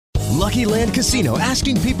Lucky Land Casino,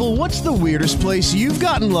 asking people, what's the weirdest place you've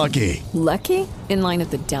gotten lucky? Lucky? In line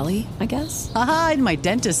at the deli, I guess? Aha, in my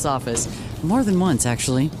dentist's office. More than once,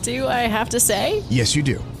 actually. Do I have to say? Yes, you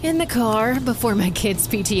do. In the car before my kids'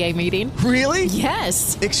 PTA meeting. Really?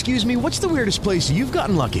 Yes. Excuse me, what's the weirdest place you've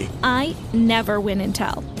gotten lucky? I never win and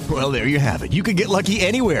tell. Well, there you have it. You can get lucky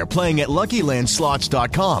anywhere, playing at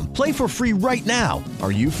LuckyLandSlots.com. Play for free right now.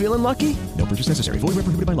 Are you feeling lucky? No purchase necessary. Void where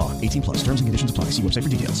prohibited by law. 18 plus. Terms and conditions apply. See website for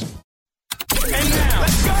details. And now,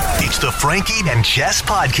 let's go! It's the Frankie and Jess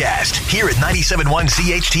podcast here at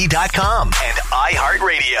 971CHT.com and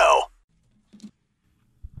iHeartRadio.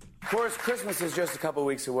 Of course, Christmas is just a couple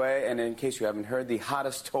weeks away, and in case you haven't heard, the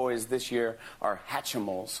hottest toys this year are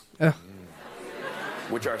Hatchimals,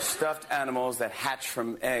 which are stuffed animals that hatch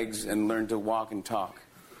from eggs and learn to walk and talk.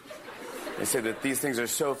 They say that these things are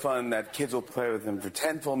so fun that kids will play with them for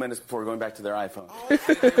 10 full minutes before going back to their iPhone. 10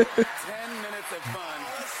 minutes of fun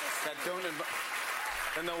that don't involve...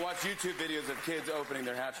 Then they'll watch YouTube videos of kids opening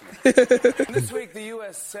their Hatchimals. And this week, the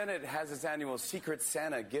U.S. Senate has its annual Secret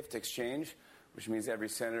Santa gift exchange, which means every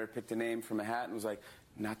senator picked a name from a hat and was like,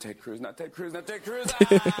 not Ted Cruz, not Ted Cruz, not Ted Cruz.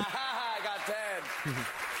 I got Ted.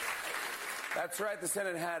 That's right, the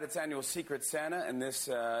Senate had its annual Secret Santa, and this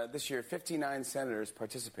year, 59 senators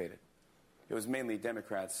participated. It was mainly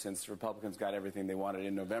Democrats, since Republicans got everything they wanted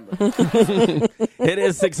in November. It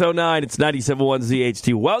is 6:09. It's 97.1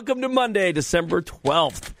 ZHT. Welcome to Monday, December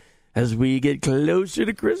 12th. As we get closer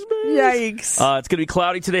to Christmas. Yikes. It's going to be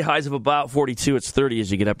cloudy today. Highs of about 42. It's 30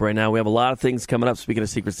 as you get up right now. We have a lot of things coming up. Speaking of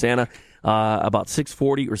Secret Santa, about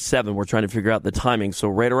 6:40 or 7. We're trying to figure out the timing. So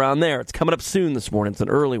right around there. It's coming up soon this morning. It's an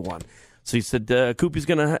early one. So you said Koopy's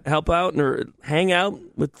going to help out or hang out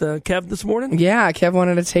with Kev this morning? Yeah, Kev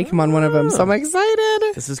wanted to take him on one of them, so I'm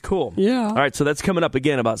excited. This is cool. Yeah. All right, so that's coming up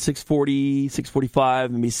again about 6:40,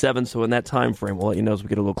 6:45, maybe 7. So in that time frame, we'll let you know as we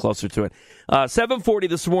get a little closer to it. 7:40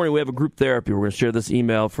 this morning, we have a group therapy. We're going to share this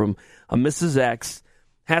email from a Mrs. X.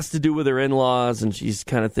 Has to do with her in-laws, and she's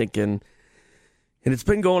kind of thinking... And it's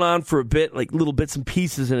been going on for a bit, like little bits and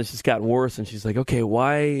pieces, and it's just gotten worse. And she's like, okay,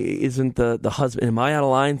 why isn't the husband, am I out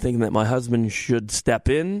of line thinking that my husband should step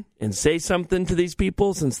in and say something to these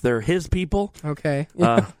people since they're his people? Okay.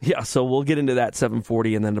 Yeah, so we'll get into that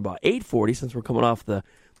 7:40, and then about 8:40, since we're coming off the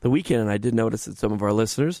weekend, and I did notice that some of our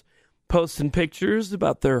listeners posting pictures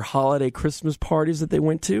about their holiday Christmas parties that they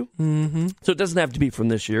went to. Mm-hmm. So it doesn't have to be from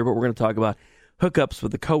this year, but we're going to talk about hookups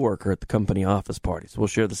with a coworker at the company office party. So we'll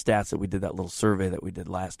share the stats that we did, that little survey that we did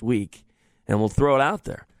last week, and we'll throw it out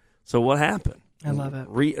there. So what happened? I love it.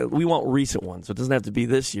 We want recent ones, so it doesn't have to be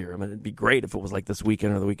this year. I mean, it'd be great if it was like this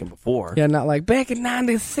weekend or the weekend before. Yeah, not like back in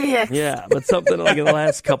 96. Yeah, but something like in the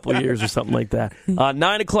last couple of years or something like that.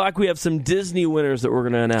 9 o'clock, we have some Disney winners that we're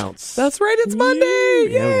going to announce. That's right, it's Monday.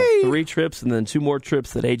 Yay! 3 trips and then 2 more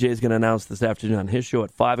trips that AJ is going to announce this afternoon on his show at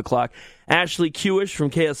 5 o'clock. Ashley Kewish from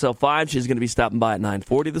KSL 5, she's going to be stopping by at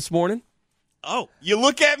 9:40 this morning. Oh, you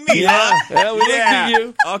look at me, Yeah, huh? yeah, we looked at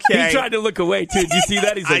you. Okay. He tried to look away, too. Did you see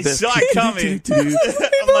that? He's like I this. saw it coming. I'm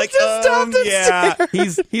like, yeah.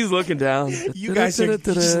 He's looking down. You guys are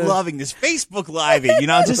just loving this Facebook Live it.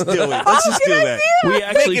 Just do it. Let's just do that. We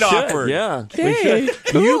actually Make it should. awkward. Yeah. Okay, We should.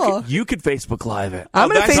 cool. You could Facebook Live it. I'm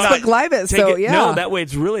going to that's Facebook not- Live it, Take so it- yeah. No, that way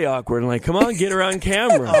it's really awkward. And like, come on, get her on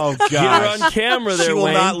camera. Oh, gosh. Get her on camera there, She will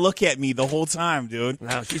Wayne. not look at me the whole time, dude.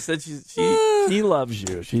 No, she said she loves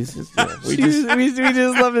you. She's just, we we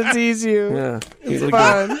just love to tease you. yeah. It's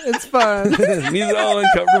fun. It's fun. He's all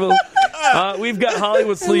uncomfortable. We've got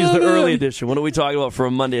Hollywood Sleeves, the early edition. What are we talking about for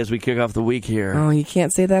a Monday as we kick off the week here? Oh, you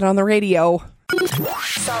can't say that on the radio.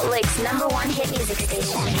 Salt Lake's #1 hit music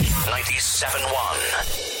station.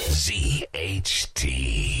 97.1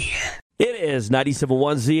 ZHT. It is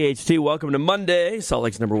 97.1 ZHT. Welcome to Monday, Salt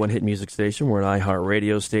Lake's #1 hit music station. We're an iHeart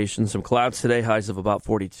radio station. Some clouds today, highs of about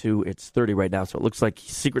 42. It's 30 right now, so it looks like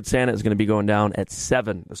Secret Santa is going to be going down at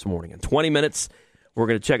 7 this morning. In 20 minutes, we're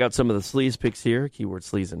going to check out some of the sleaze picks here. Keyword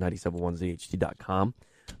sleaze at 971ZHT.com.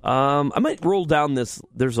 I might roll down this.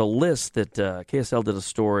 There's a list that KSL did a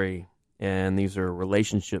story, and these are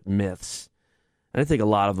relationship myths. And I think a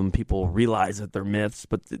lot of them people realize that they're myths,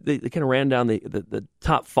 but they kind of ran down the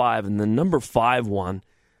top 5, and the number 5 one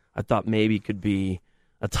I thought maybe could be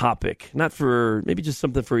a topic. Not for, maybe just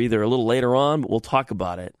something for either a little later on, but we'll talk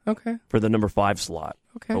about it Okay. for the number 5 slot.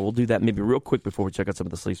 Okay. So we'll do that maybe real quick before we check out some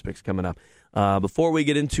of the sleaze picks coming up. Before we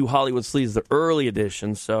get into Hollywood Sleaze, the early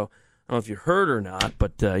edition, so I don't know if you heard or not,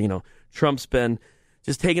 but, Trump's been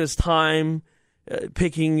just taking his time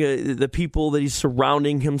picking the people that he's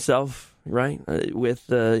surrounding himself, right,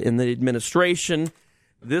 with in the administration.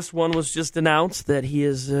 This one was just announced that he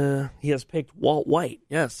has picked Walt White.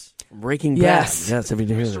 Yes. Breaking Bad. Yes. Yes, if you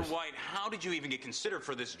hear Mr. this. White, how did you even get considered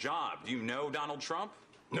for this job? Do you know Donald Trump?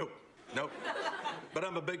 Nope. But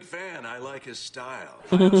I'm a big fan. I like his style.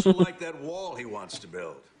 I also like that wall he wants to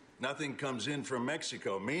build. Nothing comes in from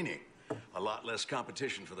Mexico, meaning a lot less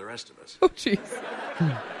competition for the rest of us. Oh, jeez.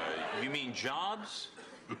 You mean jobs?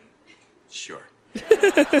 Sure.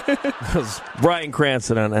 That was Bryan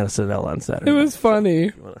Cranston on SNL on Saturday. It was funny.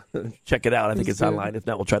 If you want to check it out, I think it's online. If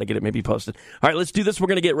not, we'll try to get it maybe posted. All right, let's do this. We're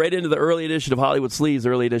going to get right into the early edition of Hollywood Sleaze.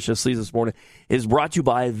 Early edition of Sleaze this morning is brought to you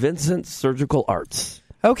by Vincent Surgical Arts.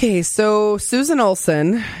 Okay, so Susan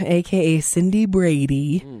Olsen, a.k.a. Cindy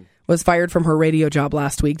Brady, was fired from her radio job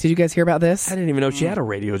last week. Did you guys hear about this? I didn't even know she had a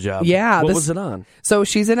radio job. Yeah. What was it on? So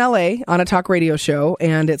she's in L.A. on a talk radio show,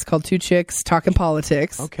 and it's called Two Chicks Talking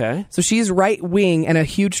Politics. Okay. So she's right-wing and a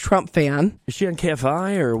huge Trump fan. Is she on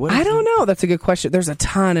KFI or what? I don't know. That's a good question. There's a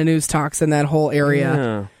ton of news talks in that whole area.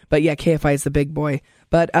 Yeah. But yeah, KFI is the big boy.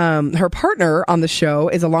 But her partner on the show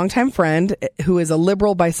is a longtime friend who is a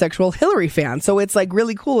liberal bisexual Hillary fan. So it's like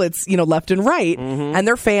really cool. It's, left and right. And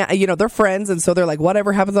they're they're friends. And so they're like,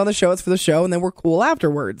 whatever happens on the show, it's for the show. And then we're cool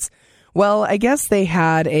afterwards. Well, I guess they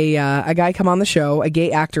had a guy come on the show, a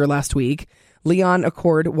gay actor last week, Leon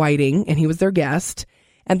Accord Whiting, and he was their guest.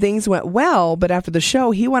 And things went well, but after the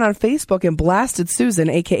show, he went on Facebook and blasted Susan,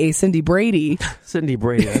 a.k.a. Cindy Brady. Cindy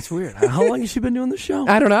Brady, that's weird. How long has she been doing the show?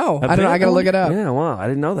 I don't know. I got to look it up. Yeah, wow, I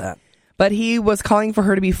didn't know that. But he was calling for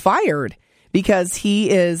her to be fired because he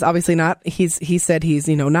is obviously not, he said he's,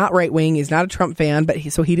 not right wing. He's not a Trump fan, but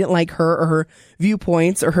so he didn't like her or her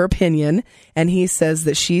viewpoints or her opinion. And he says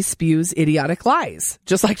that she spews idiotic lies,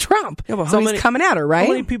 just like Trump. Yeah, but so he's coming at her, right?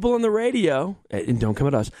 How many people on the radio, and don't come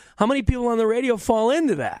at us, how many people on the radio fall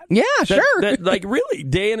into that? Yeah, sure. Like really,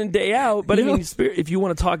 day in and day out. But I mean, if you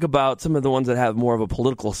want to talk about some of the ones that have more of a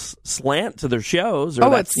political slant to their shows, or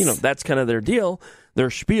that's kind of their deal, their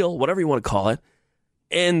spiel, whatever you want to call it,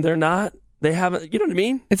 and they haven't, you know what I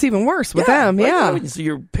mean? It's even worse with them, yeah. So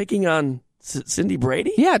you're picking on Cindy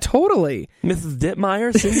Brady? Yeah, totally. Mrs.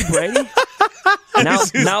 Dittmeyer, Cindy Brady?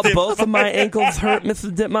 now both of my ankles hurt,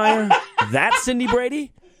 Mrs. Dittmeyer? That's Cindy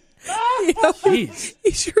Brady? Jeez. He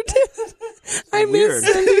sure did. I miss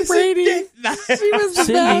Cindy Brady. She was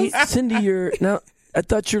the best. Cindy, I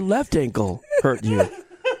thought your left ankle hurt you.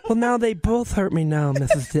 Well, now they both hurt me now,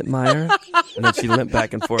 Mrs. Dittmeyer. And then she limped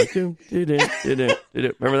back and forth. Remember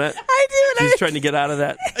that? I do. She's trying to get out of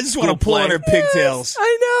that. I just want to pull on her pigtails.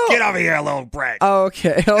 I know. Get over here, little brat.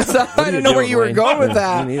 Okay. So I didn't know where you were going with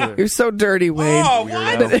that. You're so dirty, Wayne. Oh,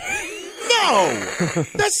 what? No.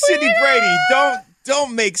 That's Cindy Brady.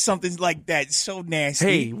 Don't make something like that so nasty.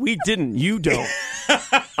 Hey, we didn't. You don't.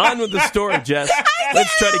 On with the story, Jess.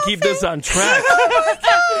 Let's try to keep this on track. Oh, my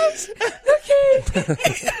gosh. Okay.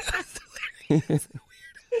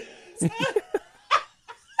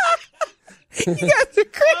 You guys are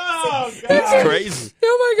crazy. Oh, God. It's crazy.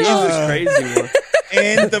 Oh, my gosh. This is crazy.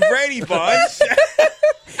 And the Brady Bunch.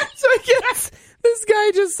 So I guess this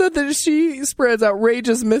guy just said that she spreads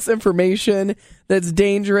outrageous misinformation that's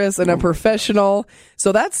dangerous and unprofessional.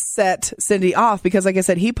 So that's set Cindy off because, like I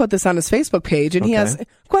said, he put this on his Facebook page and he has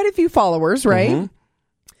quite a few followers, right? Mm-hmm.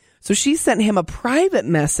 So she sent him a private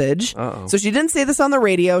message. Uh-oh. So she didn't say this on the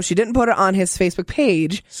radio. She didn't put it on his Facebook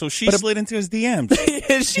page. So she slid into his DMs.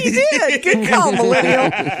 She did. Good call,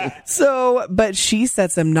 millennial. But she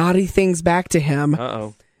said some naughty things back to him.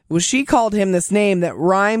 Uh-oh. Well, she called him this name that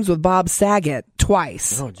rhymes with Bob Saget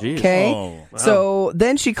twice. Oh, geez. Okay? Oh, wow. So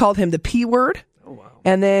then she called him the P word. Oh, wow.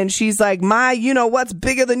 And then she's like, what's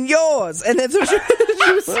bigger than yours? And then so she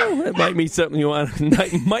was... Well, that might be something you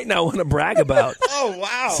might not want to brag about. Oh,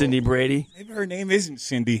 wow. Cindy Brady. Maybe her name isn't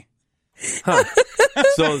Cindy. Huh.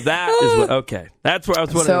 So that is what, okay. That's where I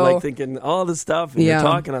was wondering, thinking all this stuff, and you're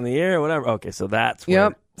talking on the air or whatever. Okay, so that's where.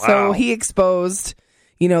 Yep. Wow. So he exposed,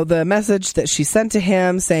 the message that she sent to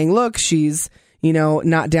him saying, look, she's,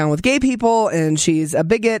 not down with gay people and she's a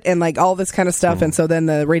bigot and like all this kind of stuff. And so then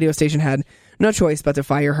the radio station had no choice but to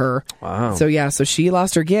fire her. Wow. So she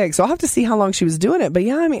lost her gig. So I'll have to see how long she was doing it. But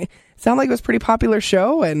yeah, I mean, it sounded like it was a pretty popular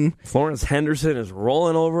show. And Florence Henderson is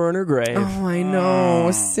rolling over in her grave. Oh, I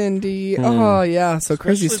know. Cindy. Oh, yeah. So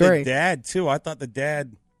crazy story. The dad, too. I thought the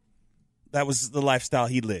dad, that was the lifestyle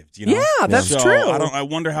he lived, Yeah, that's true. I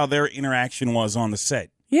wonder how their interaction was on the set.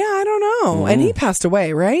 Yeah, I don't know. And he passed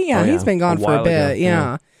away, right? Yeah, he's been gone for a bit.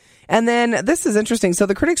 Yeah. And then this is interesting. So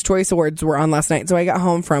the Critics' Choice Awards were on last night. So I got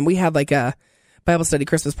home we had like a Bible study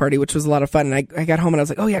Christmas party, which was a lot of fun. And I got home and I was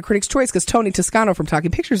like, oh yeah, Critics' Choice, because Tony Toscano from Talking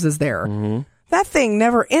Pictures is there. Mm-hmm. That thing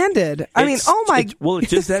never ended. It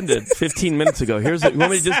just ended 15 minutes ago. You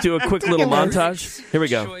want me to just do a quick little montage? Here we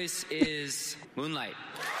go. Choice is Moonlight.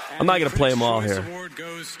 I'm not going to play them all here.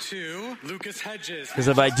 goes to Lucas Hedges. Because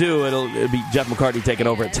if I do, it'll be Jeff McCartney taking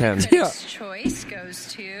over at 10. Critics' choice goes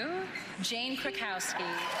to Jane Krakowski.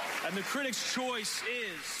 And the Critics' choice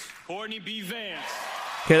is Courtney B. Vance.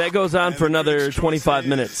 Okay, that goes on for another 25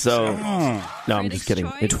 minutes, so... No, I'm just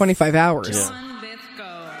kidding. It's 25 hours. Yeah.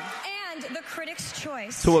 And the Critics'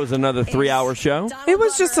 choice. So what was another 3-hour show? It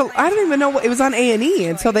was just I don't even know what it was on A&E,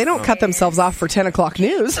 and so they don't cut themselves off for 10 o'clock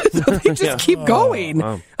news. So they just keep going.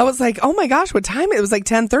 Wow. I was like, oh my gosh, what time? It was like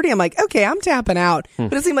 10:30. I'm like, okay, I'm tapping out.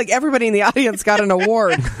 But it seemed like everybody in the audience got an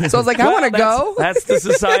award. So I was like, I want to go. That's the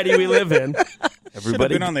society we live in.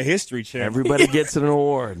 Everybody been on the History Channel. Everybody gets an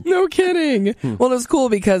award. No kidding. Well, it was cool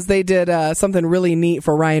because they did something really neat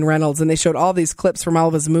for Ryan Reynolds, and they showed all these clips from all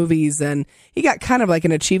of his movies, and he got kind of like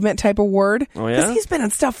an achievement type award. Oh, yeah? Because he's been in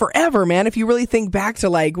stuff forever, man. If you really think back to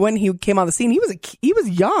like when he came on the scene, he was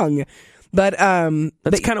young. But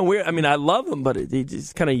that's kind of weird. I mean, I love him, but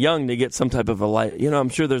he's kind of young to get some type of a light. You know, I'm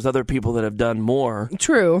sure there's other people that have done more.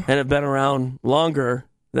 True. And have been around longer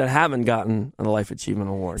that haven't gotten a Life Achievement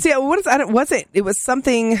Award. See, what is? It was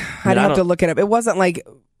something. I'd have to look it up. It wasn't like.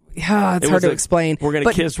 Yeah, it's hard to explain. We're going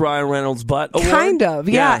to kiss Ryan Reynolds' butt award? Kind of,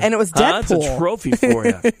 yeah. And it was Deadpool. That's a trophy for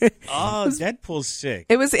you. Deadpool's sick.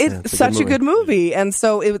 It was such a good movie. And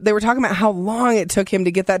so they were talking about how long it took him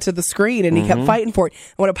to get that to the screen, and he kept fighting for it.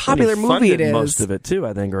 And what a popular movie it is. Most of it, too,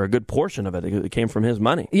 I think, or a good portion of it. It came from his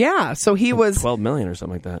money. Yeah, so he was... $12 million or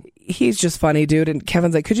something like that. He's just funny, dude. And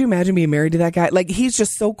Kevin's like, could you imagine being married to that guy? Like, he's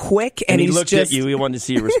just so quick. And he looked at you. He wanted to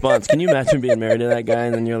see your response. Can you imagine being married to that guy?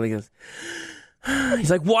 And then you're like... He's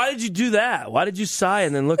like, why did you do that? Why did you sigh?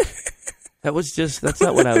 And then look, that's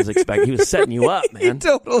not what I was expecting. He was setting you up, man. He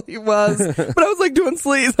totally was. But I was like doing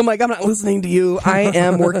sleaze. I'm like, I'm not listening to you. I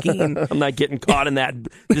am working. I'm not getting caught in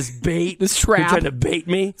this bait. This trap. You're trying to bait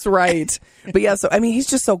me. That's right. But yeah, so, I mean, he's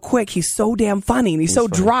just so quick. He's so damn funny. And he's so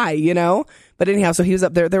funny. Dry, you know? But anyhow, so he was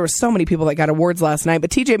up there. There were so many people that got awards last night. But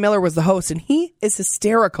TJ Miller was the host, and he is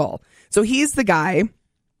hysterical. So he's the guy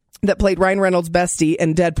that played Ryan Reynolds' bestie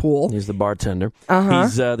in Deadpool. He's the bartender. Uh-huh.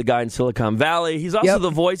 He's the guy in Silicon Valley. He's also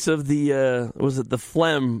the voice of the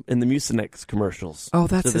Phlegm in the Mucinex commercials. Oh,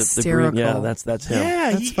 that's hysterical. That's him.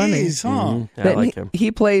 Yeah, that's funny. Is, huh? Mm-hmm. Yeah, I like him.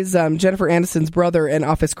 He plays Jennifer Aniston's brother in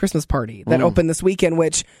Office Christmas Party that opened this weekend,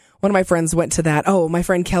 which one of my friends went to that. Oh, my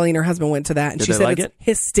friend Kelly and her husband went to that, and Did she they said like it's it?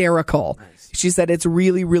 hysterical. Nice. She said it's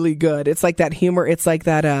really, really good. It's like that humor. It's like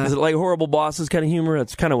that. Is it like Horrible Bosses kind of humor?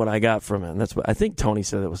 That's kind of what I got from it. That's what I think Tony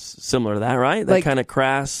said. It was similar to that, right? That kind of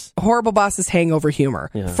crass. Horrible Bosses hangover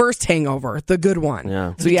humor. Yeah. First Hangover, the good one.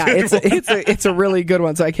 Yeah. So yeah, it's a really good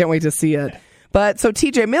one. So I can't wait to see it. But so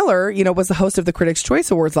TJ Miller, was the host of the Critics'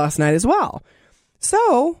 Choice Awards last night as well.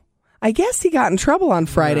 So I guess he got in trouble on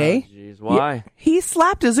Friday. Why? He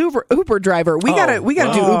slapped his Uber driver. We gotta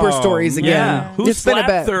do Uber stories again. Yeah. Who it's been a slapped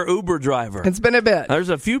bit. their Uber driver? It's been a bit. There's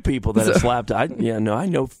a few people that have slapped. I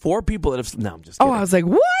know 4 people that have. No, I'm just kidding. Oh, I was like,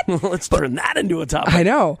 what? Let's turn that into a topic. I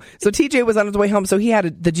know. So TJ was on his way home. So he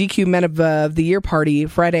had the GQ Men of the Year party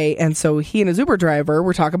Friday, and so he and his Uber driver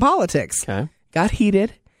were talking politics. Okay. Got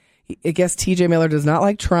heated. I guess TJ Miller does not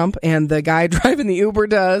like Trump, and the guy driving the Uber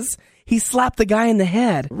does. He slapped the guy in the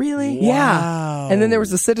head. Really? Yeah. And then there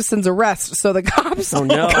was a citizen's arrest. So the cops. Oh,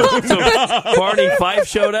 no. So Barney Fife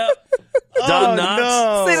showed up. Don Knotts.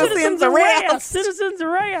 No. Citizen's arrest. Citizen's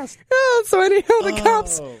arrest. Oh, so anyhow, the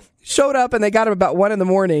cops showed up and they got him about 1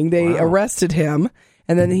 a.m. They arrested him.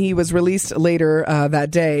 And then he was released later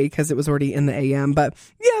that day because it was already in the a.m. But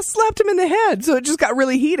yeah, slapped him in the head. So it just got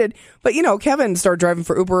really heated. But, Kevin started driving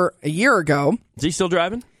for Uber a year ago. Is he still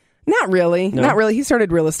driving? Not really. No. Not really. He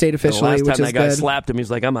started real estate officially, the last time which is that guy good. slapped him,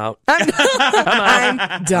 he's like, I'm out.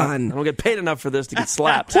 I'm done. I don't get paid enough for this to get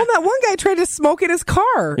slapped. Well, that one guy tried to smoke in his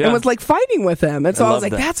car and was like fighting with him. And so I was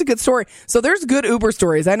like, that's a good story. So there's good Uber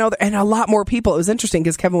stories. I know, and a lot more people. It was interesting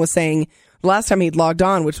because Kevin was saying last time he'd logged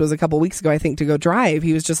on, which was a couple weeks ago, I think, to go drive,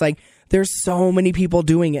 he was just like, there's so many people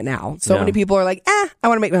doing it now. So many people are like, I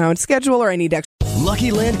want to make my own schedule or I need extra.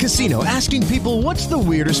 Lucky Land Casino, asking people, what's the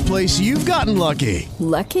weirdest place you've gotten lucky?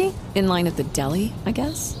 Lucky? In line at the deli, I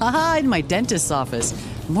guess? Aha, in my dentist's office.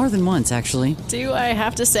 More than once, actually. Do I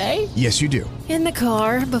have to say? Yes, you do. In the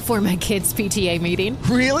car before my kids' PTA meeting.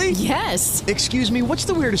 Really? Yes. Excuse me, what's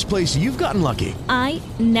the weirdest place you've gotten lucky? I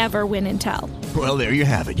never win and tell. Well, there you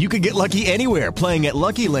have it. You can get lucky anywhere, playing at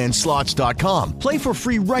LuckyLandSlots.com. Play for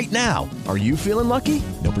free right now. Are you feeling lucky?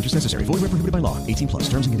 No purchase necessary. Void where prohibited by law. 18+.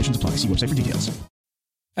 Terms and conditions apply. See website for details.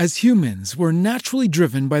 As humans, we're naturally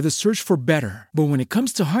driven by the search for better. But when it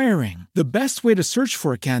comes to hiring, the best way to search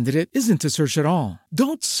for a candidate isn't to search at all.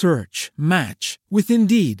 Don't search, match with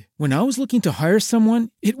Indeed. When I was looking to hire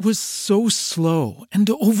someone, it was so slow and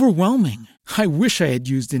overwhelming. I wish I had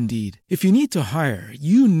used Indeed. If you need to hire,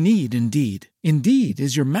 you need Indeed. Indeed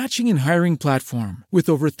is your matching and hiring platform with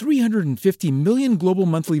over 350 million global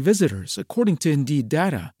monthly visitors, according to Indeed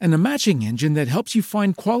data, and a matching engine that helps you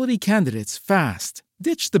find quality candidates fast.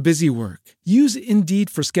 Ditch the busy work. Use Indeed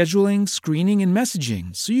for scheduling, screening, and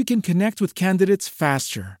messaging so you can connect with candidates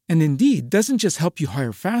faster. And Indeed doesn't just help you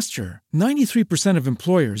hire faster. 93% of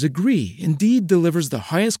employers agree Indeed delivers the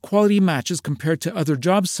highest quality matches compared to other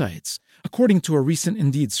job sites, according to a recent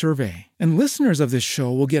Indeed survey. And listeners of this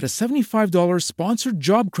show will get a $75 sponsored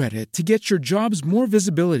job credit to get your jobs more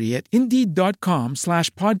visibility at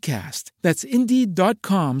Indeed.com/podcast. That's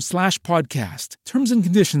Indeed.com/podcast. Terms and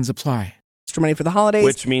conditions apply. Extra money for the holidays.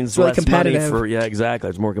 Which means it's really less competitive. money for, yeah, exactly.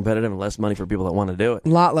 It's more competitive and less money for people that want to do it. A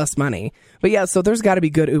lot less money. But yeah, so there's got to be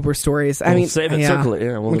good Uber stories. I mean, save it, circle it.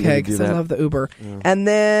 Yeah, we'll okay, do because that. I love the Uber. Yeah. And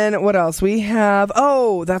then what else? We have,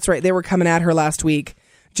 oh, that's right. They were coming at her last week.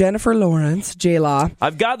 Jennifer Lawrence, J-Law.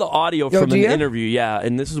 I've got the audio from an interview, yeah.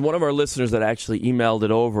 And this is one of our listeners that actually emailed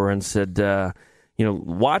it over and said,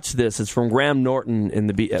 watch this. It's from Graham Norton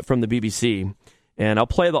from the BBC. And I'll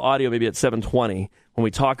play the audio maybe at 7:20 when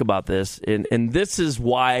we talk about this. And this is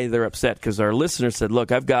why they're upset, because our listener said,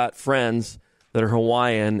 look, I've got friends that are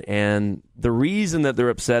Hawaiian, and the reason that they're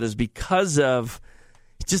upset is because of,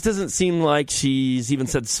 it just doesn't seem like she's even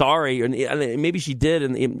said sorry. And maybe she did,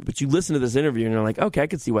 but you listen to this interview and you're like, okay, I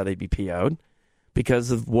can see why they'd be PO'd.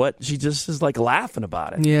 Because of what she just is like laughing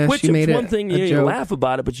about it. Yeah, which she made is it one thing, you laugh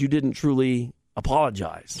about it, but you didn't truly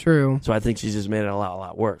apologize. True. So I think she's just made it a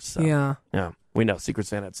lot worse. So, yeah. We know Secret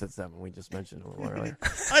Santa at 7. We just mentioned it a little earlier.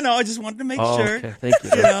 I know. I just wanted to make sure. Okay. Thank you.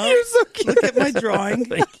 You're so cute. Look at my drawing.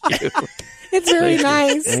 Thank you. It's very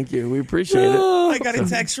nice. Thank you. We appreciate it. I got a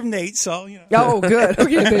text from Nate, so Oh, good.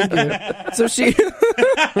 Okay, thank you. So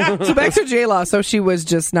so back to J-Law. So she was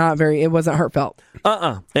just not very. It wasn't heartfelt.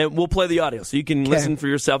 And we'll play the audio so you can listen for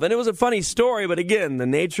yourself. And it was a funny story, but again, the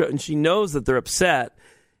nature, and she knows that they're upset.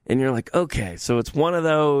 And you're like, okay, so it's one of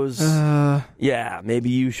those, maybe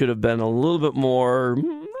you should have been a little bit more, I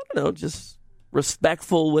don't know, just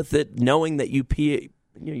respectful with it, knowing that you PO'd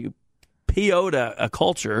a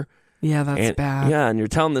culture. Yeah, that's bad. Yeah, and you're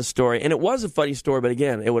telling this story. And it was a funny story, but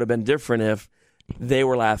again, it would have been different if they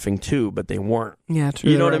were laughing too, but they weren't. Yeah, true.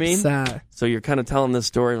 You know what I mean? Upset. So you're kind of telling this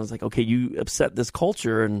story, and I was like, okay, you upset this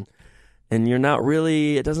culture, and you're not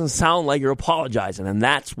really, it doesn't sound like you're apologizing, and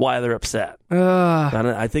that's why they're upset.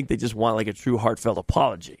 I think they just want like a true heartfelt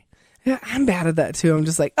apology. Yeah, I'm bad at that too. I'm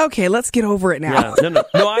just like, okay, let's get over it now. Yeah, no,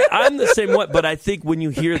 I'm the same way, but I think when you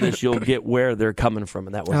hear this, you'll get where they're coming from,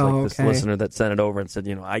 and that was this listener that sent it over and said,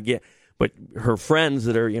 I get, but her friends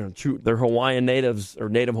that are, they're Hawaiian natives or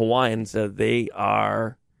native Hawaiians, they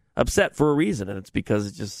are upset for a reason, and it's because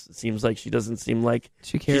it just seems like she doesn't seem like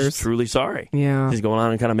she cares. She's truly sorry. Yeah. She's going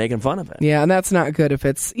on and kind of making fun of it. Yeah, and that's not good if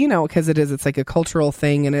it's, because it's like a cultural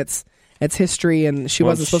thing, and it's history, and she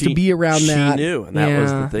wasn't supposed to be around that. She knew, and that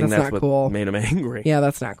was the thing. That's what cool. made him angry. Yeah,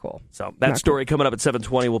 that's not cool. So that story coming up at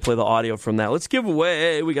 7:20. We'll play the audio from that. Let's give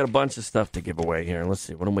away. We got a bunch of stuff to give away here. Let's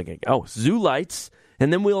see. What am we going to get? Oh, Zoo Lights.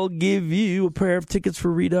 And then we'll give you a pair of tickets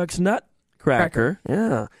for Redux Nutcracker.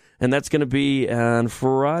 Yeah. And that's going to be on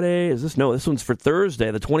Friday. Is this? No, this one's for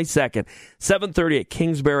Thursday, the 22nd, 7:30 at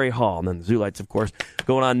Kingsbury Hall. And then the Zoo Lights, of course,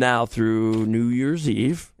 going on now through New Year's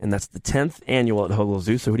Eve. And that's the 10th annual at Holo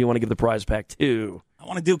Zoo. So who do you want to give the prize pack to? I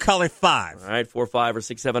want to do color 5. All right, 45 or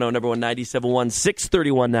 670, number 197.1,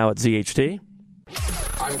 631 now at ZHT.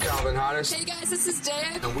 I'm Calvin Harris. Hey guys, this is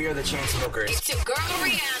Dave. And we are the Chainsmokers. It's your girl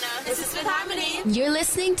Rihanna. This is Fifth Harmony. You're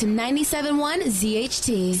listening to 97.1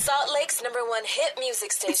 ZHT. Salt Lake's #1 hit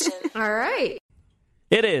music station. All right.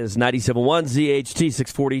 It is 97.1 ZHT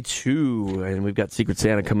 642, and we've got Secret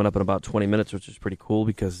Santa coming up in about 20 minutes, which is pretty cool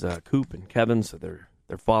because Coop and Kevin, so they're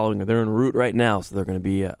following, they're en route right now, so they're going to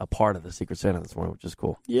be a part of the Secret Santa this morning, which is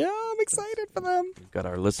cool. Yeah, I'm excited for them. We've got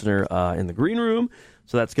our listener in the green room,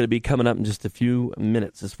 so that's going to be coming up in just a few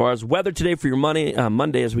minutes. As far as weather today for your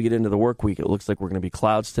Monday, as we get into the work week, it looks like we're going to be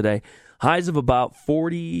clouds today. Highs of about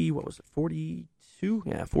 40, 42?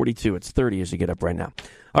 Yeah, 42. It's 30 as you get up right now.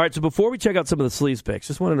 All right, so before we check out some of the sleeves picks,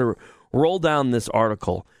 just wanted to roll down this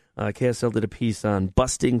article. KSL did a piece on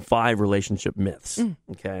busting 5 relationship myths.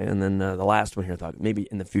 Okay, and then the last one here I thought maybe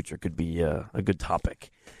in the future could be a good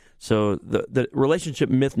topic. So the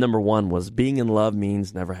relationship myth number 1 was being in love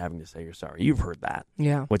means never having to say you're sorry. You've heard that.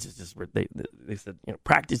 Yeah. Which is just, they said,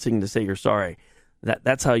 practicing to say you're sorry,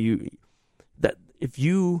 that's how that if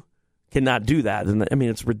you cannot do that, then,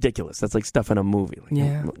 it's ridiculous. That's like stuff in a movie. Like,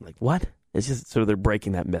 yeah. Like, what? It's just sort of they're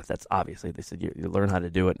breaking that myth. That's obviously, they said you learn how to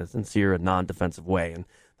do it in a sincere and non-defensive way, and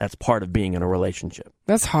that's part of being in a relationship.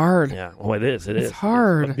 That's hard. Yeah, well, it is. It's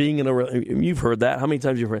hard. But being in you've heard that. How many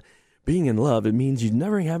times you've heard being in love? It means you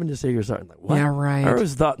never having to say you're sorry. I'm like, what? Yeah, right. I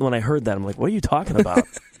always thought when I heard that, I'm like, what are you talking about?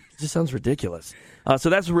 It just sounds ridiculous. So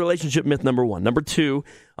that's relationship myth number 1. Number 2,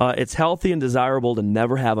 it's healthy and desirable to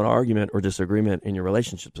never have an argument or disagreement in your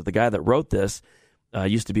relationship. So the guy that wrote this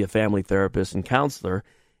used to be a family therapist and counselor,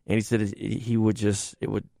 and he said it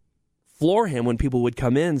would floor him when people would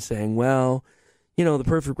come in saying, well, the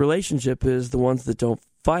perfect relationship is the ones that don't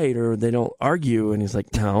fight or they don't argue. And he's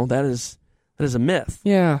like, no, that is a myth.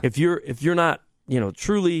 Yeah. If you're not,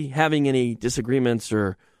 truly having any disagreements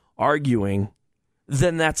or arguing,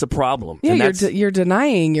 then that's a problem. Yeah, and you're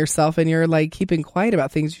denying yourself and you're like keeping quiet about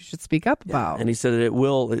things you should speak up about. And he said that it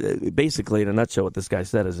will, basically, in a nutshell, what this guy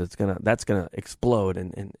said is that's gonna explode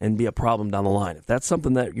and be a problem down the line. If that's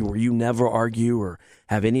something that where you never argue or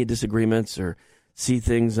have any disagreements or see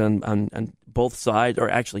things on both sides, or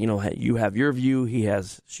actually, you have your view,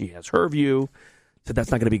 she has her view, so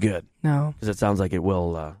that's not going to be good. No, because it sounds like it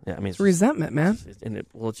will. It's resentment, man. It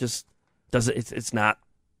just doesn't. It's not.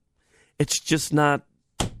 It's just not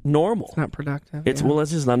normal. It's not productive. It's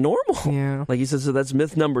just not normal. Yeah. Like he says, so that's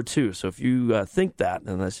myth number 2. So if you think that,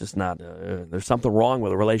 then that's just not, there's something wrong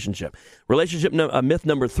with a relationship. Myth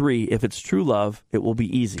number 3, if it's true love, it will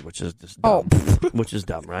be easy, which is just dumb. Which is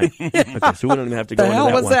dumb, right? Okay, so we don't even have to go into that one.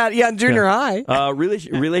 The hell was that? Yeah, in junior high.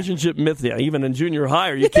 Relationship myth, even in junior high.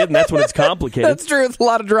 Are you kidding? That's when it's complicated. That's true. It's a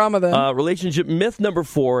lot of drama then. Relationship myth number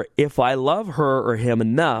 4, if I love her or him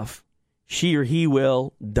enough, she or he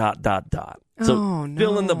will ... So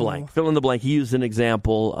fill in the blank. He used an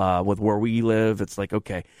example with where we live. It's like,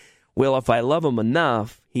 okay, well, if I love him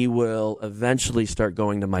enough, he will eventually start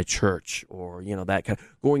going to my church, or that kind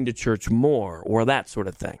of going to church more, or that sort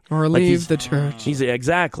of thing, or leave the church.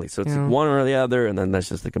 Exactly. So it's one or the other, and then that's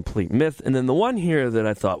just a complete myth. And then the one here that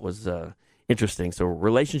I thought was interesting. So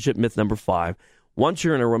relationship myth number 5: once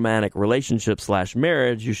you're in a romantic relationship /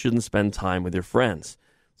 marriage, you shouldn't spend time with your friends.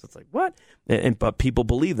 So it's like, what? But people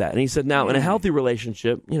believe that. And he said, now, in a healthy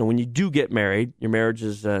relationship, when you do get married, your marriage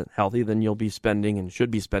is healthy, then you'll be spending and should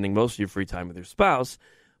be spending most of your free time with your spouse.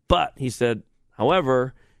 But he said,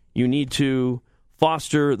 however, you need to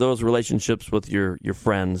foster those relationships with your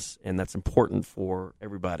friends, and that's important for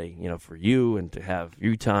everybody, for you, and to have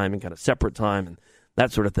you time and kind of separate time and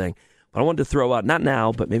that sort of thing. But I wanted to throw out, not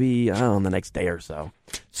now, but maybe, the next day or so,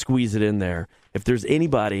 squeeze it in there. If there's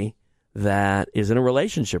anybody that is in a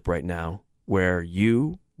relationship right now where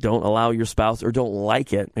you don't allow your spouse, or don't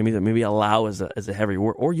like it, maybe allow is a heavy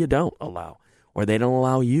word, or you don't allow, or they don't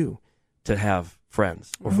allow you to have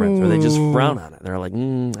friends, or they just frown on it. They're like, I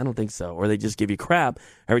don't think so. Or they just give you crap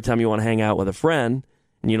every time you want to hang out with a friend,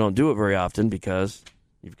 and you don't do it very often because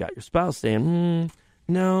you've got your spouse saying,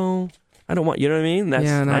 no, I don't want, you know what I mean?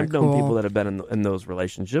 I've known people that have been in those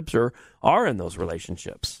relationships or are in those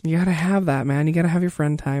relationships. You got to have that, man. You got to have your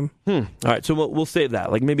friend time. All right, so we'll save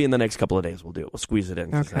that. Like maybe in the next couple of days we'll do it. We'll squeeze it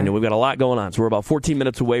in. Okay. I know we've got a lot going on. So we're about 14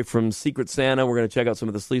 minutes away from Secret Santa. We're going to check out some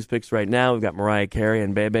of the sleeves picks right now. We've got Mariah Carey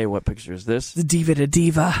and Bebe. What picture is this? The Diva to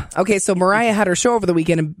Diva. Okay, so Mariah had her show over the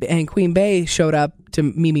weekend, and Queen Bey showed up to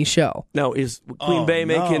Mimi's show. No, is Queen Bey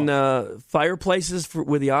making fireplaces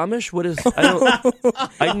with the Amish? What is?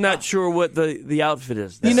 I'm not sure what the outfit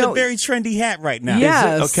is. It's a very trendy hat right now.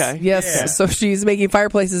 Yes. Is it? Okay. Yes. Yeah. So she's making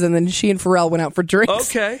fireplaces, and then she and Pharrell went out for drinks.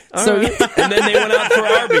 Okay. All right. And then they went out for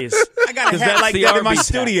Arby's. I got a hat like that in my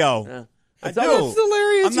studio. Yeah. I do. That's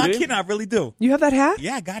hilarious. I'm not kidding. I really do. You have that hat?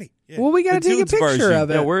 Yeah, I got it. Yeah. Well, we got to take a picture version of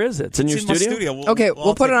it. Yeah, where is it? It's in your my studio?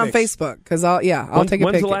 We'll put it on Facebook, because I'll take a picture.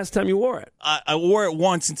 When's the last time you wore it? I wore it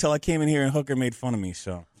once until I came in here and Hooker made fun of me.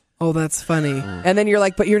 So. Oh, that's funny. And then you're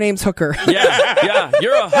like, but your name's Hooker. Yeah,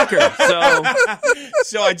 you're a hooker.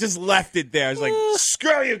 So I just left it there. I was like,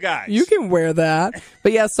 screw you guys. You can wear that.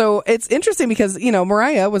 But yeah, so it's interesting because,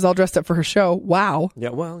 Mariah was all dressed up for her show. Wow. Yeah,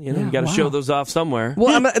 well, you got to show those off somewhere.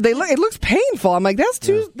 Well, it looks painful. I'm like, that's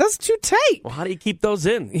too tight. Well, how do you keep those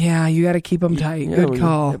in? Yeah, you got to keep them tight. Good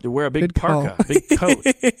call. You have to wear a big parka, big coat.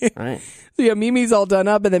 Right. So yeah, Mimi's all done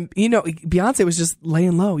up, and then Beyonce was just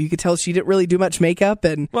laying low. You could tell she didn't really do much makeup,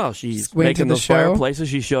 and she's making those fireplaces.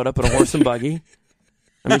 She showed up in a horse and buggy.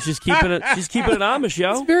 I mean, she's keeping it Amish,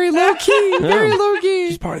 yo. It's very low key, very low key.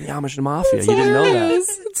 She's part of the Amish Mafia. You didn't know that.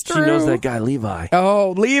 It's true. She knows that guy Levi.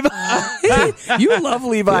 Oh, Levi! You love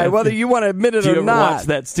Levi, whether you want to admit it or not. Did you ever watch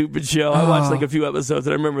that stupid show? I watched like a few episodes,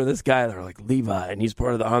 and I remember this guy. They're like Levi, and he's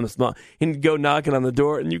part of the Amish Mafia. He'd go knocking on the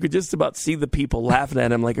door, and you could just about see the people laughing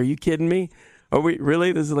at him. Like, are you kidding me? Are we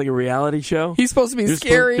really? This is like a reality show? He's supposed to be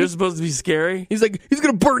scary. You're supposed to be scary? He's like, he's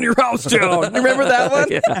going to burn your house down. Remember that one?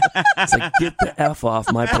 Yeah. It's like, get the F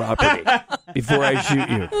off my property before I shoot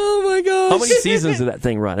you. Oh, my gosh. How many seasons did that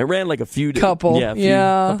thing run? It ran like a few. Couple.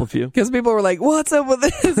 Yeah. Few. Because people were like, what's up with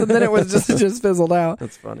this? And then it was just fizzled out.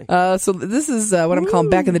 That's funny. So this is what I'm calling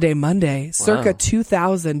Back in the Day Monday, circa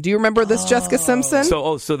 2000. Do you remember this Jessica Simpson?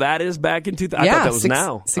 So that is back in 2000. I thought that was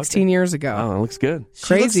now. 16 years ago. Oh, it looks good.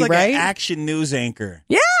 Crazy, she looks like right? an action news anchor.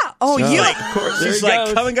 Yeah. Oh, yeah. Of course. She's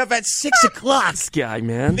like coming up at 6 o'clock. This guy,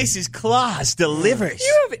 man. Mrs. Claus delivers.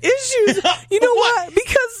 You have issues. You know what?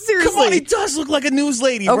 Because seriously, come on, he does look like a news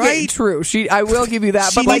lady, okay, right? True. I will give you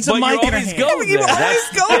that. She but needs a mic in her hand. You always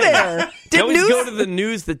go there. You always go to the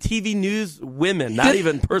news, the TV news women, not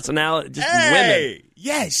even personality, just women.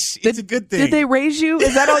 Yes, it's a good thing. Did they raise you?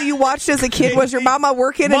 Is that all you watched as a kid? Was your mama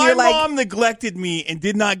working and My you're like... mom neglected me and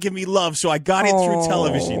did not give me love, so I got it through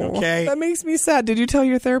television, okay? That makes me sad. Did you tell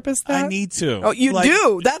your therapist that? I need to. Oh, you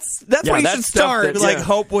do? That's where you should start. Like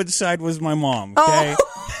Hope Woodside was my mom, okay?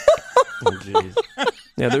 Oh, jeez.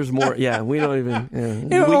 Yeah, there's more. Yeah, we don't even.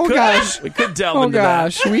 Yeah. Gosh. We could delve into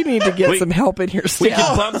that. We need to get some help in here still. We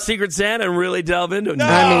could bump Secret Santa and really delve into it. No.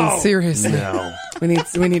 I mean, seriously. No. We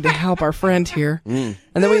need to help our friend here. And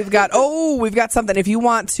then we've got something. If you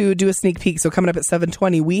want to do a sneak peek, so coming up at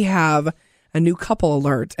 7:20, we have a new couple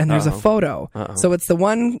alert, and there's a photo. So it's the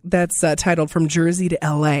one that's titled "From Jersey to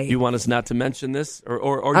L.A." You want us not to mention this,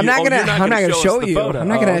 or I'm not going to show you. Photo. I'm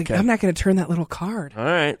not going to turn that little card. All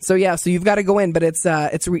right. So you've got to go in, but it's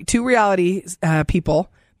two reality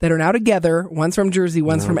people that are now together. One's from Jersey,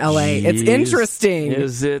 one's from L.A. It's interesting.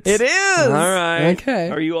 Is it? It is. All right. Okay.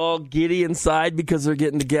 Are you all giddy inside because they're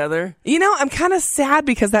getting together? You know, I'm kind of sad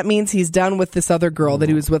because that means he's done with this other girl that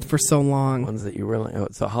he was with for so long. Ones that you really.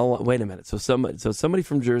 So how long? Wait a minute. So somebody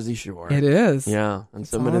from Jersey Shore. It is. Yeah, and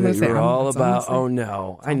somebody that you're all about. Oh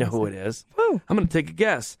no, I know who it is. Who? I'm going to take a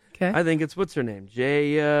guess. Okay. I think it's what's her name?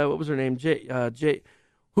 What was her name? Jay.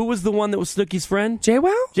 Who was the one that was Snooki's friend?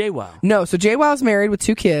 JWoww? JWoww. No, so JWoww's married with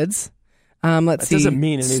 2 kids. Let's see. Doesn't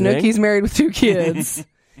mean anything. Snooki's married with 2 kids.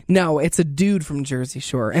 No, it's a dude from Jersey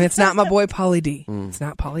Shore, and it's not my boy Pauly D. It's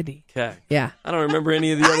not Pauly D. Okay. Yeah. I don't remember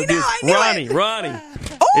any of the other dudes. Ronnie.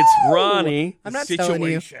 Oh! It's Ronnie. I'm not telling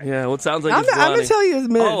you. Yeah, well, it sounds like it's Ronnie. I'm going to tell you.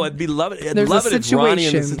 Oh, I'd love it if Ronnie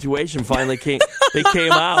and the situation finally came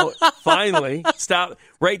out. Finally. Stop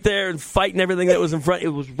right there and fighting everything that was in front. It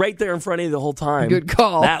was right there in front of you the whole time. Good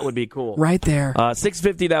call. That would be cool. Right there.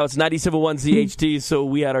 6:50 now. It's 97.1 ZHT. So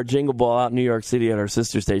we had our Jingle Ball out in New York City at our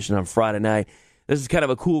sister station on Friday night. This is kind of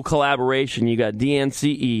a cool collaboration. You got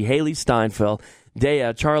DNCE, Haley Steinfeld,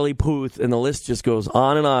 Dea, Charlie Puth, and the list just goes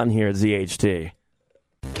on and on here at ZHT.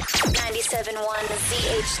 97.1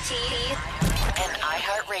 ZHT, an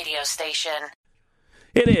iHeartRadio station.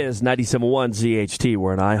 It is 97.1 ZHT.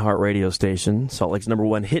 We're an iHeartRadio station, Salt Lake's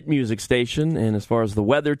 #1 hit music station. And as far as the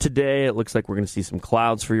weather today, it looks like we're going to see some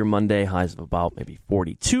clouds for your Monday, highs of about maybe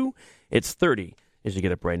 42. It's 30 as you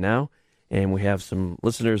get up right now. And we have some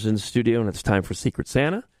listeners in the studio, and it's time for Secret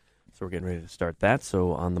Santa. So we're getting ready to start that.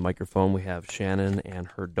 So on the microphone, we have Shannon and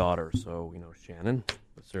her daughter. So we know Shannon.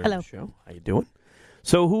 Hello. Michelle. How you doing?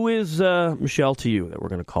 So who is Michelle to you that we're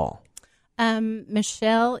going to call?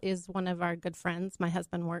 Michelle is one of our good friends. My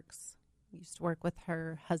husband used to work with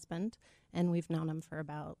her husband, and we've known him for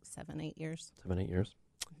about 7-8 years. 7-8 years.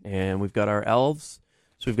 And we've got our elves.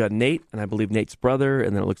 So we've got Nate, and I believe Nate's brother,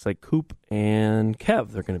 and then it looks like Coop and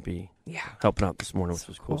Kev. They're going to be helping out this morning, which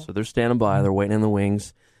is cool. So they're standing by. They're waiting in the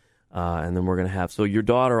wings. And then we're going to have... So your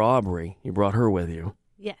daughter, Aubrey, you brought her with you.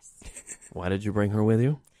 Yes. Why did you bring her with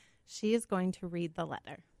you? She is going to read the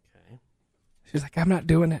letter. Okay. She's like, I'm not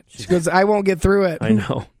doing it. She goes, I won't get through it. I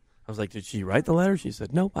know. I was like, did she write the letter? She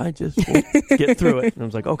said, nope, I just won't get through it. And I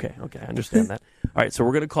was like, okay, I understand that. All right, so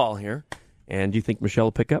we're going to call here. And do you think Michelle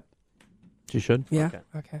will pick up? She should? Yeah.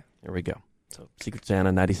 Okay. Here we go. So Secret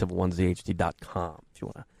Santa, 971ZHD.com. If you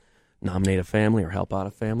want to nominate a family or help out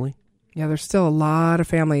a family. Yeah, there's still a lot of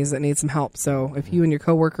families that need some help. So if you and your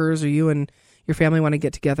coworkers or you and your family want to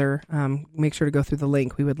get together, make sure to go through the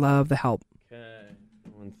link. We would love the help. Okay.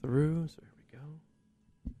 Going through. So here we go.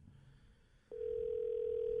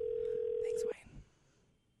 Thanks, Wayne.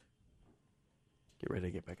 Get ready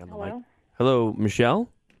to get back on the mic. Hello, Michelle?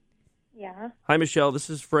 Yeah. Hi, Michelle. This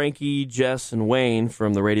is Frankie, Jess, and Wayne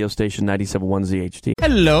from the radio station 97.1 ZHT.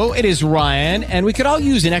 Hello, it is Ryan, and we could all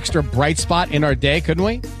use an extra bright spot in our day, couldn't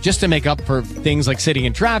we? Just to make up for things like sitting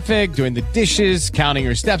in traffic, doing the dishes, counting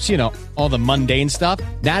your steps, you know, all the mundane stuff.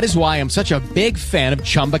 That is why I'm such a big fan of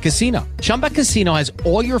Chumba Casino. Chumba Casino has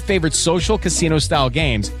all your favorite social casino-style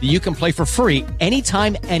games that you can play for free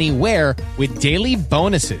anytime, anywhere with daily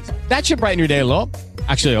bonuses. That should brighten your day a little.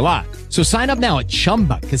 Actually, a lot. So sign up now at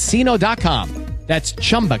ChumbaCasino.com. That's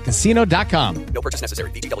ChumbaCasino.com. No purchase necessary.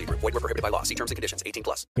 VGW Group. Void where prohibited by law. See terms and conditions.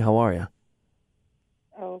 18+. How are you?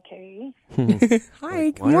 Okay. Hi,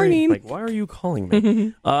 good morning. Why are you calling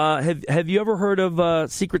me? Have you ever heard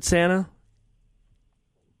of Secret Santa?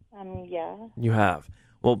 Yeah. You have.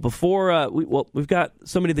 Well, before we've got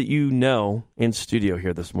somebody that you know in studio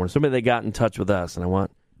here this morning. Somebody that got in touch with us, and I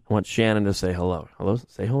want Shannon to say hello. Hello,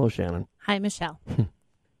 say hello, Shannon. Hi, Michelle.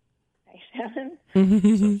 Hi, Shannon. So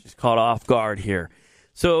she's caught off guard here.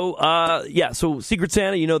 So, so Secret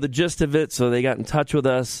Santa, you know the gist of it. So they got in touch with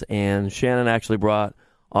us, and Shannon actually brought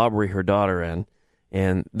Aubrey, her daughter, in,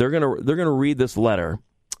 and they're gonna read this letter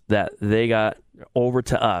that they got over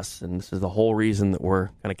to us, and this is the whole reason that we're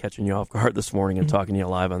kind of catching you off guard this morning and talking to you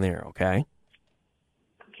live on the air. Okay.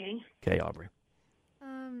 Okay, Aubrey.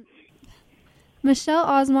 Michelle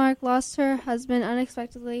Osmark lost her husband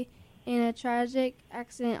unexpectedly in a tragic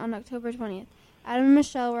accident on October 20th. Adam and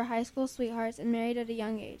Michelle were high school sweethearts and married at a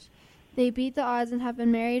young age. They beat the odds and have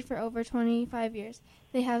been married for over 25 years.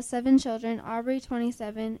 They have 7 children: Aubrey,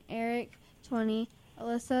 27, Eric, 20,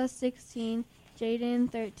 Alyssa, 16,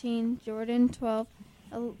 Jaden, 13, Jordan, 12,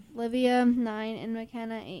 Olivia, 9, and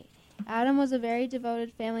McKenna, 8. Adam was a very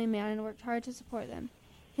devoted family man and worked hard to support them.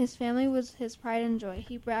 His family was his pride and joy.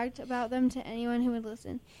 He bragged about them to anyone who would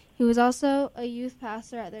listen. He was also a youth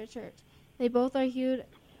pastor at their church. They both are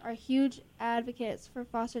huge advocates for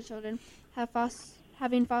foster children,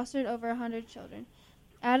 having fostered over 100 children.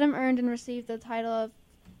 Adam earned and received the title of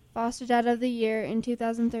Foster Dad of the Year in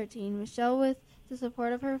 2013. Michelle, with the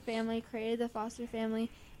support of her family, created the Foster Family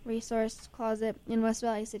Resource Closet in West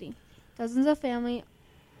Valley City. Dozens of families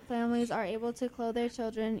are able to clothe their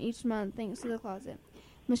children each month thanks to the closet.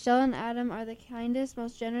 Michelle and Adam are the kindest,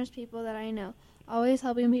 most generous people that I know, always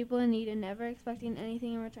helping people in need and never expecting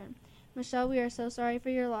anything in return. Michelle, we are so sorry for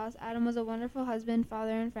your loss. Adam was a wonderful husband,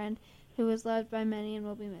 father, and friend who was loved by many and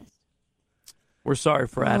will be missed. We're sorry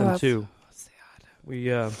for Adam, too. Sad.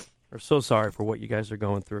 We are so sorry for what you guys are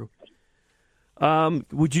going through.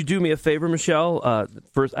 Would you do me a favor, Michelle?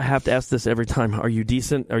 First, I have to ask this every time. Are you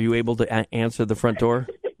decent? Are you able to answer the front door?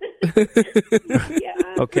 Yeah.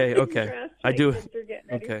 Okay. I do.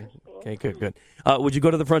 Okay, good. Would you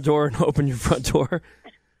go to the front door and open your front door?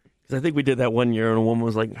 Because I think we did that one year, and a woman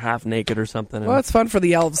was like half naked or something. Well, it's fun for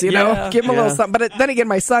the elves, you know? Give them a little something. But then again,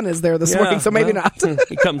 my son is there this morning, so maybe not.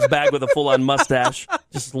 He comes back with a full-on mustache,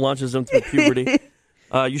 just launches him through puberty.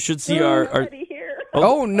 You should see our... Nobody here.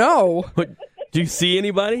 Oh, no. Do you see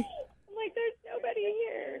anybody? I'm like, there's nobody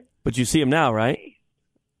here. But you see him now, right?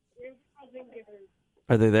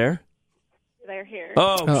 Are they there? They're here.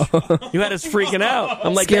 Oh, you had us freaking out.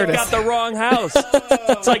 I'm like, Scared they got the wrong house.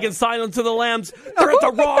 It's like in Silence of the Lambs. They're at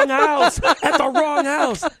the wrong house. At the wrong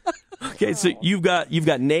house. Okay, so you've got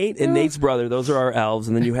Nate and Nate's brother. Those are our elves.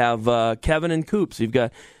 And then you have Kevin and Coop. So you've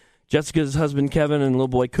got Jessica's husband, Kevin, and little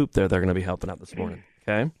boy Coop there. They're going to be helping out this morning.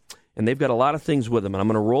 Okay? And they've got a lot of things with them. And I'm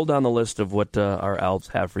going to roll down the list of what our elves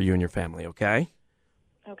have for you and your family, okay?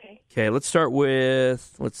 Okay. Okay, let's start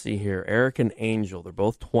with, let's see here, Eric and Angel. They're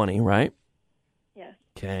both 20, right? Yes.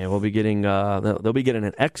 Okay, we'll be getting, they'll be getting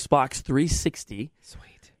an Xbox 360.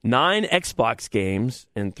 Sweet. 9 Xbox games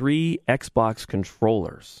and 3 Xbox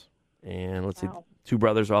controllers. And let's see, 2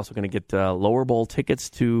 brothers are also going to get lower bowl tickets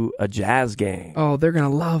to a jazz game. Oh, they're going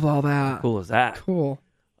to love all that. How cool is that? Cool.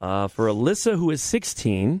 For Alyssa, who is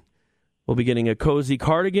 16, we'll be getting a cozy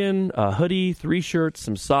cardigan, a hoodie, 3 shirts,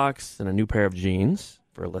 some socks, and a new pair of jeans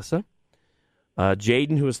for Alyssa.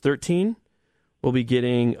 Jaden, who is 13, will be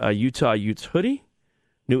getting a Utah Utes hoodie,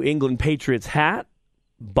 New England Patriots hat,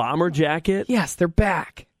 bomber jacket. Yes, they're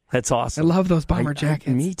back. That's awesome. I love those bomber jackets.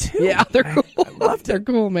 Me too. Yeah, they're cool. I loved it. They're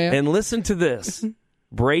cool, man. And listen to this.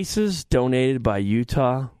 Braces donated by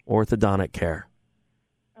Utah Orthodontic Care.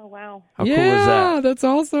 Oh, wow. How cool is that? Yeah, that's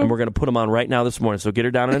awesome. And we're going to put them on right now this morning. So get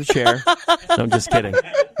her down in a chair. No, I'm just kidding.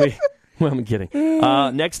 I'm kidding.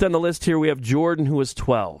 Next on the list here, we have Jordan, who is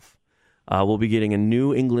 12. We'll be getting a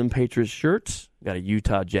New England Patriots shirt. Got a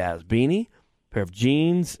Utah Jazz beanie, pair of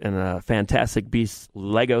jeans, and a Fantastic Beasts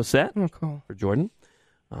Lego set cool. for Jordan.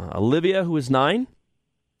 Olivia, who is 9,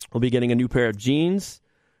 will be getting a new pair of jeans,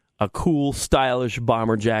 a cool, stylish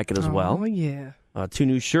bomber jacket as well. Oh, yeah. 2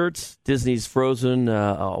 new shirts, Disney's Frozen,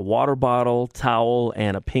 a water bottle, towel,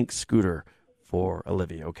 and a pink scooter for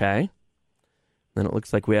Olivia, okay? Then it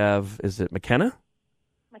looks like we have, is it McKenna?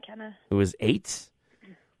 McKenna. Who is 8.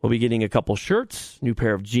 We'll be getting a couple shirts, new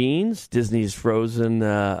pair of jeans, Disney's Frozen,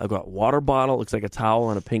 I've got water bottle, looks like a towel,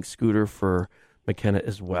 and a pink scooter for McKenna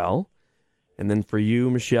as well. And then for you,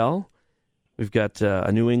 Michelle, we've got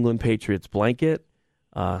a New England Patriots blanket,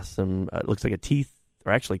 some, it looks like teeth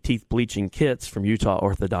bleaching kits from Utah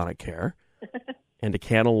Orthodontic Care, and a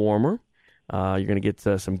candle warmer. You're going to get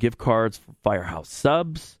some gift cards for Firehouse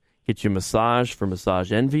Subs, get you a massage for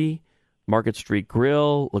Massage Envy, Market Street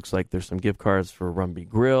Grill. Looks like there's some gift cards for Rumby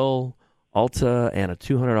Grill, Ulta, and a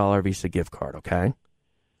 $200 Visa gift card, okay?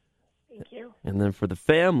 Thank you. And then for the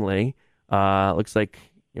family, looks like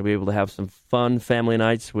you'll be able to have some fun family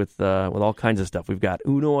nights with all kinds of stuff. We've got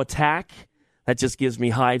Uno Attack. That just gives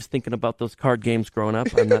me hives thinking about those card games growing up.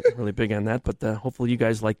 I'm not really big on that, but hopefully you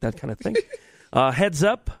guys like that kind of thing. Heads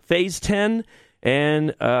Up, Phase 10,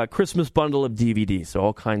 and a Christmas bundle of DVDs. So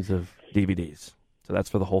all kinds of DVDs. So that's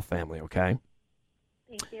for the whole family, okay?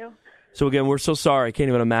 Thank you. So again, we're so sorry. I can't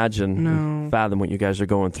even imagine, fathom what you guys are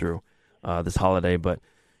going through this holiday. But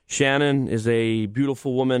Shannon is a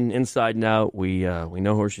beautiful woman inside and out. We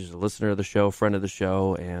know her. She's a listener of the show, friend of the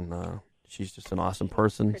show, and she's just an awesome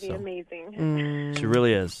person. Pretty amazing. She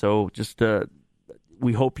really is. So just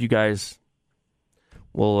we hope you guys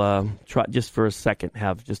will try just for a second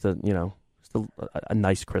have just a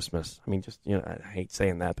nice Christmas. I mean, just I hate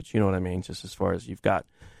saying that, but you know what I mean. Just as far as you've got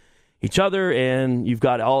each other and you've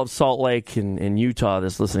got all of Salt Lake and Utah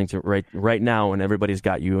that's listening to right now, and everybody's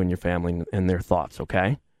got you and your family and their thoughts.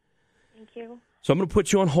 Okay. Thank you. So I'm going to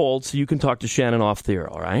put you on hold so you can talk to Shannon off the air.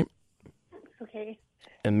 All right. Okay.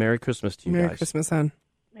 And Merry Christmas to you guys. Merry Christmas, hon.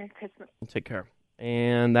 Merry Christmas. Take care.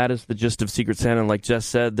 And that is the gist of Secret Santa. And like Jess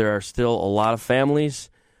said, there are still a lot of families.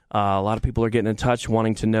 A lot of people are getting in touch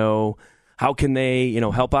wanting to know how can they,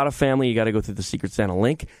 help out a family. You got to go through the Secret Santa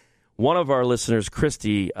link. One of our listeners,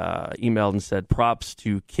 Christy, emailed and said, props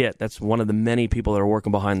to Kit. That's one of the many people that are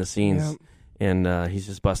working behind the scenes. Yep. And he's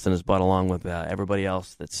just busting his butt along with everybody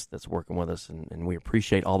else that's working with us. And we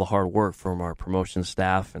appreciate all the hard work from our promotion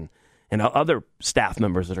staff and other staff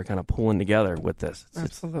members that are kind of pulling together with this.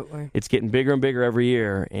 Absolutely. It's getting bigger and bigger every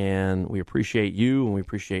year, and we appreciate you, and we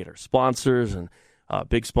appreciate our sponsors, and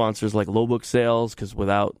big sponsors like Low Book Sales, because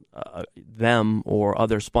without them or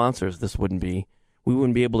other sponsors, we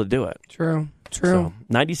wouldn't be able to do it. True. So,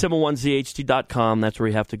 971zht.com, that's where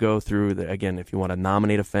you have to go through. Again, if you want to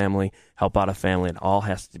nominate a family, help out a family, it all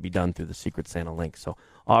has to be done through the Secret Santa link. So,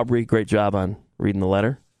 Aubrey, great job on reading the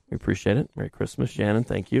letter. We appreciate it. Merry Christmas. Shannon,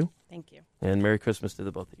 thank you. Thank you. And Merry Christmas to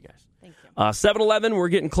the both of you guys. Thank you. 7-Eleven, we're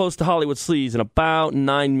getting close to Hollywood Sleaze in about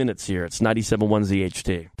 9 minutes here. It's 97.1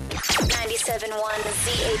 ZHT. 97.1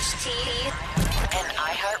 ZHT, an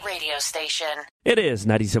iHeart radio station. It is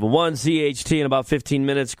 97.1 ZHT. In about 15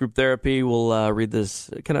 minutes, Group Therapy will read this,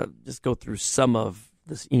 kind of just go through some of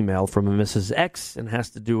this email from a Mrs. X, and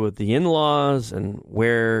has to do with the in-laws and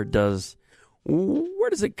where does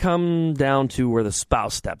it come down to where the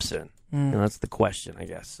spouse steps in? And that's the question, I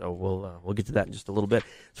guess. So we'll get to that in just a little bit.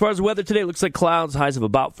 As far as the weather today, it looks like clouds, highs of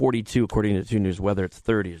about 42, according to 2 News Weather. It's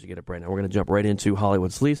 30 as you get up right now. We're going to jump right into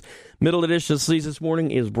Hollywood Sleaze. Middle edition of Sleaze this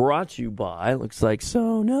morning is brought to you by, looks like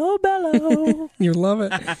Sono Bello. You love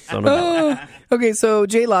it. Sono Bello. Okay, so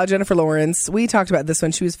J-Law, Jennifer Lawrence, we talked about this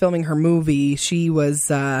when she was filming her movie. She was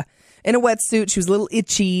in a wetsuit. She was a little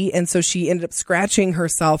itchy, and so she ended up scratching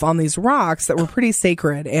herself on these rocks that were pretty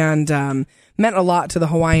sacred and meant a lot to the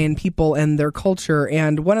Hawaiian people and their culture.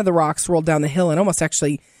 And one of the rocks rolled down the hill and almost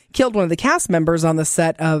actually killed one of the cast members on the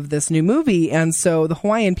set of this new movie. And so the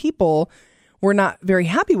Hawaiian people were not very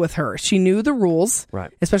happy with her. She knew the rules,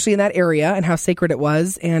 right, especially in that area and how sacred it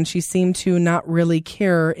was. And she seemed to not really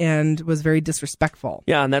care and was very disrespectful.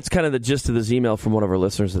 Yeah, and that's kind of the gist of this email from one of our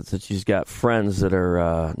listeners, that she's got friends that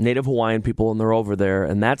are Native Hawaiian people, and they're over there.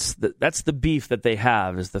 And that's the beef that they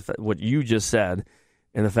have, is what you just said,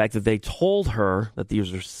 and the fact that they told her that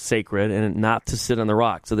these are sacred and not to sit on the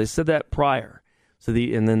rock. So they said that prior.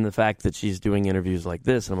 And then the fact that she's doing interviews like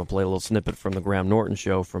this, and I'm going to play a little snippet from the Graham Norton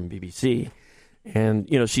show from BBC. And,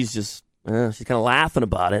 she's just, she's kind of laughing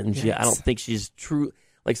about it. And yes. I don't think she's true.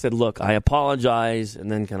 Like I said, look, I apologize,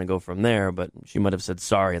 and then kind of go from there. But she might have said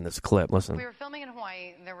sorry in this clip. Listen. We were filming in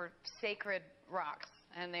Hawaii, and there were sacred rocks,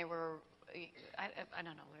 and they were I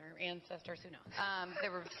don't know, their ancestors, who knows. They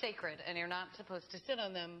were sacred, and you're not supposed to sit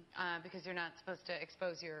on them because you're not supposed to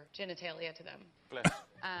expose your genitalia to them. Bless.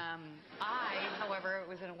 I, however,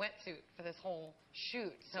 was in a wetsuit for this whole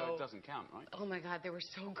shoot. So it doesn't count, right? Oh my God, they were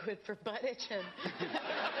so good for butt itching.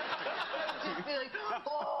 Just be like,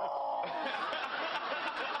 oh!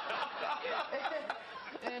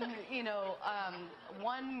 And, you know,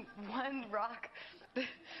 one rock...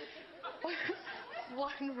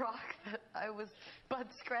 One rock that I was butt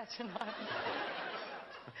scratching on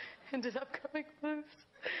ended up coming loose.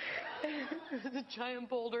 It was a giant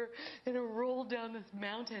boulder, and it rolled down this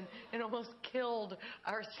mountain and almost killed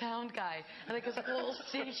our sound guy. And like his whole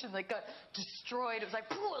station got destroyed. It was like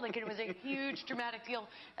it was a huge dramatic deal.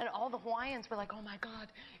 And all the Hawaiians were like, "Oh my God,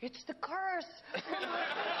 it's the curse!" Standing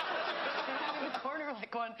in the corner,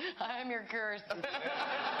 going, "I'm your curse."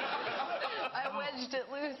 I wedged it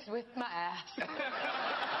loose with my ass.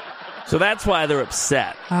 So that's why they're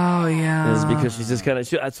upset. Oh, yeah. Is because she's just kind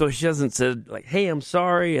of... So she hasn't said, hey, I'm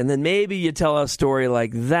sorry. And then maybe you tell a story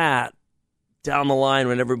like that down the line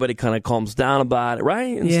when everybody kind of calms down about it,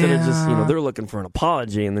 right? Instead of just, they're looking for an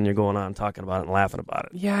apology and then you're going on talking about it and laughing about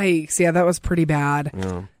it. Yikes. Yeah, that was pretty bad.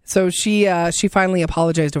 Yeah. So she finally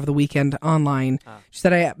apologized over the weekend online. She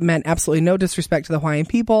said, I meant absolutely no disrespect to the Hawaiian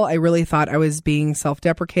people. I really thought I was being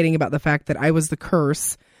self-deprecating about the fact that I was the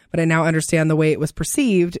curse, but I now understand the way it was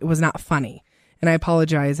perceived. It was not funny. And I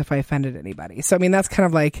apologize if I offended anybody. So, I mean, that's kind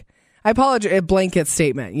of like, I apologize, a blanket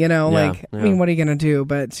statement, I mean, what are you going to do?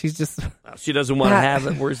 But she's just... She doesn't want to have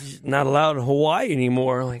it where she's not allowed in Hawaii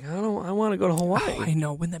anymore. Like, I want to go to Hawaii. Oh, I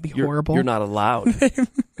know. Wouldn't that be horrible? You're not allowed,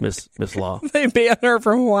 Miss Law. They ban her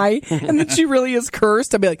from Hawaii, and then she really is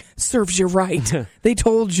cursed. I'd be like, serves you right. They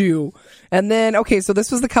told you. And then, okay, so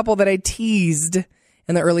this was the couple that I teased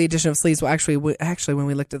in the early edition of Sleaze. Well, actually, when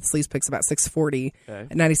we looked at the Sleaze picks about 6:40 at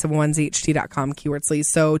 971zht.com, keyword Sleaze.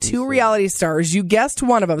 So two reality stars. You guessed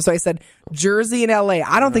one of them. So I said Jersey and LA.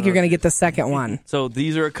 I don't think you're going to get the second one. So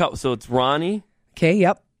these are a couple. So it's Ronnie. Okay,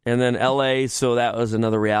 yep. And then LA. So that was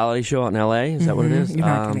another reality show out in LA. Is that what it is? You're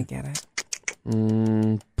not going to get it.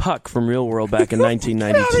 Puck from Real World back in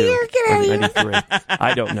 1992. 93.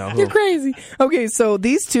 I don't know. You're crazy. Okay, so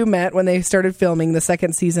these two met when they started filming the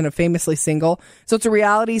second season of Famously Single. So it's a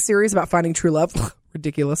reality series about finding true love.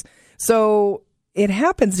 Ridiculous. So it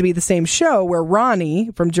happens to be the same show where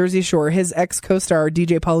Ronnie from Jersey Shore, his ex-co-star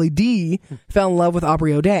DJ Pauly D, fell in love with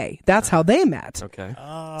Aubrey O'Day. That's how they met. Okay.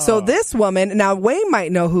 So this woman, now Wayne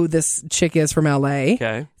might know who this chick is from LA.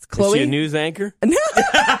 Okay. It's Chloe. Is she a news anchor?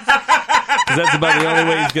 Because that's about the only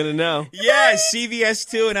way he's going to know. Yeah, CBS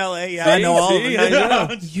 2 in LA. Yeah, I know all of them. I know.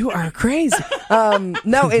 You are crazy.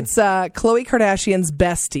 No, it's Khloe Kardashian's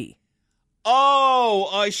bestie.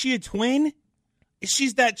 Oh, is she a twin?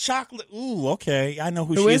 She's that chocolate. Ooh, okay. I know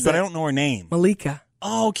who she is, but I don't know her name. Malika.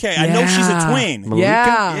 Oh, okay. I know she's a twin. Malika?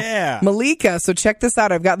 Yeah. Malika. So check this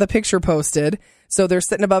out. I've got the picture posted. So they're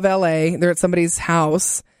sitting above LA. They're at somebody's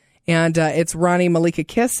house. And it's Ronnie Malika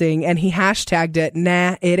kissing, and he hashtagged it,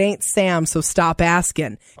 nah, it ain't Sam, so stop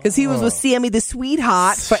asking. Because he was with Sammy the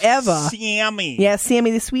Sweetheart forever. Sammy. Yeah,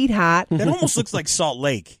 Sammy the Sweetheart. That almost looks like Salt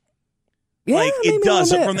Lake. Yeah, like maybe it a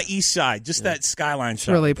does little bit. from the east side. Just that skyline shot. It's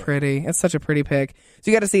really pretty. It's such a pretty pic.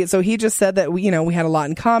 So you got to see it. So he just said that we had a lot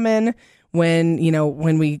in common when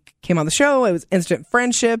we came on the show. It was instant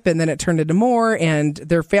friendship, and then it turned into more. And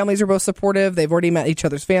their families are both supportive. They've already met each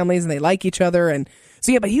other's families, and they like each other. And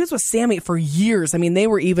so yeah, but he was with Sammy for years. I mean, they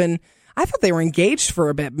were even. I thought they were engaged for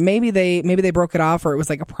a bit. Maybe they broke it off, or it was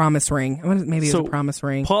like a promise ring. Maybe it was a promise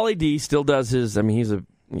ring. Pauly D still does his. I mean,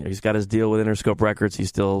 he's got his deal with Interscope Records. He's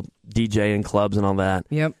still DJ in clubs and all that.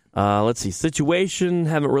 Yep. Let's see. Situation.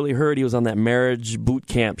 Haven't really heard. He was on that marriage boot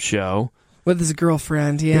camp show with his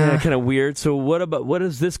girlfriend. Yeah. Kind of weird. So what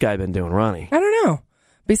has this guy been doing, Ronnie? I don't know.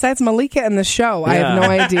 Besides Malika and the show, I have no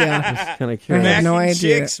idea. Just kind of curious. I have no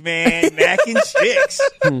idea. Chicks, man. Mac and chicks.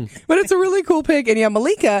 But it's a really cool pic. And yeah,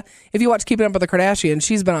 Malika, if you watch Keeping Up with the Kardashians,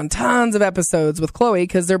 she's been on tons of episodes with Khloe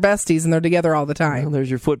because they're besties and they're together all the time. Well, there's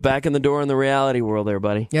your foot back in the door in the reality world there,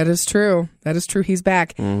 buddy. Yeah, that is true. That is true. He's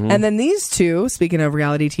back. Mm-hmm. And then these two, speaking of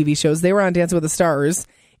reality TV shows, they were on Dancing with the Stars.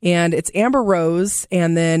 And it's Amber Rose,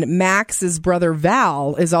 and then Max's brother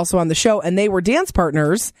Val is also on the show. And they were dance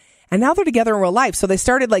partners. And now they're together in real life. So they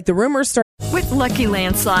started, the rumors started. With Lucky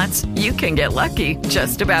Land Slots, you can get lucky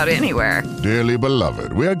just about anywhere. Dearly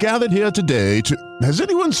beloved, we are gathered here today to... Has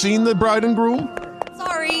anyone seen the bride and groom?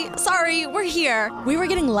 Sorry, we're here. We were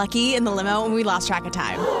getting lucky in the limo and we lost track of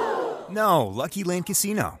time. No, Lucky Land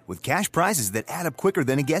Casino, with cash prizes that add up quicker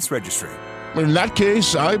than a guest registry. In that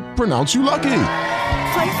case, I pronounce you lucky.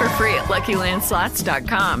 Play for free at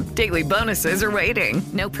LuckyLandSlots.com. Daily bonuses are waiting.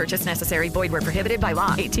 No purchase necessary. Void where prohibited by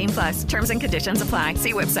law. 18+. Terms and conditions apply.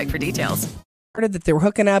 See website for details. That they were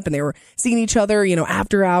hooking up and they were seeing each other,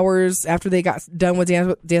 after hours, after they got done with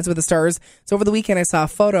Dance with the Stars. So over the weekend, I saw a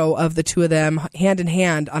photo of the two of them hand in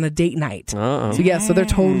hand on a date night. Uh-oh. So so they're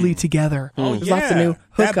totally together. There's lots of new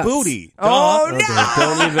hookups. That booty. Oh, Dog. no.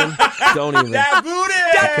 Don't even. That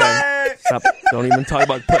booty. Stop. Don't even talk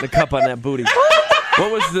about putting a cup on that booty.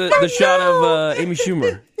 What was the shot of Amy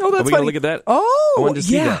Schumer? Oh, that's Are we funny. going to look at that? Oh, I wanted to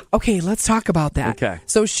see yeah. that. Okay, let's talk about that. Okay.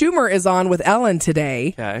 So Schumer is on with Ellen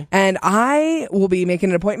today. Okay. And I will be making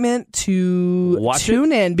an appointment to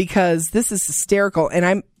tune in because this is hysterical.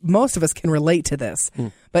 And most of us can relate to this.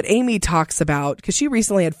 But Amy talks about, because she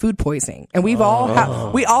recently had food poisoning. And we all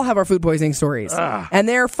have our food poisoning stories. And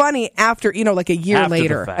they're funny after, like a year After the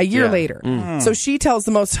later. fact, A year yeah. later. So she tells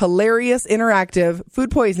the most hilarious, interactive food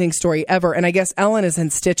poisoning story ever. And I guess Ellen is in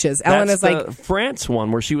stitches. Ellen That's is like the France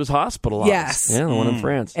one where she was hospitalized. Yes. Yeah, the one in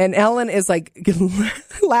France. And Ellen is like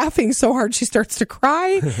laughing so hard she starts to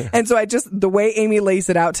cry. And so the way Amy lays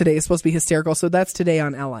it out today is supposed to be hysterical. So that's today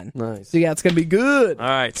on Ellen. Nice. So yeah, it's going to be good. All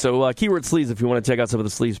right. So keyword sleeves if you want to check out some of the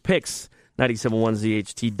sleeves picks.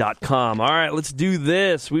 971zht.com. All right, let's do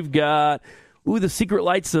this. We've got The Secret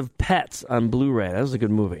Lights of Pets on Blu-ray. That was a good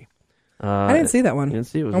movie. I didn't see that one. You didn't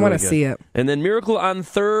see it? It was I want really to good. see it. And then Miracle on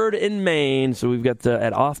 3rd in Maine. So we've got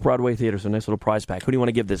at Off-Broadway Theater, so nice little prize pack. Who do you want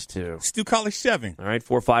to give this to? Stu College 7. All right,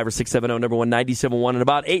 45 or 670, number 197.1. In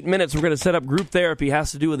about 8 minutes, we're going to set up group therapy.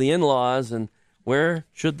 Has to do with the in-laws and where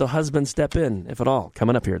should the husband step in, if at all.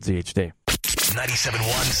 Coming up here at ZHD. 97.1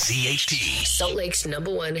 ZHT. Salt Lake's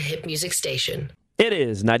 #1 hit music station. It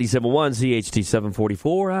is 97.1 ZHT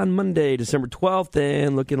 744 on Monday, December 12th,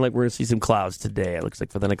 and looking like we're going to see some clouds today. It looks like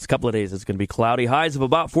for the next couple of days it's going to be cloudy. Highs of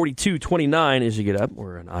about 42, 29 as you get up.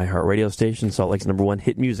 We're an iHeart radio station, Salt Lake's #1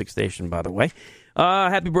 hit music station, by the way.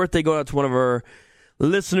 Happy birthday going out to one of our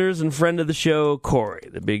listeners and friend of the show, Corey.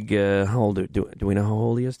 The big, how old do we know how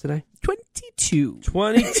old he is today? 22.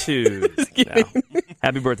 22. No.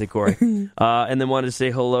 Happy birthday, Corey. And then wanted to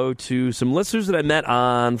say hello to some listeners that I met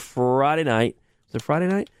on Friday night. Is it Friday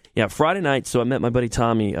night? Yeah, Friday night. So I met my buddy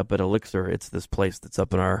Tommy up at Elixir. It's this place that's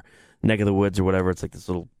up in our neck of the woods or whatever. It's like this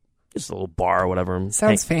little bar or whatever.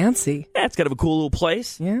 Sounds fancy. Yeah, it's kind of a cool little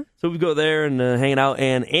place. Yeah. So we go there and hanging out.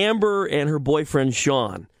 And Amber and her boyfriend,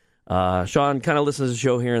 Sean. Sean kind of listens to the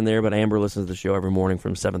show here and there, but Amber listens to the show every morning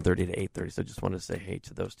from 7:30 to 8:30. So just wanted to say hey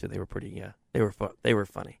to those two. They were pretty, they were fun. They were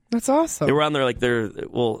funny. That's awesome. They were on there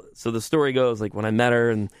so the story goes, like when I met her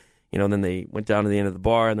and, then they went down to the end of the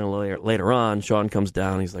bar and then later on, Sean comes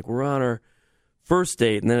down. He's like, we're on our first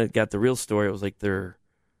date. And then it got the real story. It was like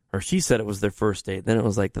she said it was their first date. Then it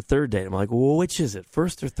was like the third date. I'm like, well, which is it?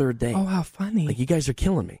 First or third date? Oh, how funny. Like, you guys are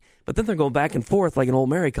killing me. But then they're going back and forth like an old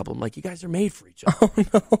married couple. I'm like, you guys are made for each other. Oh,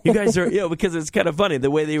 no. You guys are, because it's kind of funny the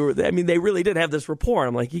way they were. I mean, they really did have this rapport.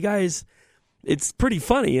 I'm like, you guys, it's pretty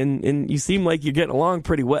funny. And you seem like you're getting along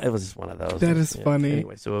pretty well. It was just one of those. That is funny.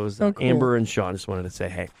 Anyway, so it was cool. Amber and Sean. Just wanted to say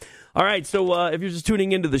hey. All right, so if you're just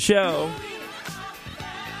tuning into the show,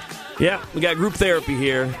 yeah, we got group therapy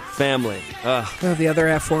here, family. The other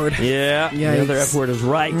F word. Yeah, Yikes. the other F word is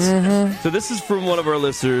right. Mm-hmm. So this is from one of our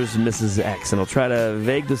listeners, Mrs. X, and I'll try to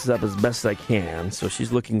vague this up as best I can. So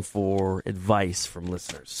she's looking for advice from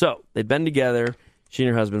listeners. So they've been together, she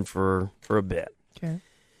and her husband, for a bit. Okay.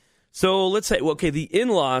 So let's say, the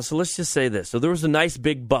in-laws, so let's just say this. So there was a nice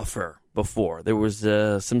big buffer before. There was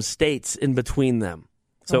some states in between them.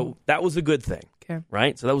 So that was a good thing, okay,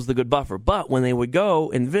 right? So that was the good buffer. But when they would go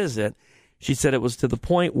and visit, she said it was to the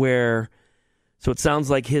point where, so it sounds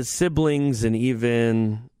like his siblings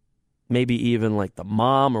and maybe even like the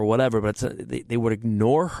mom or whatever, but they would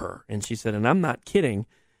ignore her. And she said, and I'm not kidding,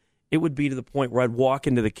 it would be to the point where I'd walk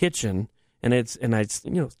into the kitchen and I'd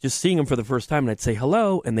just seeing them for the first time and I'd say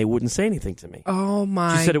hello and they wouldn't say anything to me. Oh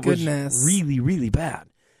my She said it goodness. was really, really bad.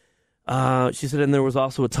 She said, and there was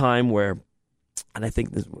also a time where, and I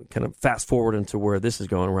think this kind of fast forward into where this is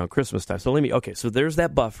going around Christmas time. So so there's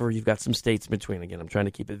that buffer. You've got some states in between. Again, I'm trying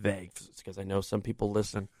to keep it vague because I know some people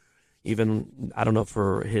listen. Even, I don't know if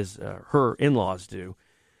her in-laws do.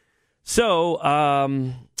 So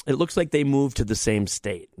it looks like they moved to the same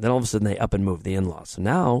state. Then all of a sudden they up and move the in-laws. So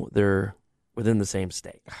now they're within the same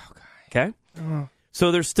state. Okay? Oh.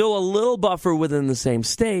 So there's still a little buffer within the same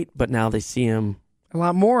state, but now they see him a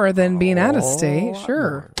lot more than being out of state,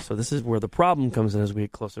 sure. More. So this is where the problem comes in as we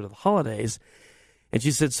get closer to the holidays. And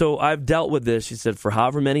she said, so I've dealt with this. She said for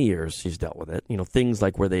however many years she's dealt with it. Things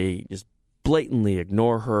like where they just blatantly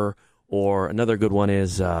ignore her Or another good one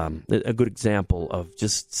is a good example of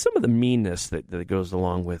just some of the meanness that goes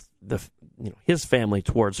along with his family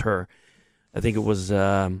towards her. I think it was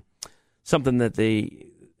something that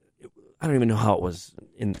I don't even know how it was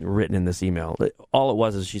written in this email. All it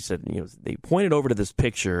was is she said, they pointed over to this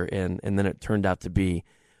picture and then it turned out to be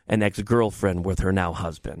an ex-girlfriend with her now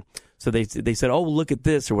husband. So they said, oh, look at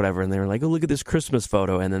this or whatever. And they were like, oh, look at this Christmas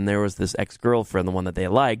photo. And then there was this ex-girlfriend, the one that they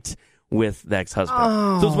liked, with the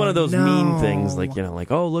ex-husband. So it's one of those mean things, like,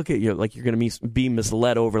 oh, look at you, like you're going to be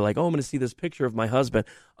misled over, like, oh, I'm going to see this picture of my husband,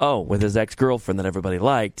 with his ex-girlfriend that everybody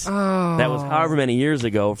liked. That was however many years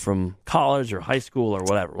ago from college or high school or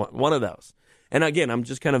whatever, one of those. And again, I'm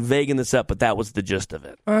just kind of vaguing this up, but that was the gist of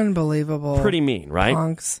it. Unbelievable. Pretty mean, right?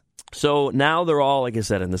 Punks. So now they're all, like I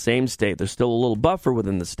said, in the same state. There's still a little buffer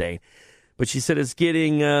within the state. But she said it's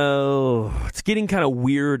getting kind of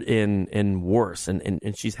weird and worse.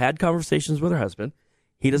 And she's had conversations with her husband.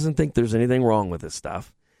 He doesn't think there's anything wrong with this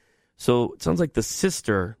stuff. So it sounds like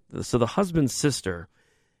the husband's sister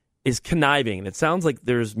is conniving. And it sounds like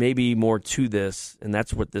there's maybe more to this. And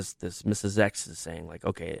that's what this Mrs. X is saying. Like,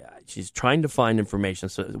 okay, she's trying to find information.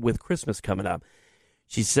 So with Christmas coming up,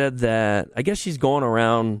 she said that I guess she's going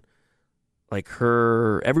around like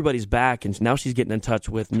everybody's back, and now she's getting in touch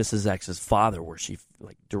with Mrs. X's father, where she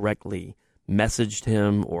like directly messaged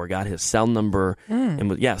him or got his cell number,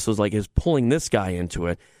 and so it's like is pulling this guy into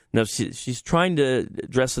it. Now she's trying to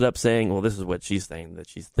dress it up, saying, well, this is what she's saying, that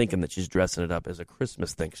she's thinking that she's dressing it up as a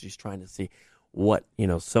Christmas thing. She's trying to see what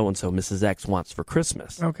so and so Mrs. X wants for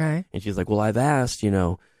Christmas. Okay, and she's like, well, I've asked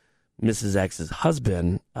Mrs. X's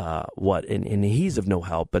husband, and he's of no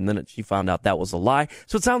help. And then she found out that was a lie.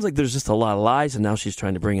 So it sounds like there's just a lot of lies, and now she's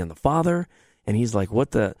trying to bring in the father, and he's like, what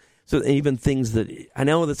the? So even things that, I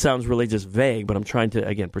know that sounds really just vague, but I'm trying to,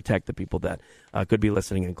 again, protect the people that could be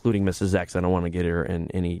listening, including Mrs. X. I don't want to get her in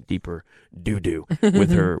any deeper doo-doo with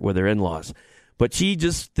her in-laws. But she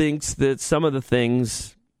just thinks that some of the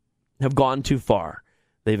things have gone too far.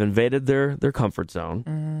 They've invaded their comfort zone,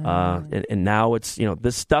 and now it's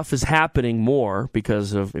this stuff is happening more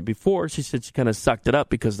because of before. She said she kind of sucked it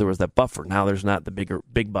up because there was that buffer. Now there's not the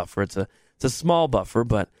big buffer. It's a small buffer,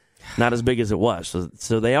 but not as big as it was.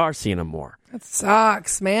 So they are seeing him more. That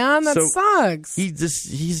sucks, man. That sucks.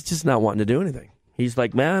 He's just not wanting to do anything. He's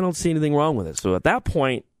like, man, I don't see anything wrong with it. So at that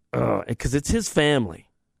point, because it's his family,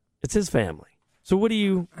 So what do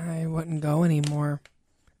you? I wouldn't go anymore.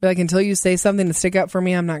 Like, until you say something to stick up for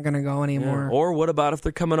me, I'm not going to go anymore. Yeah. Or what about if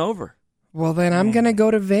they're coming over? Well, then I'm going to go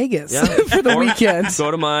to Vegas for the weekend. Go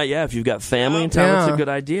to if you've got family in town, that's a good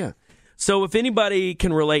idea. So if anybody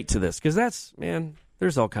can relate to this, because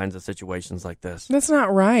there's all kinds of situations like this. That's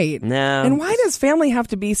not right. No. And why does family have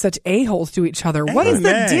to be such a-holes to each other? What is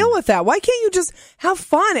the deal with that? Why can't you just have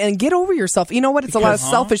fun and get over yourself? You know what? It's a lot of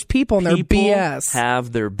selfish people and their BS.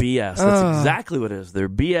 Have their BS. That's exactly what it is. Their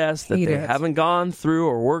BS that they haven't gone through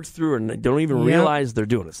or worked through, and they don't even realize they're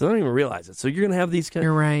doing it. So they don't even realize it. So you're going to have these kind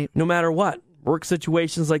You're right. no matter what. Work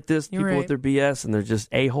situations like this, people with their BS, and they're just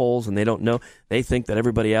a-holes, and they don't know. They think that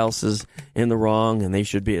everybody else is in the wrong, and they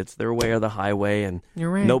should be. It's their way or the highway, and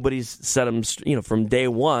nobody's set them, from day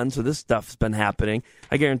one. So this stuff's been happening.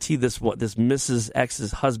 I guarantee this Mrs.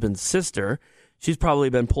 X's husband's sister, she's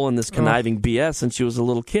probably been pulling this conniving BS since she was a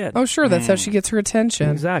little kid. Oh, sure. That's how she gets her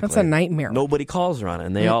attention. Exactly. That's a nightmare. Nobody calls her on it,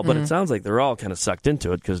 and they all. But it sounds like they're all kind of sucked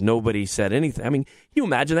into it because nobody said anything. I mean, can you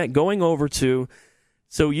imagine that going over to?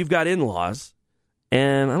 So you've got in-laws,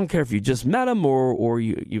 and I don't care if you just met them or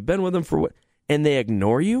you've been with them for what, and they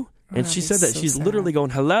ignore you. And she said that she's literally going,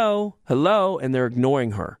 hello, hello, and they're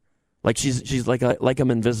ignoring her. Like she's like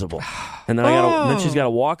I'm invisible. And then she's got to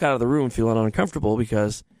walk out of the room feeling uncomfortable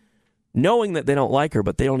because knowing that they don't like her,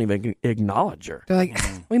 but they don't even acknowledge her. They're like,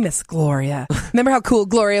 we miss Gloria. Remember how cool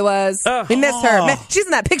Gloria was? We miss her. She's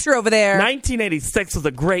in that picture over there. 1986 was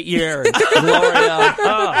a great year.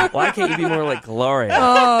 Gloria. Why can't you be more like Gloria?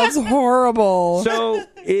 Oh, it's horrible. So,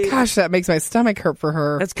 gosh, that makes my stomach hurt for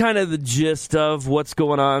her. That's kind of the gist of what's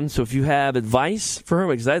going on. So if you have advice for her,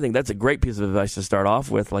 because I think that's a great piece of advice to start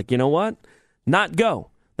off with. Like, you know what? Not go.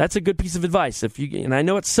 That's a good piece of advice. And I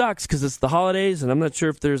know it sucks because it's the holidays, and I'm not sure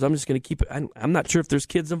if there's. I'm just going to keep it. I'm not sure if there's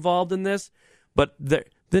kids involved in this, but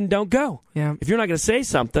then don't go. Yeah. If you're not going to say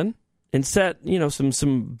something and set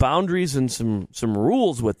some boundaries and some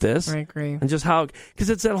rules with this, I agree. And just because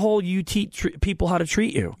it's that whole you teach people how to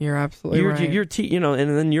treat you. You're absolutely right.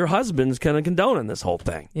 And then your husband's kind of condoning this whole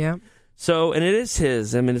thing. Yeah. So and it is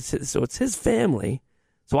his. I mean, it's his family.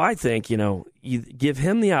 So I think you give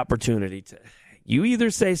him the opportunity to. You either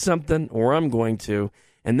say something or I'm going to,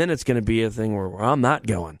 and then it's going to be a thing where I'm not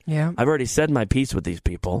going. Yeah. I've already said my piece with these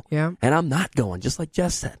people. Yeah. And I'm not going, just like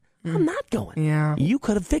Jess said. I'm not going. Yeah. You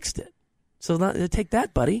could have fixed it. So take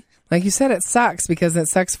that, buddy. Like you said, it sucks because it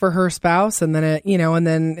sucks for her spouse, and then and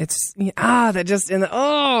then it's family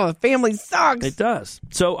sucks. It does.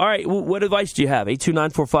 So, all right, what advice do you have?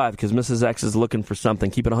 82945, because Mrs. X is looking for something.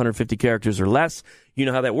 Keep it 150 characters or less. You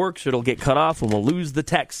know how that works. It'll get cut off, and we'll lose the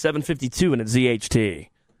text. 752 and it's ZHT.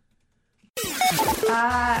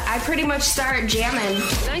 I pretty much start jamming.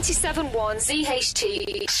 97.1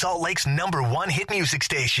 ZHT. Salt Lake's #1 hit music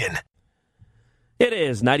station. It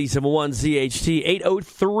is 97.1 ZHT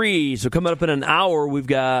 803. So coming up in an hour, we've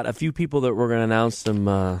got a few people that we're going to announce some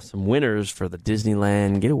winners for the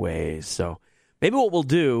Disneyland getaways. So maybe what we'll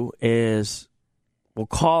do is we'll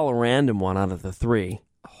call a random one out of the three,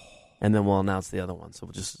 and then we'll announce the other one.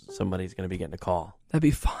 So somebody's going to be getting a call. That'd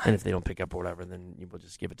be fun. And if they don't pick up or whatever, then we'll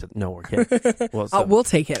just give it to... No, we're kidding. Well, we'll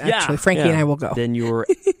take it, actually. Frankie and I will go. Then you're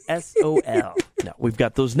SOL. No, we've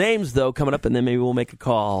got those names, though, coming up, and then maybe we'll make a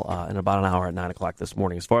call in about an hour at 9 o'clock this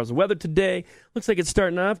morning. As far as the weather today, looks like it's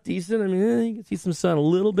starting off decent. I mean, you can see some sun a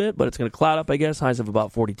little bit, but it's going to cloud up, I guess. Highs of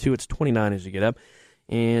about 42. It's 29 as you get up.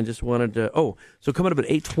 And just wanted to... so coming up at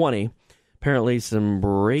 8:20... Apparently some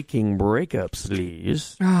breakups,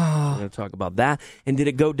 Lees. We're going to talk about that. And did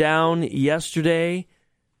it go down yesterday,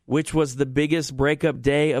 which was the biggest breakup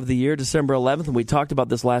day of the year, December 11th? And we talked about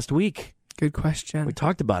this last week. Good question. We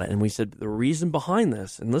talked about it, and we said the reason behind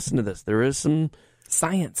this, and listen to this, there is some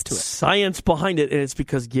science to it. Science behind it, and it's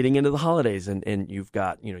because getting into the holidays, and you've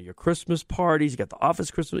got your Christmas parties, you got the office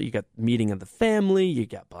Christmas, you got meeting of the family, you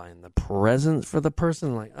got buying the presents for the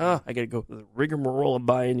person. Like, I got to go through the rigmarole of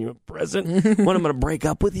buying you a present when I'm going to break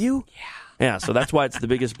up with you. Yeah. So that's why it's the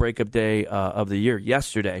biggest breakup day of the year.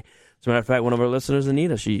 Yesterday, as a matter of fact, one of our listeners,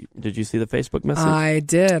 Anita, did you see the Facebook message? I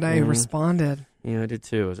did. I responded. Yeah, I did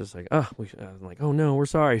too. I was just like, I was like, oh no, we're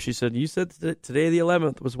sorry. She said, you said today the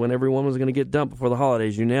 11th was when everyone was going to get dumped before the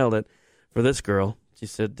holidays. You nailed it for this girl. She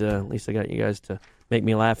said, at least I got you guys to make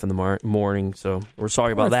me laugh in the morning. So we're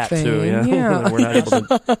sorry about that too. Yeah. We're not able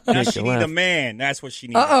to now she need a man. That's what she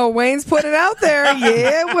needs. Wayne's put it out there.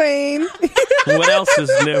 Yeah, Wayne. What else is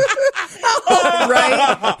new?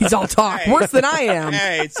 Right? He's all talk. Worse than I am.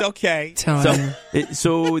 Hey, it's okay. So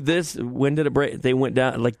when did it break? They went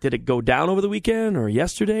down. Like, did it go down over the weekend or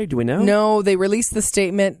yesterday? Do we know? No, they released the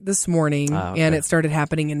statement this morning, and it started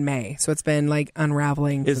happening in May. So it's been like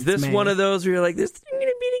unraveling. Is this May. one of those where you're like, this is going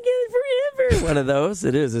to be together forever? One of those?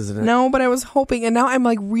 It is, isn't it? No, but I was hoping, and now I'm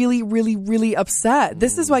like really, really, really upset.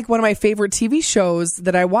 This is like one of my favorite TV shows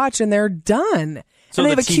that I watch, and they're done. So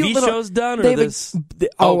and the TV show's done, or this?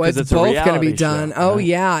 It's both going to be done. Oh,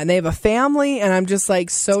 yeah. And they have a family, and I'm just like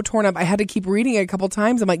so torn up. I had to keep reading it a couple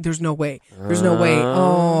times. I'm like, there's no way. There's no way.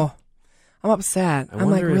 Oh, I'm upset. I'm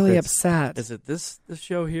like really upset. Is it this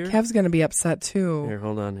show here? Kev's going to be upset too. Here,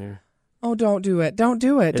 hold on here. Oh, don't do it. Don't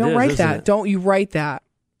do it. Don't write that. Don't you write that.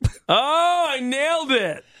 Oh, I nailed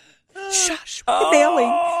it. Shush with the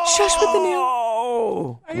nailing. Shush with the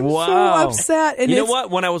nail. I'm so upset. And you know what?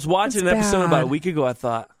 When I was watching an episode about a week ago, I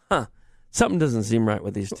thought, something doesn't seem right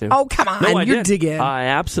with these two. Oh, come on. No, You're digging. I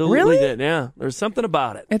absolutely really? did, yeah. There's something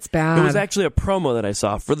about it. It's bad. It was actually a promo that I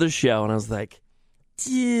saw for the show, and I was like,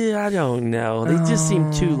 I don't know. They just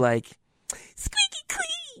seem too, like, squeaky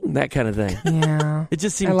clean, that kind of thing. Yeah. It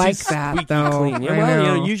just seemed I like too that, squeaky though. clean. Yeah,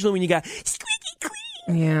 well, usually when you got squeaky clean,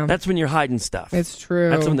 that's when you're hiding stuff. It's true.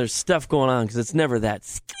 That's when there's stuff going on, because it's never that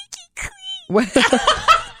squeaky clean.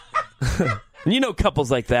 And you know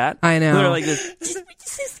couples like that. I know. They're like this.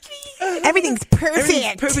 Everything's perfect.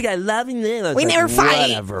 Everything's perfect. I love you. We never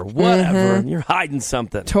fight. Whatever. Mm-hmm. You're hiding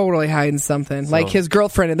something. Totally hiding something. Like his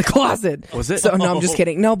girlfriend in the closet. Was it? So, no, I'm just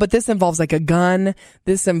kidding. No, but this involves like a gun.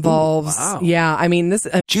 This involves, yeah, I mean, this.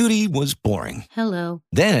 Judy was boring. Hello.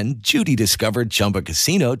 Then Judy discovered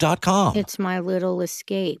ChumbaCasino.com. It's my little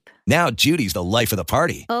escape. Now Judy's the life of the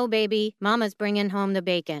party. Oh, baby, mama's bringing home the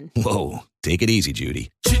bacon. Whoa, take it easy,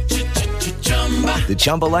 Judy. The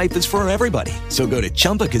Chumba life is for everybody. So go to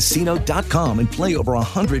ChumbaCasino.com and play over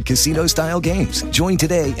 100 casino-style games. Join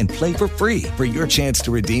today and play for free for your chance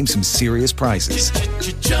to redeem some serious prizes.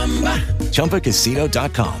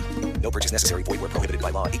 ChumbaCasino.com. No purchase necessary. Void where prohibited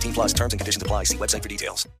by law. 18 plus terms and conditions apply. See website for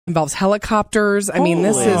details. Involves helicopters. I mean,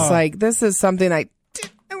 this is something I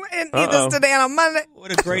didn't need this today on a Monday.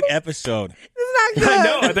 What a great episode. It's not good. I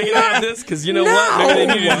know. I think I have this because you know what? Maybe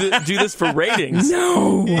they need to do this for ratings.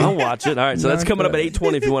 No. I'll watch it. All right. So that's coming up at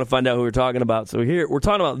 8:20 if you want to find out who we're talking about. So here, we're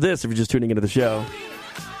talking about this if you're just tuning into the show.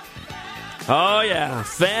 Oh, yeah.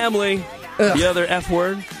 Family. The other F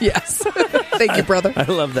word? Yes. Thank you, brother. I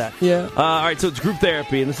love that. Yeah. All right, so it's group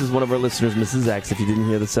therapy, and this is one of our listeners, Mrs. X. If you didn't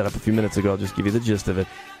hear the setup a few minutes ago, I'll just give you the gist of it.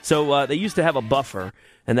 So they used to have a buffer,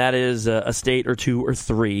 and that is a state or two or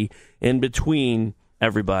three in between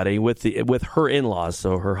everybody with her in-laws,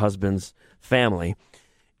 so her husband's family.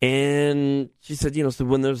 And she said, so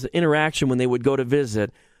when there was interaction, when they would go to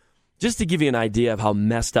visit, just to give you an idea of how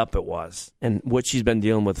messed up it was and what she's been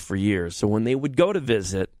dealing with for years. So when they would go to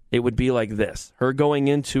visit, it would be like this. Her going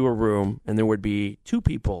into a room, and there would be two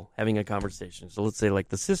people having a conversation. So let's say like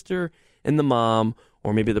the sister and the mom,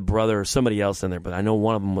 or maybe the brother or somebody else in there. But I know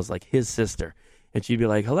one of them was like his sister. And she'd be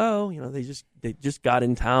like, hello, they just got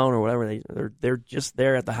in town or whatever. They're just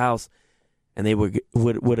there at the house. And they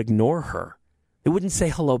would ignore her. They wouldn't say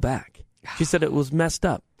hello back. She said it was messed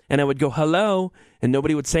up. And I would go, hello, and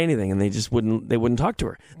nobody would say anything, and they wouldn't talk to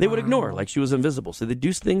her. They would ignore her like she was invisible. So they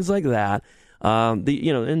do things like that,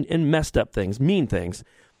 and messed up things, mean things.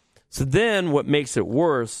 So then what makes it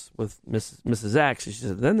worse with Mrs. X, she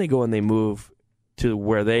said, then they go and they move to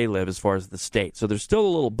where they live as far as the state. So there's still a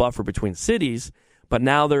little buffer between cities, but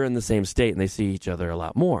now they're in the same state, and they see each other a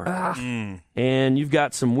lot more. And you've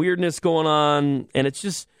got some weirdness going on, and it's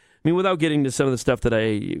just, without getting to some of the stuff that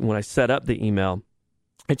when I set up the email,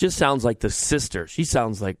 it just sounds like the sister. She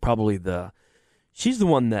sounds like probably she's the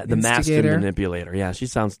one the master manipulator. Yeah, she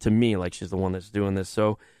sounds to me like she's the one that's doing this.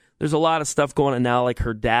 So there's a lot of stuff going on now. Like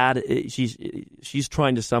her dad, she's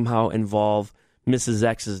trying to somehow involve Mrs.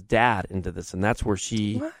 X's dad into this. And that's where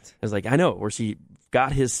she is like, I know, where she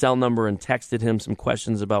got his cell number and texted him some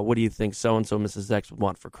questions about what do you think so-and-so Mrs. X would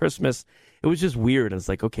want for Christmas. It was just weird. And it's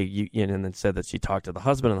like, okay, and then said that she talked to the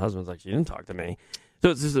husband, and the husband's like, she didn't talk to me. So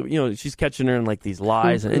it's just, she's catching her in like these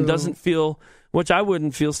lies and doesn't feel, which I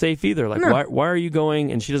wouldn't feel safe either. Like, why are you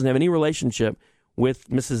going? And she doesn't have any relationship with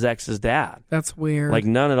Mrs. X's dad. That's weird. Like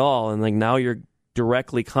none at all. And like now you're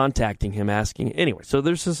directly contacting him, asking. Anyway, so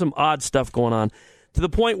there's just some odd stuff going on to the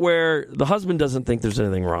point where the husband doesn't think there's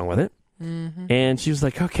anything wrong with it. Mm-hmm. And she was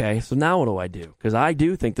like, okay, so now what do I do? Because I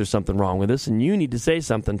do think there's something wrong with this, and you need to say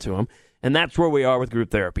something to him. And that's where we are with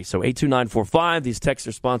group therapy. So 82945, these texts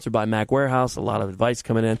are sponsored by Mac Warehouse. A lot of advice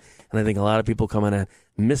coming in, and I think a lot of people coming in.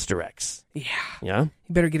 Mr. X. Yeah. Yeah? You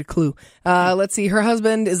better get a clue. Let's see. Her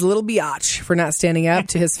husband is a little biatch for not standing up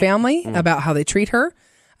to his family about how they treat her.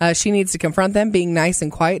 She needs to confront them. Being nice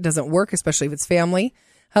and quiet doesn't work, especially if it's family.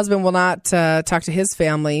 Husband will not talk to his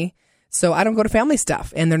family. So I don't go to family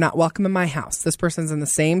stuff, and they're not welcome in my house. This person's in the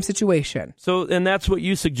same situation. So, and that's what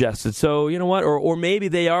you suggested. So, you know what? Or maybe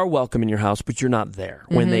they are welcome in your house, but you're not there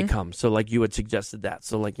when they come. So, like you had suggested that.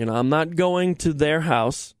 So, like, I'm not going to their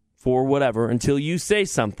house for whatever until you say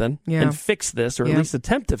something and fix this, or at least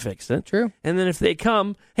attempt to fix it. True. And then if they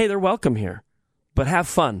come, hey, they're welcome here. But have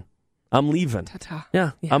fun. I'm leaving.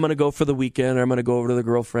 Yeah. I'm going to go for the weekend, or I'm going to go over to the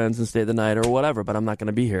girlfriends and stay the night or whatever, but I'm not going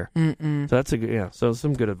to be here. So that's so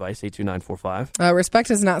some good advice, 82945.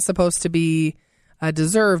 Respect is not supposed to be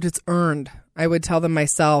deserved. It's earned. I would tell them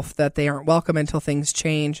myself that they aren't welcome until things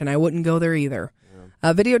change, and I wouldn't go there either.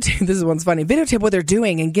 Videotape, this one's funny. Videotape what they're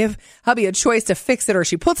doing and give hubby a choice to fix it, or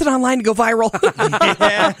she puts it online to go viral.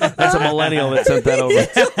 That's a millennial that sent that over.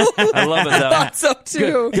 I love it, though. I thought so,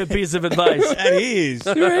 too. Good piece of advice. That is.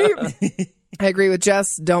 Right? I agree with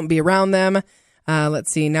Jess. Don't be around them.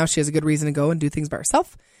 Let's see. Now she has a good reason to go and do things by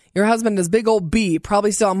herself. Your husband is big old B,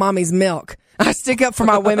 probably still on mommy's milk. I stick up for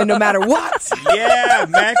my women no matter what. Yeah,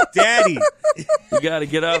 Mac Daddy. You got to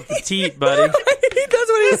get off the teat, buddy. That's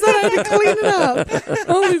what he said. I had to clean it up.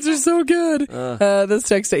 Oh, these are so good. This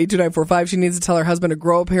text to 82945. She needs to tell her husband to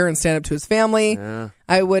grow up here and stand up to his family.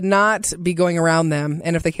 I would not be going around them.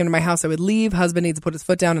 And if they came to my house, I would leave. Husband needs to put his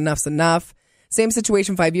foot down. Enough's enough. Same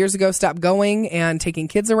situation 5 years ago. Stop going and taking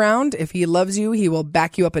kids around. If he loves you, he will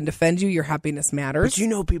back you up and defend you. Your happiness matters. But you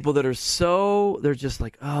know people that are they're just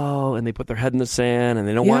like, oh, and they put their head in the sand, and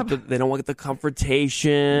they don't want the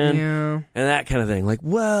confrontation and that kind of thing. Like,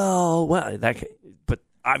 well, but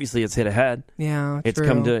obviously it's hit ahead. Yeah, it's true.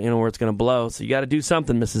 come to where it's going to blow. So you got to do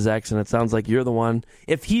something, Mrs. X, and it sounds like you're the one.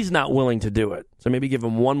 If he's not willing to do it, so maybe give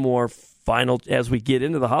him one more final as we get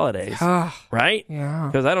into the holidays, right? Yeah,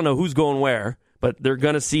 because I don't know who's going where, but they're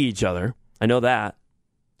going to see each other. I know that.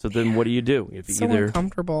 So then what do you do? If you so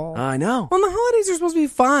uncomfortable. I know. Well, the holidays are supposed to be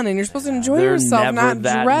fun, and you're supposed to enjoy they're yourself, never not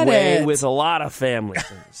that dread way it. with a lot of families.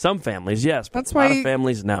 Some families, yes, but That's a lot why of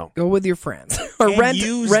families, no. Go with your friends. Or and rent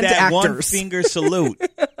use that actors. actors. One finger salute.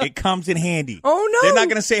 It comes in handy. Oh, no. They're not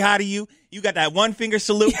going to say hi to you. You got that one finger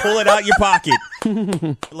salute. Pull it out your pocket.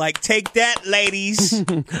 Like, take that, ladies.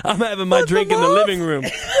 I'm having my drink in the living room.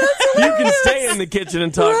 You can stay in the kitchen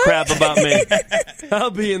and talk crap about me.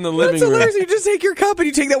 I'll be in the living That's room. hilarious. You just take your cup and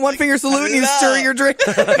you take that one finger salute and you stir your drink.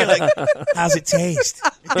 You're like, how's it taste?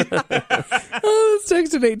 Let's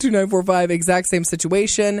text at 82945. Exact same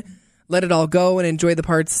situation. Let it all go and enjoy the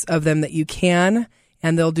parts of them that you can.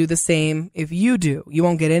 And they'll do the same if you do. You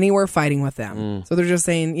won't get anywhere fighting with them. So they're just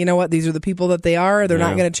saying, you know what? These are the people that they are. They're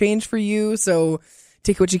not going to change for you. So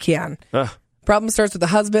take what you can. Problem starts with the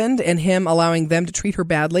husband and him allowing them to treat her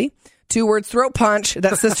badly. 2 words, throat punch.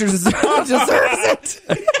 That sister deserves it.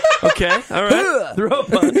 Okay, all right. Throat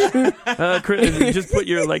punch. Chris, just put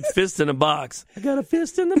your fist in a box. I got a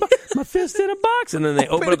fist in the box. My fist in a box. And then they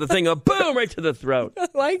open up the thing up, boom, right to the throat. I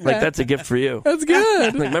like that. Like, that's a gift for you. That's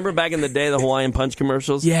good. Like, remember back in the day, the Hawaiian Punch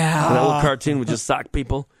commercials? Yeah. And that little cartoon would just sock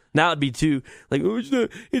people. Now it'd be too, it's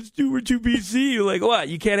too PC. You're like, what?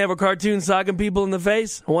 You can't have a cartoon socking people in the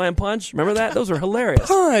face? Hawaiian Punch? Remember that? Those were hilarious.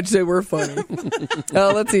 Punch. They were funny.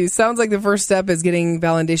 Let's see. Sounds like the first step is getting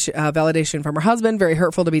validation from her husband. Very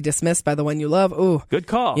hurtful to be dismissed by the one you love. Ooh. Good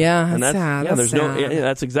call. Yeah, and that's sad. Yeah, That's there's sad.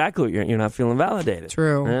 that's exactly what you're not feeling validated.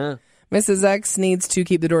 True. Yeah. Mrs. X needs to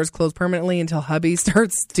keep the doors closed permanently until hubby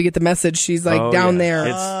starts to get the message. She's down there.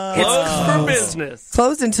 It's closed for business.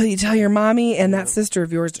 Closed until you tell your mommy and that sister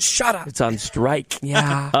of yours to shut up. It's on strike.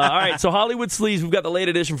 Yeah. All right, so Hollywood Sleaze, we've got the late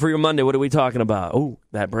edition for your Monday. What are we talking about? Oh,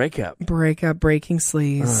 that breakup. Breaking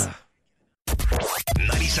sleaze.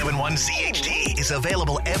 97.1 CHD is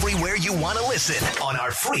available everywhere you want to listen on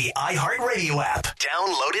our free iHeartRadio app.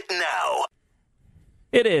 Download it now.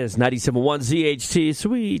 It is 97.1 ZHT. So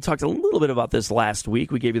we talked a little bit about this last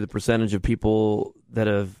week. We gave you the percentage of people that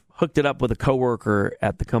have hooked it up with a coworker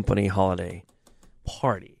at the company holiday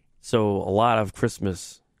party. So a lot of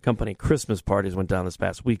company Christmas parties went down this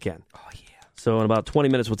past weekend. Oh, yeah. So in about 20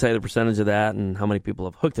 minutes, we'll tell you the percentage of that and how many people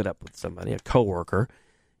have hooked it up with somebody, a coworker,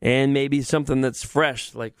 and maybe something that's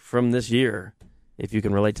fresh, like from this year. If you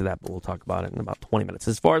can relate to that, but we'll talk about it in about 20 minutes.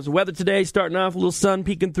 As far as the weather today, starting off, a little sun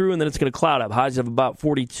peeking through, and then it's going to cloud up. Highs of about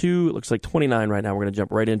 42. It looks like 29 right now. We're going to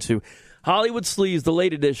jump right into Hollywood Sleaze, the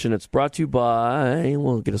late edition. It's brought to you by,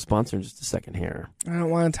 we'll get a sponsor in just a second here. I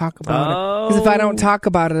don't want to talk about it. Because if I don't talk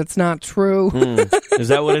about it, it's not true. Is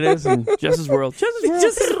that what it is in Jess's world?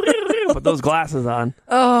 Put those glasses on.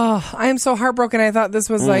 Oh, I am so heartbroken. I thought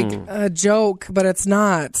this was like a joke, but it's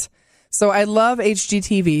not. So I love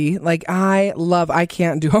HGTV. I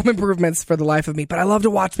can't do home improvements for the life of me, but I love to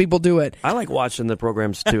watch people do it. I like watching the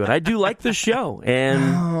programs too, and I do like the show.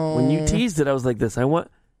 And when you teased it, I was like this.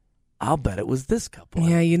 I'll bet it was this couple.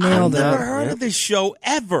 Yeah, you nailed it. I've never heard of this show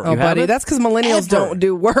ever. Oh, buddy, that's because millennials don't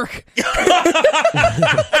do work.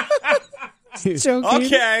 Joking.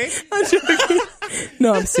 Okay. I'm joking.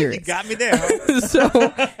 No, I'm serious. You got me there. So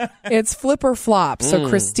it's flip or flop. So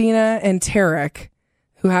Christina and Tarek,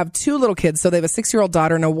 who have 2 little kids, so they have a 6-year-old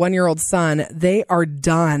daughter and a 1-year-old son, they are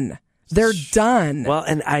done. They're done. Well,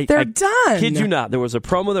 and they're done. Kid you not, there was a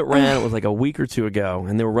promo that ran, it was like a week or 2 ago,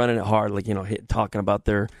 and they were running it hard, talking about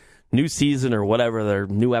their new season or whatever, their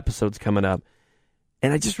new episodes coming up.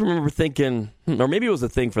 And I just remember thinking, or maybe it was a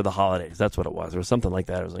thing for the holidays. That's what it was. Or something like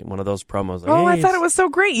that. It was like one of those promos. I thought it was so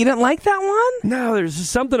great. You didn't like that one? No, there's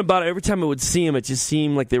just something about it. Every time I would see them, it just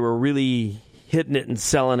seemed like they were really hitting it and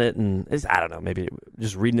selling it. And I don't know, maybe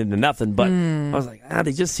just reading into nothing. But I was like,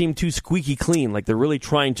 they just seem too squeaky clean. Like they're really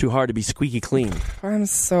trying too hard to be squeaky clean. I'm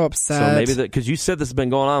so upset. So maybe because you said this has been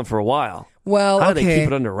going on for a while. Well, how do they keep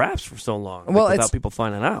it under wraps for so long? Without people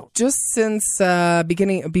finding out? Just since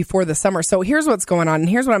before the summer. So here's what's going on, and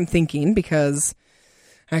here's what I'm thinking, because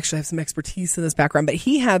I actually have some expertise in this background. But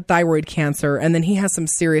he had thyroid cancer, and then he has some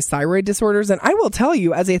serious thyroid disorders. And I will tell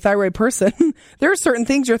you, as a thyroid person, there are certain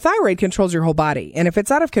things your thyroid controls your whole body, and if it's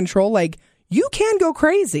out of control, you can go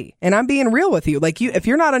crazy. And I'm being real with you. If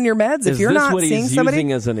you're not on your meds, if you're not seeing somebody,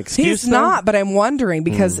 using as an excuse, he's not. But I'm wondering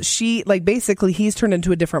because basically he's turned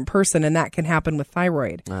into a different person, and that can happen with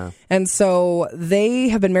thyroid. And so they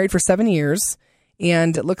have been married for 7 years,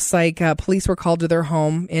 and it looks like police were called to their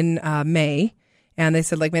home in May. And they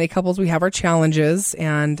said, like many couples, we have our challenges,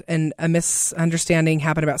 and a misunderstanding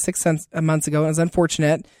happened about 6 months ago. It was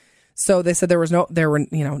unfortunate. So they said it was no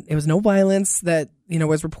violence that,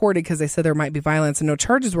 was reported, because they said there might be violence, and no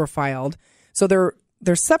charges were filed. So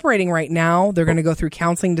they're separating right now. They're going to go through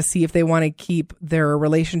counseling to see if they want to keep their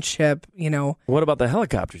relationship, What about the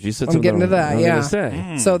helicopters? You said I'm getting to that, yeah.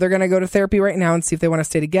 Say. So they're going to go to therapy right now and see if they want to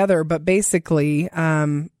stay together. But basically,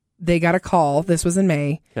 they got a call. This was in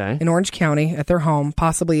May in Orange County at their home,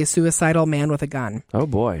 possibly a suicidal man with a gun. Oh,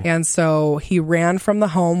 boy. And so he ran from the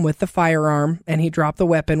home with the firearm, and he dropped the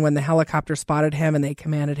weapon when the helicopter spotted him, and they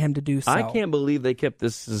commanded him to do so. I can't believe they kept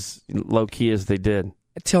this as low-key as they did.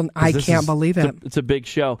 I can't believe it. It's a big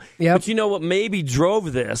show. Yep. But you know what maybe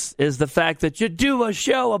drove this is the fact that you do a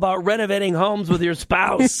show about renovating homes with your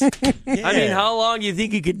spouse. I mean, how long do you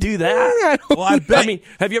think you could do that? I mean,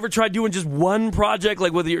 have you ever tried doing just one project,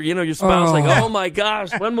 like with your spouse? Like, oh my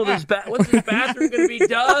gosh, when's this bathroom going to be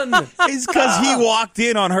done? It's because he walked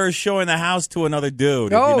in on her showing the house to another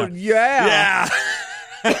dude. Yeah.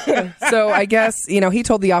 So I guess, he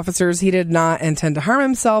told the officers he did not intend to harm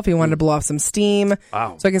himself. He wanted to blow off some steam.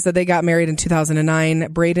 Wow. So like I said, they got married in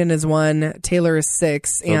 2009. Braden is 1, Taylor is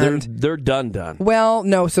 6. So and they're done. Well,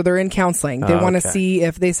 no, so they're in counseling. They want to okay. see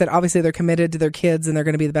if they said, obviously they're committed to their kids and they're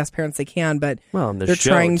going to be the best parents they can, but and they're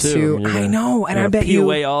trying to. I know, and I bet peel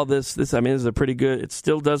away all this. I mean, this is a pretty good. It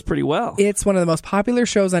still does pretty well. It's one of the most popular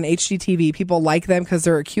shows on HGTV. People like them because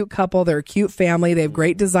they're a cute couple. They're a cute family. They have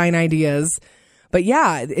great design ideas. But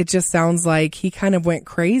yeah, it just sounds like he kind of went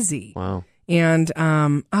crazy. Wow. And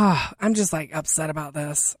I'm just like upset about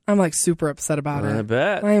this. I'm like super upset about it. I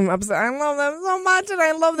bet. I'm upset. I love them so much, and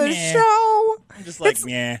I love this show. I'm just like,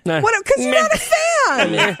 yeah. What? Because you're not a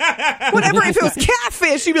fan. Whatever. If it was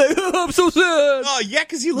Catfish, you'd be like, oh, I'm so sad. Oh yeah,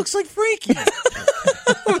 because he looks like Freaky.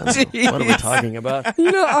 What are we talking about?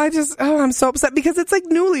 I'm so upset because it's like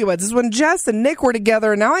Newlyweds. It's when Jess and Nick were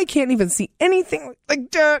together, and now I can't even see anything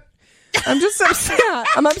like that. I'm just upset.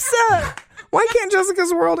 I'm upset. Why can't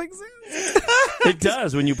Jessica's World exist? It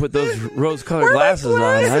does when you put those rose-colored glasses on.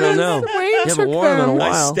 I don't know. You haven't worn them in a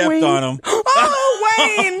while. I stepped on them. Oh,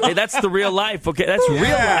 Wayne! Hey, that's the real life, okay? That's real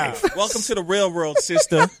life. Welcome to the real world,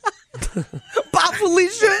 sister. Bob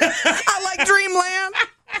Felicia. I like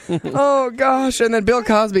Dreamland. Oh, gosh. And then Bill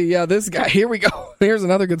Cosby. Yeah, this guy. Here we go. Here's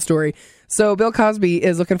another good story. So Bill Cosby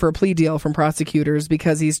is looking for a plea deal from prosecutors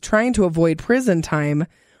because he's trying to avoid prison time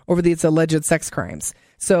over these alleged sex crimes.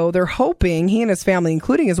 So they're hoping, he and his family,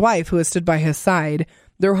 including his wife, who has stood by his side,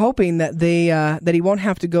 they're hoping that that he won't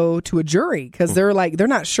have to go to a jury because they're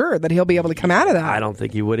not sure that he'll be able to come out of that. I don't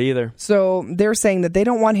think he would either. So they're saying that they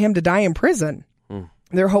don't want him to die in prison.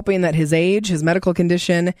 They're hoping that his age, his medical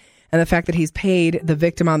condition, and the fact that he's paid the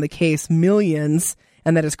victim on the case millions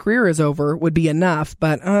and that his career is over would be enough,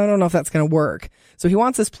 but I don't know if that's going to work. So he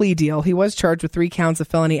wants this plea deal. He was charged with 3 counts of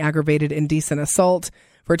felony aggravated indecent assault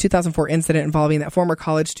for a 2004 incident involving that former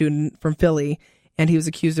college student from Philly, and he was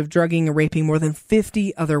accused of drugging and raping more than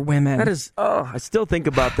 50 other women. That is, I still think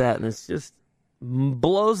about that, and it's just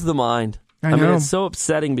blows the mind. I know. mean, it's so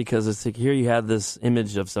upsetting because it's like here you have this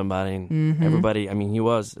image of somebody, and everybody, I mean, he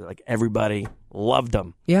was, like, everybody loved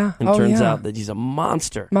him. Yeah. And it turns out that he's a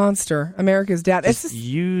monster. Monster. America's dad. Just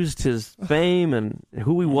used his fame and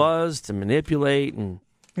who he was to manipulate and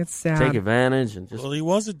it's sad. Take advantage. And just. Well, he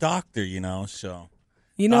was a doctor, so...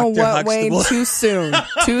 You know Dr. what, Huxtable. Wayne? Too soon.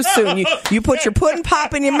 Too soon. You put your pudding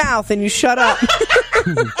pop in your mouth and you shut up.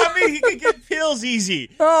 I mean, he could get pills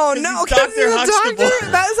easy. Oh, no. Because he's a Huxtable.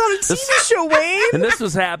 doctor. That was on a TV show, Wayne. And this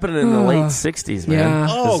was happening in the late 60s, man. Yeah.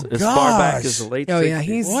 Oh, as far back as the late 60s. Oh, yeah.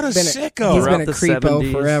 He's What a been sicko. He's been Throughout a the creepo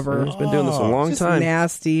 70s. forever. He's been doing this a long Just time.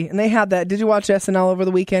 nasty. And they had that. Did you watch SNL over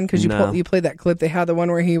the weekend? Because No. you played that clip. They had the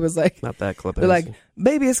one where he was like, Not that clip. they're like,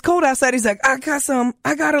 baby, it's cold outside. He's like, I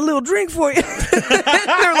got a little drink for you.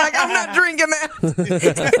 They're like, I'm not drinking that.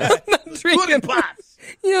 I'm not drinking pots.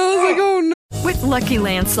 Yeah, I was like, oh no. With Lucky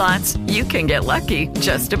Land Slots, you can get lucky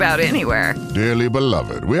just about anywhere. Dearly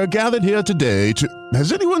beloved, we are gathered here today to...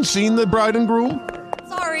 Has anyone seen the bride and groom?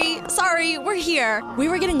 Sorry, we're here. We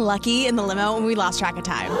were getting lucky in the limo and we lost track of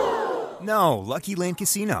time. No, Lucky Land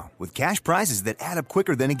Casino, with cash prizes that add up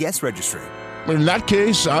quicker than a guest registry. In that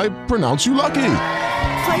case, I pronounce you lucky.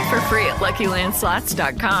 Play for free at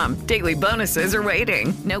LuckyLandSlots.com. Daily bonuses are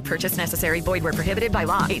waiting. No purchase necessary. Void where prohibited by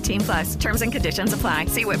law. 18+. Terms and conditions apply.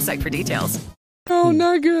 See website for details. Oh,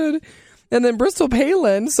 not good. And then Bristol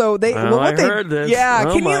Palin. So they, I heard this. Yeah,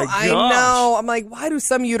 Oh can my you? I gosh. know. I'm like, why do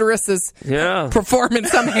some uteruses Yeah. perform and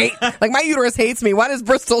some hate? Like my uterus hates me. Why does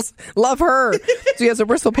Bristol's love her? So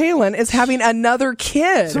Bristol Palin is having another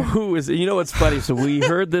kid. So who is it? You know what's funny? So we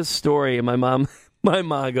heard this story, and my mom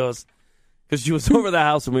goes, because she was over the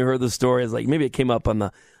house and we heard the story. It's like maybe it came up on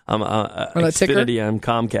the ticker? Xfinity on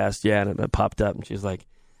Comcast, yeah, and it popped up, and she's like,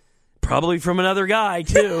 probably from another guy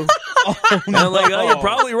too. And I'm like, oh, you're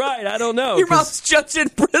probably right. I don't know. Your mom's judging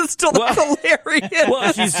Bristol. That's hilarious.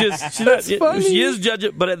 Well, she is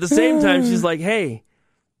judging, but at the same time, she's like, hey.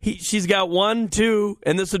 She's got 1, 2,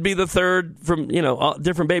 and this would be the third from,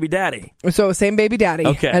 different baby daddy. So same baby daddy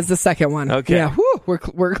Okay. as the second one. Okay. Yeah. Whew.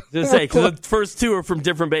 we're Just say, because the first two are from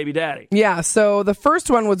different baby daddy. Yeah, so the first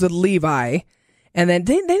one was with Levi, and then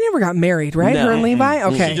they never got married, right? No. Her and Levi?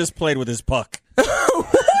 Okay. She just played with his puck.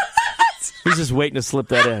 He's just waiting to slip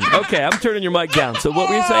that in. Okay, I'm turning your mic down. So what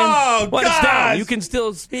were you saying? Oh, Well, it's down. gosh. You can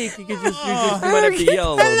still speak. You might have to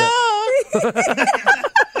yell a little bit.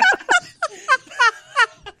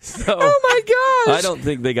 So, Oh my gosh. I don't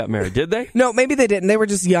think they got married, did they? No, maybe they didn't. They were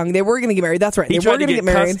just young. They were going to get married. That's right. He They were tried to going to get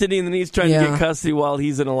get married. custody, and then he's trying to Yeah. get custody while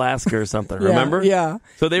he's in Alaska or something. Yeah, Remember? yeah.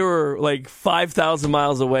 So they were like 5,000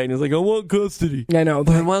 miles away, and he's like, I want custody. I know.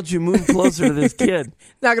 Then why don't you move closer to this kid?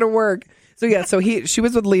 Not going to work. So yeah, so she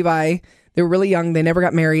was with Levi. They were really young. They never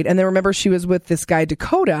got married. And then remember, she was with this guy,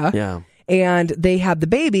 Dakota. Yeah. And they had the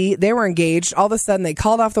baby. They were engaged. All of a sudden, they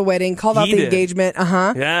called off the wedding, called off the did. engagement.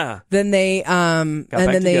 Yeah. Then they back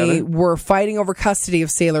they together. were fighting over custody of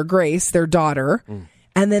Sailor Grace, their daughter.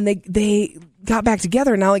 And then they got back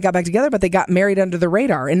together. Not only got back together, but they got married under the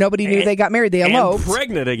radar, and nobody knew they got married. They eloped. And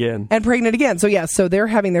pregnant again. And pregnant again. So yeah, so they're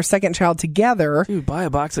having their second child together. Dude, buy a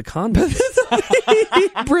box of condoms.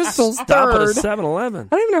 Bristol's Stop at a third. 7-Eleven.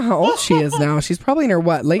 I don't even know how old she is now. She's probably in her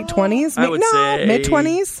late 20s? I would say mid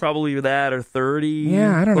 20s. Probably that or 30.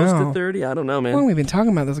 Yeah, I don't close know. to 30. I don't know, man. How long we've been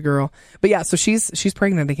talking about this girl? But yeah, so she's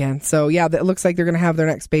pregnant again. So yeah, that looks like they're going to have their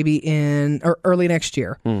next baby in early next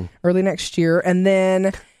year. Early next year, and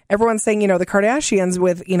then everyone's saying, the Kardashians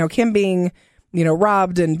with Kim being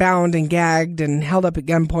robbed and bound and gagged and held up at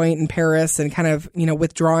gunpoint in Paris and kind of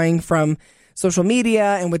withdrawing from social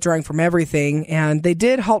media and withdrawing from everything. And they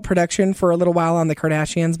did halt production for a little while on the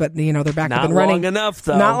Kardashians, but they're back up and running. Not long enough,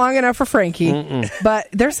 though. Not long enough for Frankie. But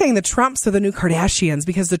they're saying the Trumps are the new Kardashians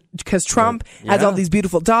because Trump has all these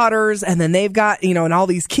beautiful daughters, and then they've got, and all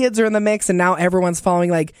these kids are in the mix, and now everyone's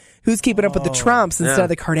following like who's keeping up with the Trumps instead of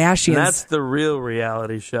the Kardashians. That's the real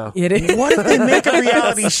reality show. It is. What if they make a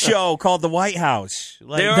reality show called The White House?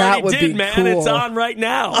 They already did, man. cool. It's on right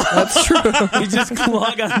now. That's true. You just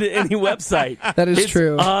log on to any website. That is it's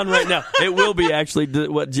true. on right now. It will be actually,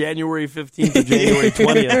 January 15th or January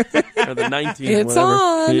 20th or the 19th. It's whatever.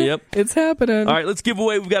 on. Yep. It's happening. All right, let's give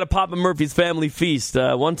away. We've got a Papa Murphy's Family Feast.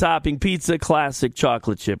 One topping pizza, classic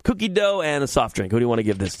chocolate chip, cookie dough, and a soft drink. Who do you want to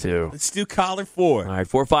give this to? Let's do caller 4. All right,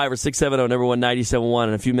 45 or 670, number 197.1.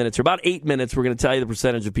 In a few minutes, or about 8 minutes, we're going to tell you the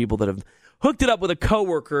percentage of people that have hooked it up with a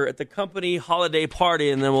coworker at the company holiday party,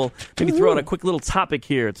 and then we'll maybe throw out a quick little topic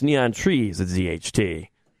here. It's Neon Trees at ZHT.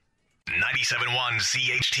 97.1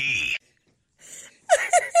 CHT.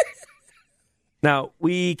 Now,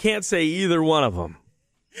 we can't say either one of them.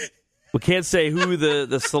 We can't say who the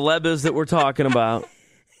celeb is that we're talking about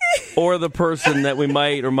or the person that we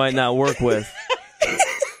might or might not work with.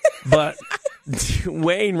 But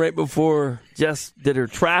Wayne, right before Jess did her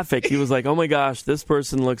traffic, he was like, oh my gosh, this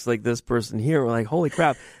person looks like this person here. We're like, holy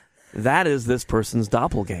crap, that is this person's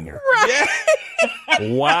doppelganger. Right.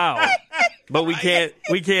 Wow. But we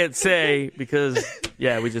can't say because,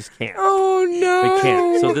 we just can't. Oh, no. We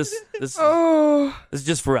can't. So this is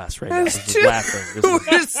just for us right now. That's This is laughing.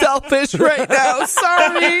 We're selfish right now.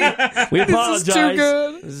 Sorry. We apologize. This is too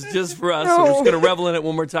good. This is just for us. No. So we're just going to revel in it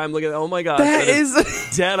one more time. Look at that. Oh, my gosh. That is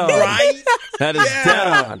dead on. Right? That is dead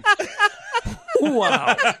on.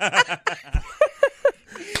 Wow.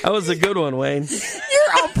 That was a good one, Wayne.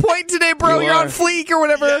 You're on point today, bro. You You're are. on fleek or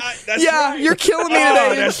whatever. That's right. You're killing me Oh,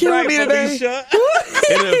 today. You're that's killing right, me today. Felicia.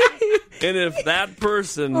 And if that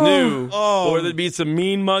person knew, or there'd be some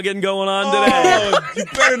mean mugging going on today. Oh, you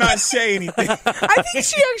better not say anything. I think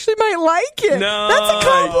she actually might like it. No, That's a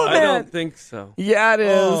compliment. I don't think so. Yeah, it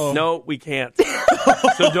is. No, we can't.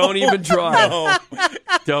 So don't even try. No.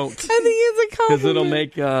 Don't. I think it's a compliment. Because it'll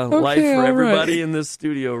make life for all everybody right. in this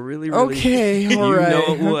studio really, really. Okay, all right. You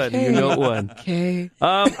know it would. Okay. You know it would. Okay.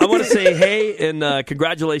 I want to say hey and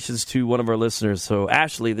congratulations to one of our listeners. So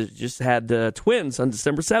Ashley that just had twins on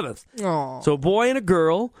December 7th. Aw. So a boy and a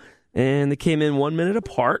girl, and they came in 1 minute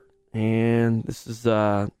apart. And this is they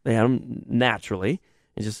had them naturally.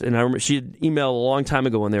 And I remember she had emailed a long time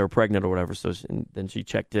ago when they were pregnant or whatever. So then she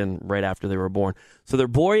checked in right after they were born. So their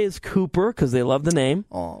boy is Cooper because they love the name.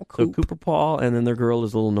 Oh, So Cooper Paul, and then their girl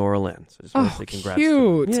is little Nora Lynn. So I just want to say congrats.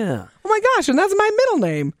 cute. To them. Yeah. Oh my gosh, and that's my middle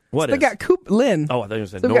name. What so is? They got Lynn. Oh, I thought you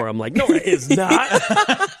said So we Nora. got- I'm like, Nora is not.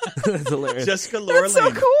 That's hilarious. Jessica Laura That's so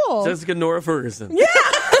Lane. cool. Jessica Nora Ferguson. Yeah.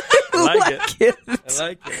 I like it. it. I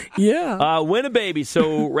like it. Yeah. Win a baby.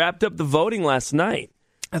 So wrapped up the voting last night.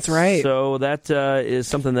 That's right. So that is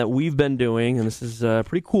something that we've been doing, and this is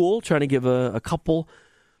pretty cool, trying to give a couple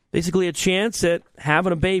basically a chance at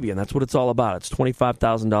having a baby, and that's what it's all about. It's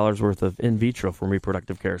 $25,000 worth of in vitro from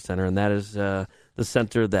Reproductive Care Center, and that is the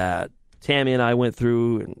center that Tammy and I went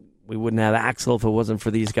through We wouldn't have Axel if it wasn't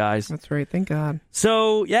for these guys. That's right. Thank God.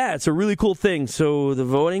 So, yeah, it's a really cool thing. So the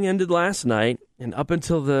voting ended last night, and up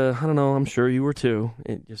until I don't know, I'm sure you were too.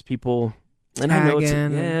 Just people, and I know it's,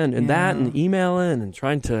 that and emailing and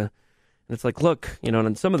trying to, and it's like, look,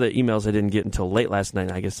 and some of the emails I didn't get until late last night.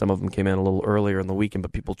 I guess some of them came in a little earlier in the weekend,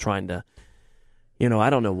 but people trying to, I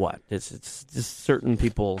don't know what. It's just certain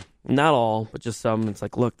people, not all, but just some. It's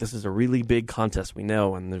like, look, this is a really big contest. We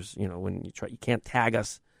know, and there's, when you can't tag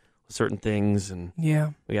us with certain things, and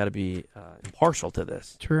we got to be impartial to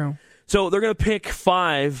this. True. So they're going to pick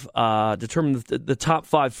 5, determine the top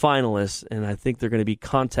 5 finalists, and I think they're going to be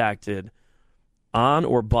contacted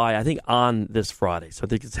on this Friday. So I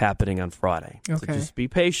think it's happening on Friday. Okay. So just be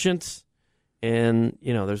patient. And,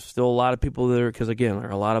 there's still a lot of people there because, again, there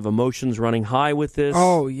are a lot of emotions running high with this.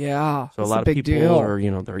 Oh, yeah. So a lot of people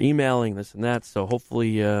are, they're emailing this and that. So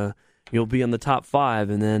hopefully you'll be in the top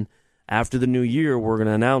 5. And then after the new year, we're going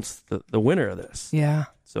to announce the winner of this. Yeah.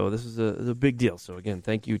 So this is a big deal. So, again,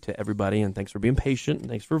 thank you to everybody. And thanks for being patient. And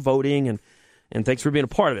thanks for voting. And thanks for being a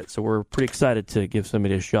part of it. So we're pretty excited to give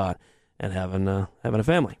somebody a shot and having a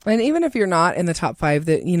family. And even if you're not in the top 5,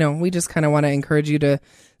 that we just kind of want to encourage you to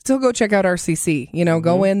still go check out RCC.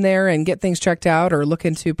 Go in there and get things checked out, or look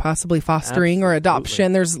into possibly fostering or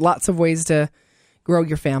adoption. There's lots of ways to grow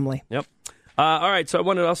your family. Yep. All right. So I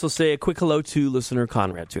wanted to also say a quick hello to listener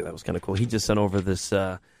Conrad too. That was kind of cool. He just sent over this.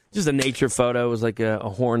 Just a nature photo. It was like a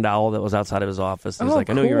horned owl that was outside of his office. He's like,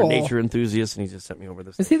 I know you're a nature enthusiast, and he just sent me over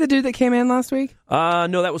this. Is he the dude that came in last week?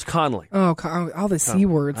 No, that was Conley. Oh, all the C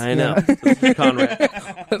words. I know. Yeah. Conrad.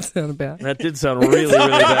 That sounded bad. That did sound really, really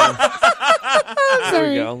bad. There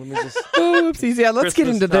we go. Let me just. Oopsies. Yeah, let's get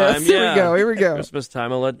into this. Here we go. Christmas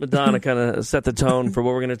time. I'll let Madonna kind of set the tone for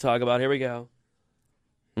what we're going to talk about. Here we go.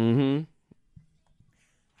 Mm-hmm.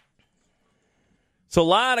 So a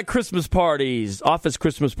lot of Christmas parties, office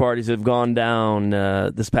Christmas parties have gone down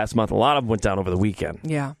this past month. A lot of them went down over the weekend.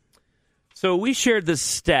 Yeah. So we shared this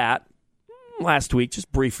stat last week, just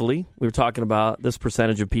briefly. We were talking about this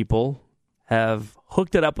percentage of people have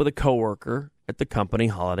hooked it up with a coworker at the company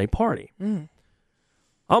holiday party.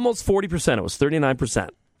 Almost 40%. It was 39%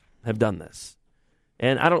 have done this.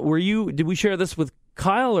 And did we share this with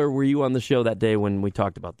Kyle, or were you on the show that day when we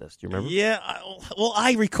talked about this? Do you remember? Yeah,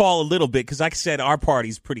 I recall a little bit because, like I said, our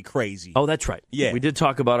party's pretty crazy. Oh, that's right. Yeah, we did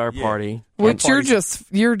talk about our party, which you're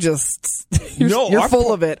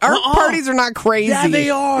full of it. Our parties are not crazy. Yeah, they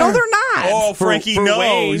are. No, they're not. Oh, Frankie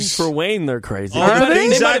knows. For Wayne, they're crazy. Oh, are they?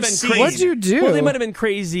 They might have been crazy. What'd you do? Well, they might have been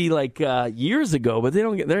crazy like years ago, but they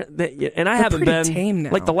don't get. And I haven't been tame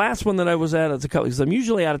now. Like the last one that I was at. It's a couple because I'm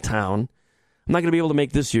usually out of town. I'm not going to be able to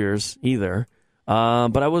make this year's either.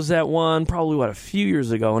 But I was at one probably a few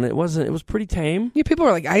years ago, and it was pretty tame. You people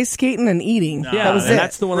are like ice skating and eating. No, that was and it.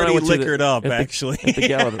 that's the one that I went liquored to up, actually. At the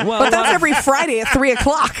Gallatin. Well, but that's every Friday at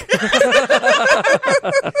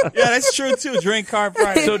 3:00. Yeah, that's true too. Drink car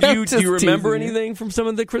Friday. So do you remember anything from some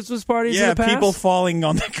of the Christmas parties? Yeah, in the past? people falling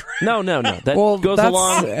on the ground. No. That goes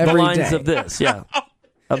along the lines of this. Yeah.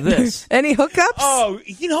 Of this. Any hookups? Oh,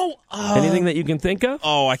 anything that you can think of?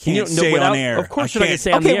 Oh, I can't say on air. Of course, you're not going to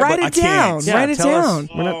say on the air. Write it down. Yeah, write it down.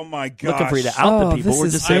 Oh my gosh! Looking for you to out the people. We're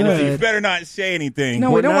just saying you better not say anything.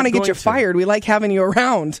 No, we don't want to get you fired. We like having you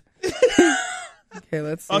around. Okay,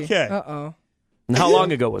 let's see. Okay. Uh-oh. And how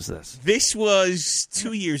long ago was this? This was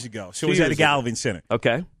 2 years ago. So it was at the Gallivan Center.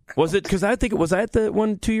 Okay. Was it? Because I think was I at the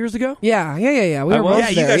one 2 years ago? Yeah. We were both there.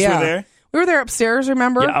 You guys were there. We were there upstairs,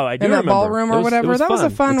 remember? Yeah, I do in that remember. ballroom or whatever. That was a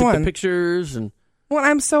fun I took one. The pictures and. Well,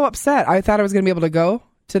 I'm so upset. I thought I was going to be able to go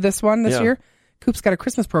to this one this year. Coop's got a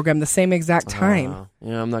Christmas program the same exact time.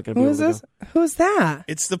 Yeah, I'm not going to be able to go. Who's that?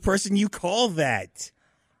 It's the person you call that.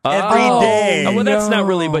 Every day. Well, that's not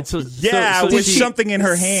really, but so with something in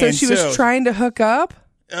her hand. So she was trying to hook up?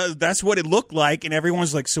 That's what it looked like, and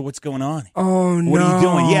everyone's like, so what's going on? Oh, no. What are you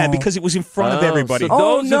doing? Yeah, because it was in front of everybody. So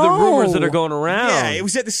those are the rumors that are going around. Yeah, it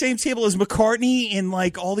was at the same table as McCartney and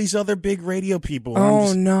like all these other big radio people.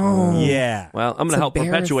 No. Yeah. Well, I'm going to help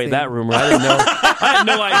perpetuate that rumor. I didn't know. I had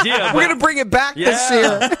no idea. We're going to bring it back this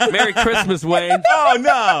year. Merry Christmas, Wayne. Oh,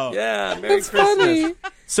 no. Yeah, Merry Christmas. Funny.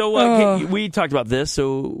 So we talked about this.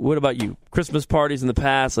 So what about you? Christmas parties in the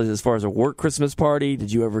past, like as far as a work Christmas party,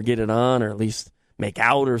 did you ever get it on or at least make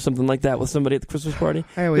out or something like that with somebody at the Christmas party?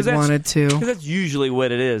 I always wanted to. Because that's usually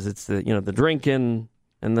what it is. It's the the drinking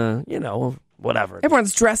and the whatever.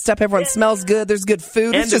 Everyone's dressed up. Everyone smells good. There's good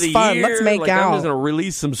food. It's just fun. Year, Let's make out. I'm just going to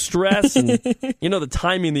release some stress and the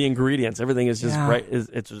timing, the ingredients, everything is just right.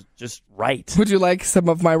 It's just right. Would you like some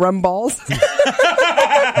of my rum balls?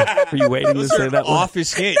 Were you waiting to say that one?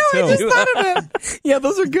 Office hit, No, I too. just thought of it. Yeah,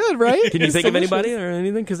 those are good, right? Can you think of Delicious. anybody or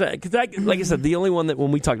anything? Because like I said, the only one that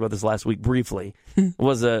when we talked about this last week briefly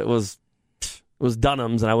was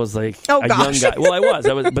Dunham's, and I was like Oh, a gosh. young guy. Well, I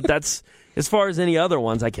was, but that's as far as any other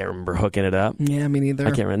ones. I can't remember hooking it up. Yeah, me neither.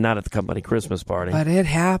 I can't remember. Not at the company Christmas party. But it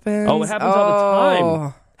happens. Oh, it happens all the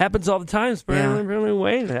time. Happens all the time. Apparently,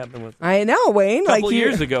 Wayne happened with. I know, Wayne. A couple like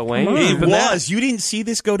years ago, Wayne. It Even that. was. You didn't see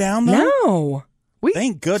this go down, though? No.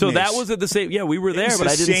 Thank goodness. So that was at the same. Yeah, we were there, It was but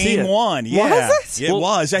the I didn't see same it. one. Yeah. Was it? It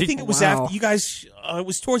was. I did- think it was Wow. after you guys. It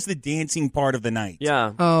was towards the dancing part of the night.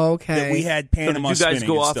 Yeah. Oh, okay. That we had So did Panama you guys spinning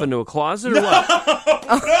go and off stuff. into a closet or what?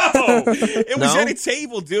 No, it was No? at a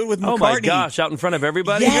table, dude, with McCartney. Oh my gosh! Out in front of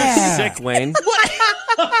everybody. Yeah. You're sick, Wayne.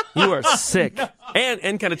 You are sick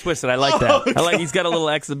and kind of twisted. I like that. I like he's got a little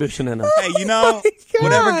exhibition in him. Hey, you know,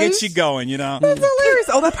 whatever gets you going, you know. That's hilarious.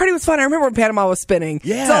 Oh, that party was fun. I remember when Panama was spinning.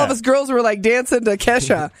 Yeah. So all of us girls were like dancing to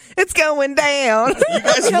Kesha. It's going down. You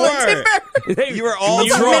guys You're like, were. Timber. You were all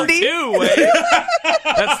You drunk. were too, Wayne.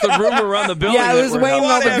 That's the rumor around the building. Yeah, it that was we're Wayne and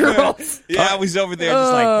all the Whatever. girls. Yeah, I was over there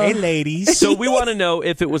just like, hey, ladies. So we want to know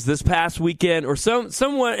if it was this past weekend or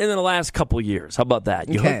somewhat in the last couple of years. How about that?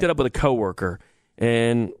 You Okay. hooked it up with a coworker,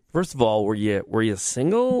 and first of all, were you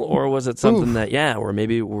single, or was it something or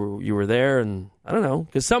maybe you were there and I don't know,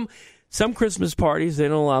 because some Christmas parties they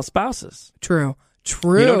don't allow spouses. True.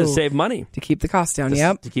 To save money. To keep the cost down,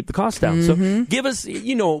 yep. To keep the cost down. So give us,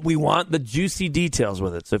 we want the juicy details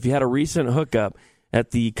with it. So if you had a recent hookup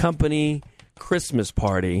at the company Christmas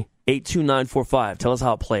party, 82945, tell us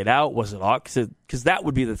how it played out. Was it awkward? Because that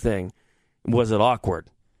would be the thing. Was it awkward?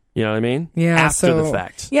 You know what I mean? Yeah. After the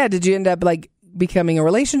fact. Yeah. Did you end up like becoming a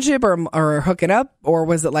relationship or hooking up? Or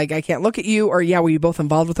was it like, I can't look at you? Or were you both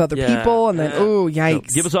involved with other people? And then,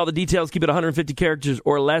 yikes. So give us all the details. Keep it 150 characters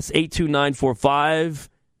or less. 82945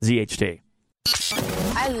 ZHT.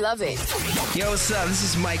 I love it. Yo, what's up? This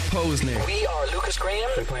is Mike Posner. We are Lucas Graham.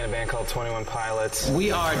 We're playing a band called 21 Pilots.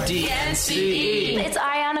 We are DNCE. It's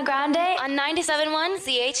Ariana Grande on 97.1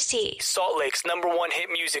 CHT. Salt Lake's #1 hit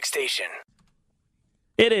music station.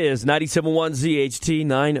 It is 97.1 ZHT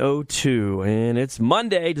 902, and it's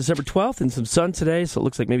Monday, December 12th, and some sun today, so it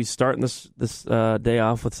looks like maybe starting this day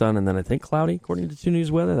off with sun, and then I think cloudy, according to 2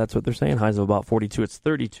 News Weather. That's what they're saying. Highs of about 42. It's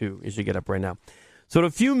 32 as you get up right now. So in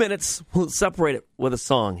a few minutes, we'll separate it with a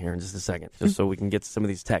song here in just a second, just so we can get to some of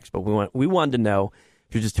these texts. But we wanted to know,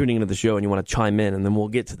 if you're just tuning into the show and you want to chime in, and then we'll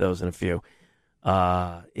get to those in a few,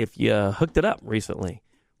 if you hooked it up recently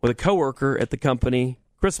with a coworker at the company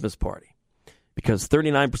Christmas party. Because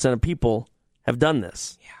 39% of people have done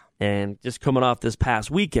this. Yeah. And just coming off this past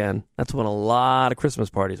weekend, that's when a lot of Christmas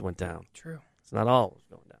parties went down. True. It's not all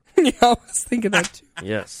going down. Yeah, I was thinking that too.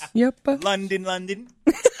 Yes. Yep. London.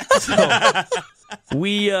 So,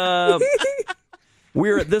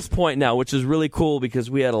 we're at this point now, which is really cool because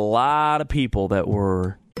we had a lot of people that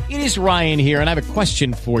were... It is Ryan here, and I have a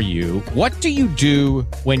question for you. What do you do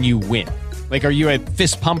when you win? Like, are you a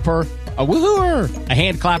fist pumper, a woohooer, a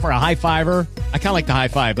hand clapper, a high fiver? I kind of like the high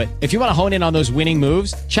five, but if you want to hone in on those winning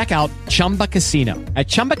moves, check out Chumba Casino. At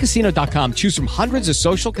ChumbaCasino.com, choose from hundreds of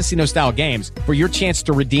social casino-style games for your chance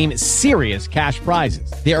to redeem serious cash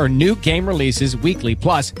prizes. There are new game releases weekly,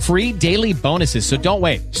 plus free daily bonuses. So don't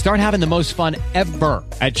wait. Start having the most fun ever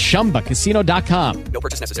at ChumbaCasino.com. No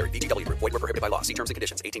purchase necessary. VGW. Void were prohibited by law. See terms and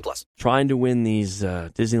conditions. 18+. Trying to win these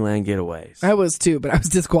Disneyland getaways. I was too, but I was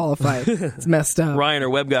disqualified. It's messed up. Ryan, our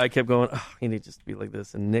web guy, kept going, you need to just be like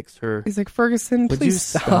this, and nixed her. He's like, Ferguson, Would please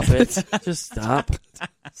you stop it. Just stop.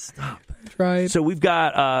 Stop. Tried. So we've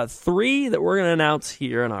got 3 that we're going to announce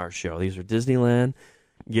here on our show. These are Disneyland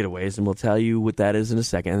getaways, and we'll tell you what that is in a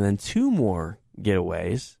second. And then 2 more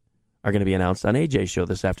getaways are going to be announced on AJ's show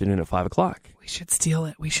this afternoon at 5 o'clock. We should steal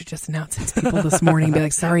it. We should just announce it to people this morning. Be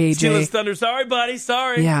like, sorry, AJ. Steal his thunder. Sorry, buddy.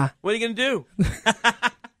 Sorry. Yeah. What are you going to do?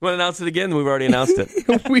 You want to announce it again? We've already announced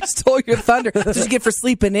it. We stole your thunder. That's what you get for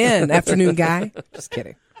sleeping in, afternoon guy. Just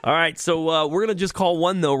kidding. All right, so we're going to just call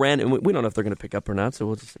one, though, random. We don't know if they're going to pick up or not,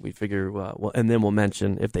 so we figure, and then we'll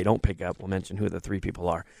mention, if they don't pick up, we'll mention who the 3 people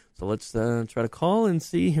are. So let's try to call and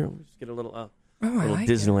see. Here, let's get a little, I little like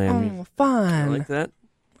Disneyland. Oh, fun. I like that.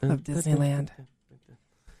 I love Disneyland.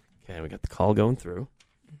 Okay, we got the call going through.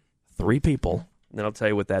 3 people. And then I'll tell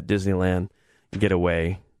you what that Disneyland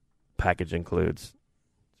getaway package includes.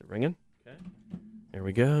 Is it ringing? Okay. Here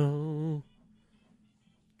we go.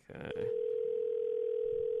 Okay.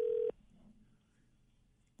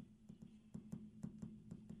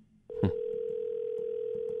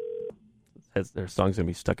 Their song's going to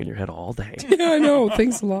be stuck in your head all day. Yeah, I know.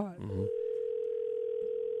 Thanks a lot.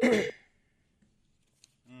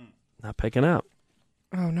 Not picking up.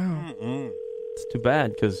 Oh, no. It's too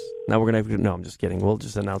bad because now we're going to have to... No, I'm just kidding. We'll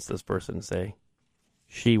just announce this person and say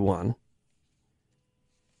she won.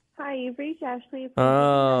 Hi, you've reached Ashley.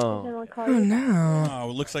 Oh. No. Oh,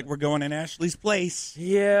 it looks like we're going in Ashley's place.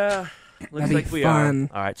 Yeah. Looks That'd like be we fun.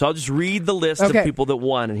 are. All right, so I'll just read the list of people that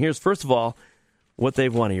won. And here's, first of all, what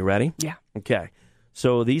they've won. Are you ready? Yeah. Okay.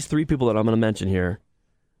 So these 3 people that I'm going to mention here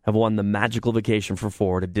have won the magical vacation for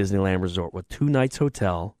 4 to Disneyland Resort with 2 nights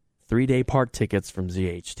hotel, 3-day park tickets from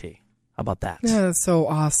ZHT. How about that? Yeah, that's so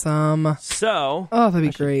awesome. So, that'd be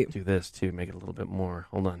great. Do this too, make it a little bit more.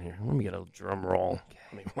 Hold on here. Let me get a drum roll.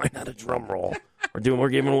 Why not a drum roll? We're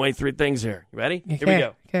giving away 3 things here. You ready? Okay. Here we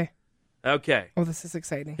go. Okay. Okay. Oh, this is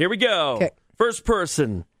exciting. Here we go. Okay. First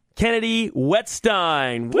person, Kennedy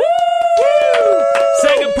Wetstein. Woo!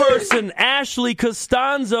 Second person, Ashley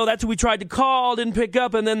Costanzo. That's who we tried to call, didn't pick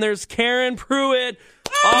up. And then there's Karen Pruitt.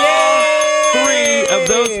 All 3 of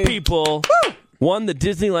those people won the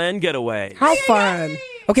Disneyland getaway. How fun.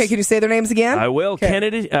 Okay, can you say their names again? I will. Okay.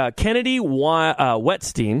 Kennedy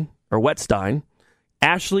Wetstein,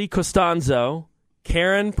 Ashley Costanzo,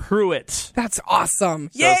 Karen Pruitt. That's awesome.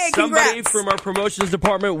 So Yay, somebody congrats. from our promotions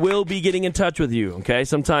department will be getting in touch with you, okay,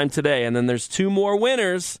 sometime today. And then there's 2 more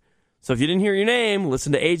winners. So if you didn't hear your name,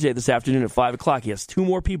 listen to AJ this afternoon at 5 o'clock. He has 2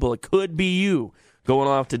 more people. It could be you going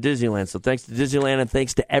off to Disneyland. So thanks to Disneyland and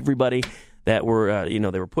thanks to everybody that were, they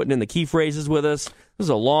were putting in the key phrases with us. This is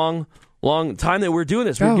a long time that we're doing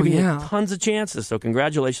this. We're giving you tons of chances. So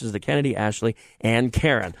congratulations to Kennedy, Ashley, and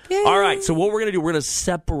Karen. Yay. All right, so what we're going to do, we're going to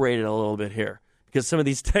separate it a little bit here because some of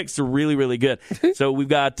these texts are really, really good. So we've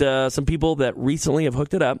got some people that recently have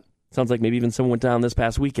hooked it up. Sounds like maybe even someone went down this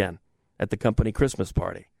past weekend at the company Christmas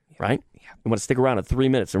party, right? Yeah. You want to stick around at 3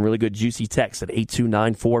 minutes and really good juicy text at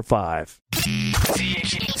 82945.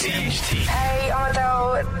 Hey, Otto.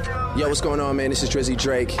 Yo, what's going on, man? This is Drizzy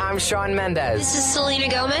Drake. I'm Shawn Mendes. This is Selena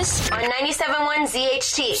Gomez on 97.1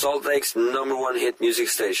 ZHT. Salt Lake's #1 hit music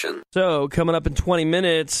station. So, coming up in 20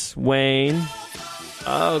 minutes, Wayne.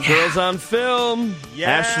 Oh, Girls on Film.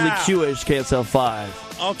 Yeah. Ashley Kewish, KSL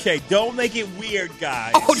 5. Okay, don't make it weird,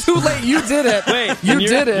 guys. Oh, too late. You did it. Wait, you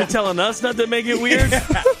did it. You're telling us not to make it weird?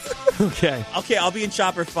 Okay. Okay, I'll be in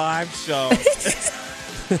Chopper 5, so...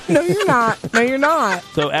 No, you're not. No, you're not.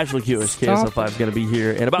 So Ashley Kewish, KSL 5, is going to be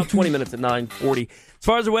here in about 20 minutes at 9:40. As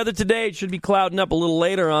far as the weather today, it should be clouding up a little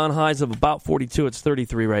later on. Highs of about 42. It's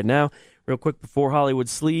 33 right now. Real quick before Hollywood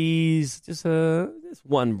Sleaze, just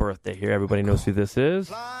one birthday here. Everybody knows who this is.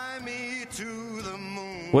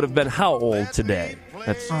 Would have been how old today?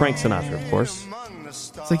 That's Frank Sinatra, of course.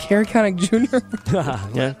 It's like Harry Connick Jr.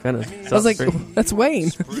 Yeah, kind of. I was like, that's Wayne.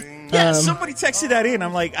 Yeah, somebody texted that in.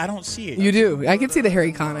 I'm like, I don't see it. You do. I can see the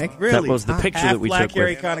Harry Connick. Really? That was the picture that we took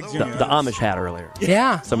Harry with Connick Jr. the Amish hat earlier.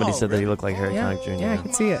 Yeah. Somebody said that he looked like Harry Connick Jr. Yeah, I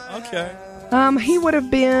can see it. Okay. He would have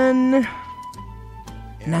been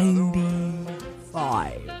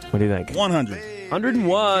 95. What do you think? 100.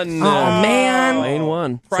 101. Oh, man. Wayne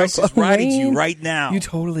won. Price is right at you right now. You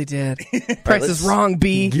totally did. Price is wrong,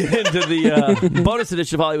 B. Get into the bonus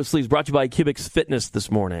edition of Hollywood Sleaze brought to you by Cubics Fitness this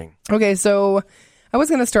morning. Okay, so I was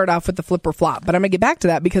going to start off with the flip or flop, but I'm going to get back to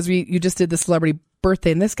that because you just did the celebrity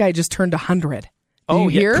birthday, and this guy just turned 100. Oh,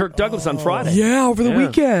 you hear? Kirk Douglas on Friday. Yeah, over the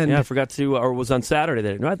weekend. Yeah, I forgot to, or was on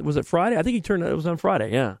Saturday. Was it Friday? I think it was on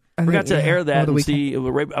Friday, yeah. Forgot to air that and see. I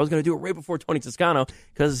was going to do it right before Tony Toscano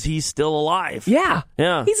because he's still alive. Yeah.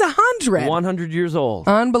 Yeah. He's 100. 100 years old.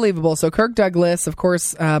 Unbelievable. So Kirk Douglas, of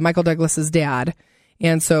course, Michael Douglas's dad.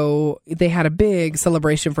 And so they had a big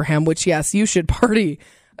celebration for him, which, yes, you should party.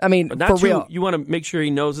 I mean, for real. You want to make sure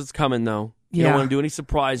he knows it's coming, though. You Yeah. don't want to do any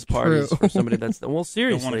surprise parties for somebody that's... Well,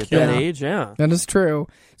 seriously, at Yeah. that age, yeah. That is true.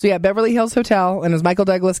 So, yeah, Beverly Hills Hotel, and it was Michael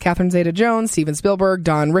Douglas, Catherine Zeta-Jones, Steven Spielberg,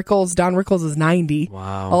 Don Rickles. Don Rickles is 90.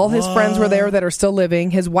 Wow. All his friends were there that are still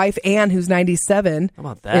living. His wife, Anne, who's 97, How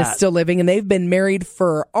about that? is still living. And they've been married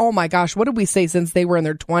for, oh my gosh, what did we say, since they were in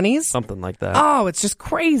their 20s? Something like that. Oh, it's just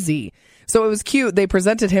crazy. So it was cute. They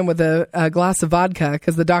presented him with a glass of vodka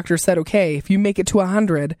because the doctor said, okay, if you make it to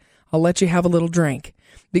 100, I'll let you have a little drink.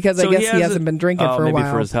 Because I guess he hasn't been drinking for a while. Maybe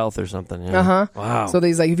for his health or something. Yeah. Uh-huh. Wow. So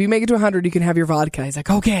he's like, if you make it to 100, you can have your vodka. He's like,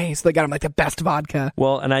 okay. So they got him like the best vodka.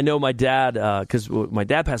 Well, and I know my dad, because my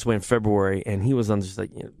dad passed away in February, and he was on just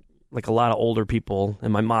like a lot of older people,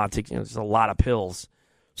 and my mom takes just a lot of pills.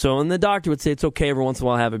 So, and the doctor would say it's okay every once in a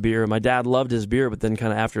while to have a beer. And my dad loved his beer, but then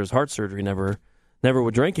kind of after his heart surgery, never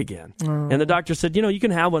would drink again. Oh. And the doctor said, you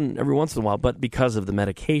can have one every once in a while, but because of the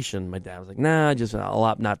medication, my dad was like, nah, I'll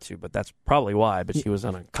opt not to. But that's probably why. But she was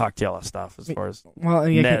on a cocktail of stuff as far as Well,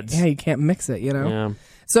 meds. You can't mix it, Yeah.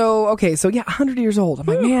 So, okay, so 100 years old. I'm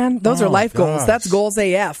like, man, those are life goals. That's goals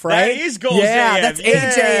AF, right? That is goals yeah, AF. That's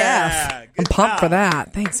HAF. I'm pumped for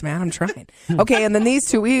that. Thanks, man. I'm trying. Okay, and then these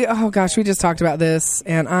two, we just talked about this,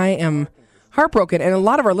 and I am heartbroken. And a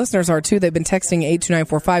lot of our listeners are, too. They've been texting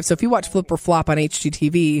 82945. So if you watch Flip or Flop on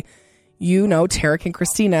HGTV, you know Tarek and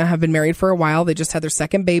Christina have been married for a while. They just had their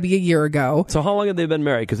second baby a year ago. So how long have they been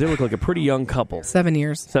married? Because they look like a pretty young couple. 7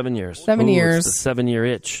 years. 7 years. 7 years. It's the 7-year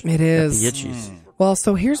itch. It is. The itchies. Well,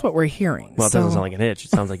 so here's what we're hearing. Well, it doesn't sound like an itch.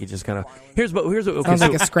 It sounds like he just kind of... Here's what... Okay, sounds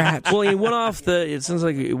like a scratch. Well, he went off the... It sounds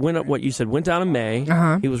like it went up what you said. Went down in May.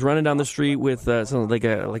 Uh-huh. He was running down the street with like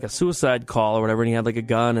a suicide call or whatever, and he had like a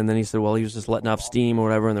gun, and then he said, well, he was just letting off steam or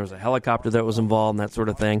whatever, and there was a helicopter that was involved and that sort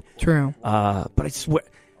of thing. True. But I swear...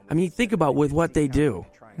 I mean, think about with what they do.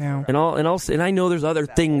 Yeah. And I know there's other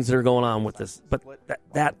things that are going on with this, but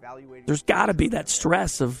that there's got to be that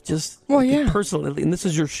stress of just personally, and this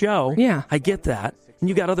is your show. Yeah, I get that, and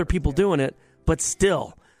you got other people doing it, but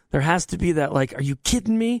still, there has to be that. Like, are you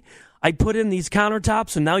kidding me? I put in these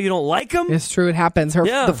countertops, and now you don't like them? It's true. It happens.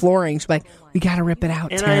 The flooring. She's like, we got to rip it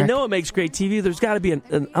out. And Tarek. I know it makes great TV. There's got to be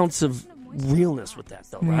an ounce of realness with that,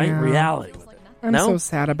 though, right? Yeah. Reality. I'm so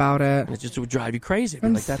sad about it. It would drive you crazy.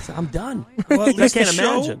 I'm done. Well, at least I can't the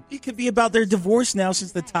show, imagine. it could be about their divorce now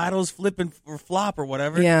since the title's flipping or flop or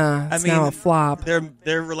whatever. Yeah, it's now a flop. Their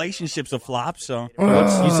relationship's a flop, so.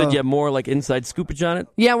 You said you have more like inside scoopage on it?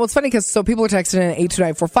 Yeah, well, it's funny because people are texting in at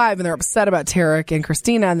 82945 and they're upset about Tarek and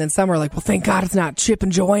Christina, and then some are like, well, thank God it's not Chip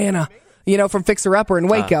and Joanna, from Fixer Upper in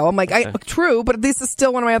Waco. I'm like, okay. True, but this is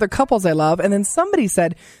still one of my other couples I love. And then somebody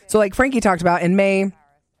said, so like Frankie talked about in May,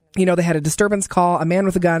 they had a disturbance call, a man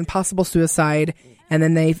with a gun, possible suicide. And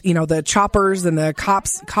then they, the choppers and the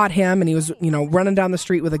cops caught him and he was, running down the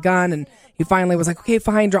street with a gun. And he finally was like, okay,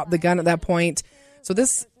 fine, drop the gun at that point. So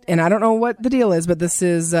this, and I don't know what the deal is, but this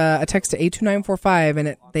is a text to 82945.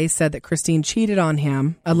 And they said that Christine cheated on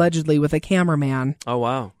him, allegedly, with a cameraman. Oh,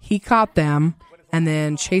 wow. He caught them and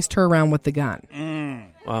then chased her around with the gun.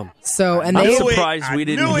 Wow. So, and I'm surprised we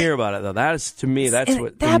didn't hear about it, though. That is, to me, that's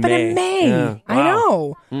what that happened in May. Yeah. I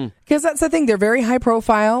know. Because that's the thing. They're very high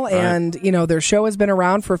profile, and, their show has been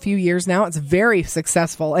around for a few years now. It's very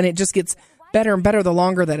successful, and it just gets better and better the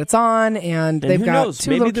longer that it's on, and they've who got knows?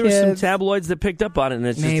 two Maybe little there were some kids. tabloids that picked up on it, and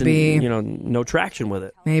it's just no traction with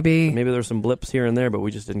it. Maybe there's some blips here and there, but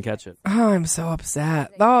we just didn't catch it. Oh, I'm so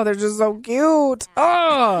upset. Oh, they're just so cute.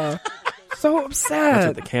 Oh, so upset. That's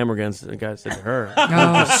what the camera guy said to her.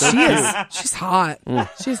 Oh, she is. She's hot.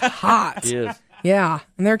 She's hot. She is. Yeah,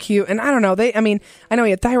 and they're cute. And I don't know. I know he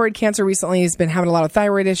had thyroid cancer recently. He's been having a lot of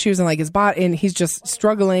thyroid issues, and like his body, and he's just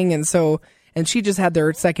struggling. And she just had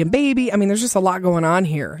their second baby. I mean, there's just a lot going on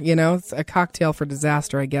here. It's a cocktail for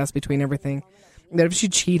disaster, I guess, between everything. That if she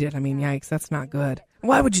cheated, yikes, that's not good.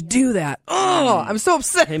 Why would you do that? Oh, I'm so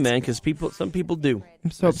upset. Hey, man, because some people do.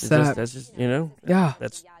 I'm so upset. That's just Yeah.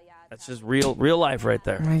 That's just real life right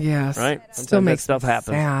there. Yes. Right? Still Sometimes makes that stuff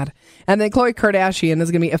happens. sad. And then Khloe Kardashian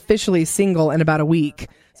is going to be officially single in about a week.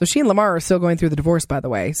 So she and Lamar are still going through the divorce, by the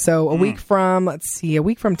way. So a week from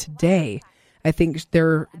today, I think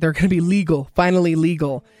they're going to be finally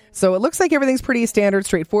legal. So it looks like everything's pretty standard,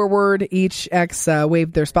 straightforward. Each ex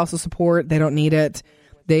waived their spousal support. They don't need it.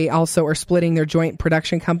 They also are splitting their joint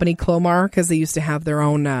production company, Clomar, because they used to have their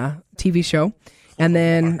own TV show. And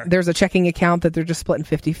then there's a checking account that they're just splitting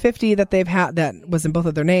 50-50 that they've had that was in both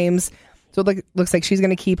of their names. So it looks like she's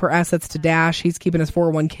going to keep her assets to Dash. He's keeping his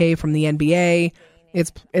 401k from the NBA.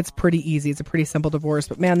 It's pretty easy. It's a pretty simple divorce.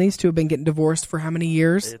 But man, these two have been getting divorced for how many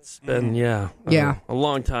years? It's been, a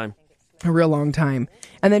long time. A real long time.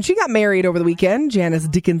 And then she got married over the weekend. Janice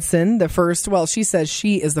Dickinson, she says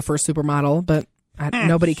she is the first supermodel, but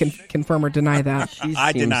nobody can confirm or deny that.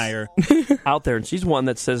 I deny her. Out there, and she's one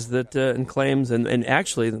that says that and claims, and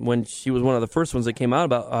actually, when she was one of the first ones that came out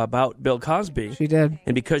about Bill Cosby, she did,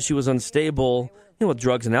 and because she was unstable, with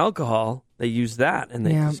drugs and alcohol, they used that, and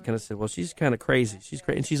they just kind of said, "Well, she's kind of crazy. She's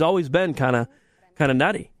crazy, and she's always been kind of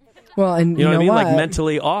nutty." Well, and you know what I mean, like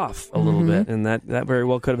mentally off a little bit, and that very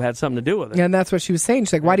well could have had something to do with it. And that's what she was saying.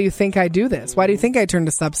 She's like, "Why do you think I do this? Why do you think I turn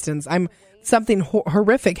to substance? Something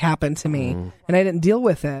horrific happened to me, and I didn't deal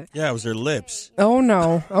with it." Yeah, it was her lips. Oh,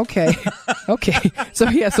 no. Okay. Okay.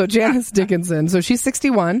 So Janice Dickinson. So she's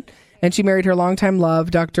 61, and she married her longtime love,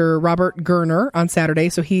 Dr. Robert Gerner, on Saturday.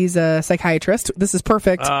 So he's a psychiatrist. This is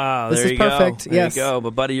perfect. Ah, this there is you perfect. Go. There you go.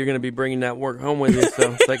 But, buddy, you're going to be bringing that work home with you.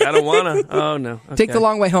 So it's like, I don't want to. Oh, no. Okay. Take the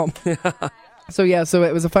long way home. So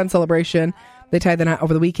it was a fun celebration. They tied the knot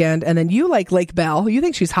over the weekend. And then you like Lake Bell. You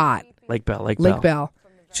think she's hot. Lake Bell.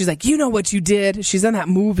 She's like, you know what you did? She's in that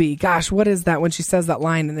movie. Gosh, what is that when she says that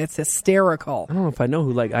line? And it's hysterical. I don't know if I know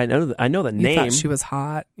who, I know the You name. thought she was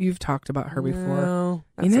hot. You've talked about her before. No,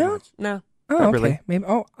 you not so know? much. No. Oh, not okay. really. Maybe.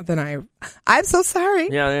 Oh, then I'm so sorry.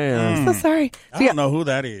 Yeah. I'm so sorry. I don't know who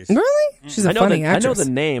that is. Really? She's a funny actress. I know the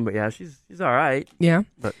name, but yeah, she's all right. Yeah.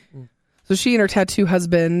 But So she and her tattoo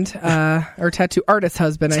husband, or tattoo artist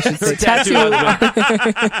husband, I should say. tattoo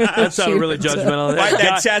that sounded really judgmental. Write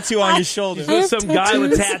that tattoo on your shoulder. There's some guy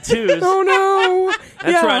with tattoos. Oh, no.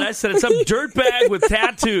 That's right. I said it's some dirtbag with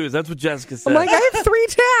tattoos. That's what Jessica said. I'm like, I have 3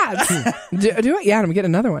 tats. do it? Yeah, I'm going to get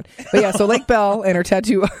another one. But yeah, so Lake Bell and her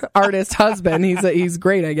tattoo artist husband, he's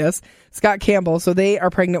great, I guess, Scott Campbell. So they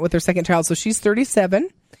are pregnant with their second child. So she's 37.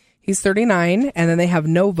 He's 39. And then they have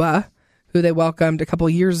Nova, who they welcomed a couple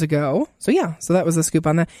years ago. So yeah, so that was the scoop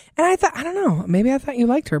on that. And I thought, I don't know, maybe I thought you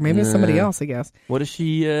liked her. Maybe it's somebody else, I guess. What has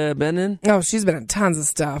she been in? Oh, she's been in tons of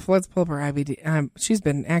stuff. Let's pull up her IMDb. She's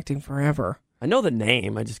been acting forever. I know the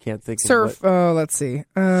name. I just can't think Surf. of what. Oh, let's see.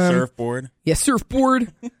 Surfboard. Yeah,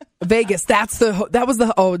 Surfboard. Vegas. That was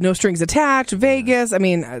the No Strings Attached. Vegas. I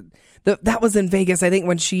mean, that was in Vegas. I think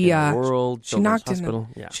when she World she knocked Hospital.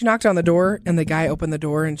 She knocked on the door and the guy opened the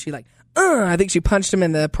door and she I think she punched him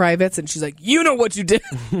in the privates and she's like, you know what you did.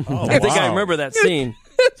 I think I remember that scene.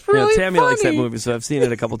 It's really Tammy funny. likes that movie, so I've seen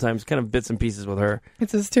it a couple times, kind of bits and pieces with her.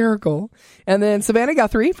 It's hysterical. And then Savannah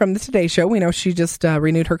Guthrie from the Today Show. We know she just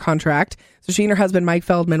renewed her contract. So she and her husband, Mike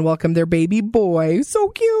Feldman, welcomed their baby boy. So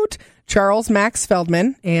cute. Charles Max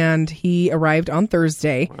Feldman. And he arrived on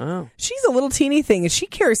Thursday. Wow. She's a little teeny thing, and she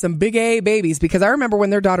carries some big A babies because I remember when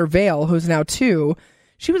their daughter Vale, who's now 2,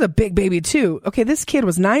 she was a big baby too. Okay, this kid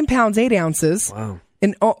was 9 pounds, 8 ounces. Wow.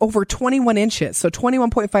 And over 21 inches, so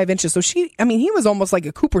 21.5 inches. So he was almost like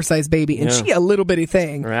a Cooper-sized baby, and she a little bitty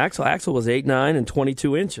thing. Her Axel was 8'9" and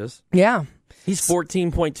 22 inches. Yeah. He's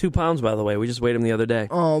 14.2 pounds, by the way. We just weighed him the other day.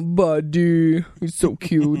 Oh, buddy. He's so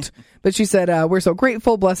cute. But she said, we're so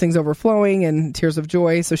grateful, blessings overflowing, and tears of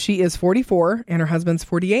joy. So she is 44, and her husband's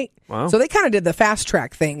 48. Wow. So they kind of did the fast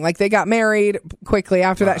track thing. Like, they got married quickly.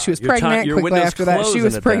 After that, she was pregnant. Quickly after that, she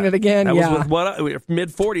was pregnant again. That yeah. was with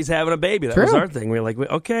mid-40s having a baby. That was our thing. We were like,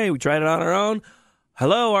 okay, we tried it on our own.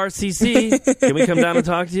 Hello, RCC. Can we come down and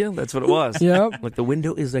talk to you? That's what it was. Yep. Like, the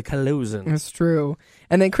window is a closing. That's true.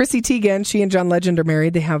 And then Chrissy Teigen, she and John Legend are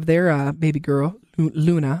married. They have their baby girl,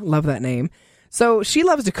 Luna. Love that name. So she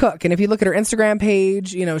loves to cook. And if you look at her Instagram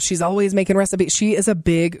page, she's always making recipes. She is a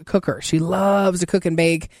big cooker. She loves to cook and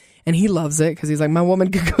bake. And he loves it because he's like, my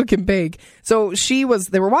woman can cook and bake. So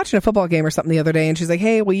they were watching a football game or something the other day. And she's like,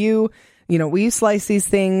 hey, will you slice these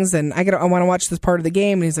things? And I want to watch this part of the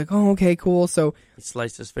game. And he's like, oh, okay, cool. So he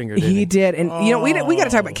sliced his finger, didn't he did. And, we got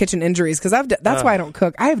to talk about kitchen injuries because that's why I don't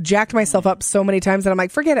cook. I have jacked myself up so many times that I'm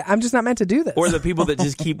like, forget it. I'm just not meant to do this. Or the people that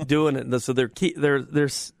just keep doing it. So they're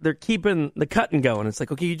keeping the cutting going. It's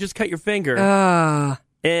like, okay, you just cut your finger.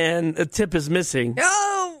 And a tip is missing.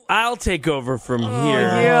 No! I'll take over from here.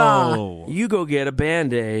 Yeah. You go get a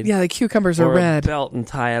Band-Aid. Yeah, the cucumbers are or red. A belt and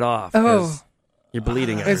tie it off. Oh. You're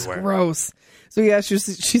bleeding everywhere. It's gross. So yeah, she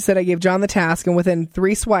said, I gave John the task, and within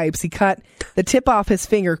 3 swipes, he cut the tip off his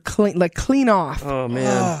finger clean off. Oh,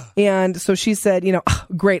 man. And so she said,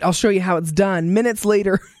 great, I'll show you how it's done. Minutes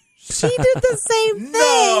later, she did the same thing.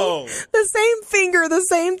 No. The same finger, the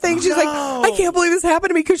same thing. She's like, I can't believe this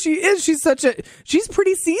happened to me because she's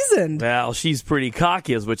pretty seasoned. Well, she's pretty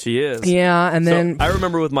cocky is what she is. Yeah, and then I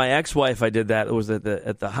remember with my ex-wife, I did that. It was at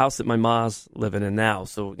the house that my mom's living in now.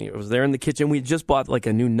 So it was there in the kitchen. We just bought like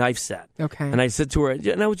a new knife set. Okay. And I said to her,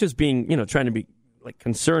 and I was just being, trying to be like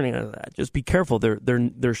concerning of that. Just be careful.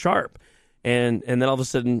 They're sharp. And then all of a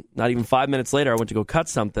sudden, not even 5 minutes later, I went to go cut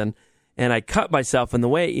something. And I cut myself in the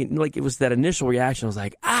way, it was that initial reaction. I was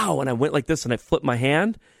like, ow. And I went like this and I flipped my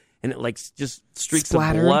hand and it just streaks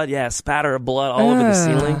Splattered. of blood. Yeah, spatter of blood all over the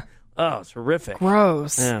ceiling. Oh, it's horrific.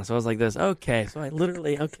 Gross. Yeah, so I was like this. Okay, so I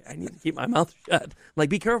need to keep my mouth shut. I'm like,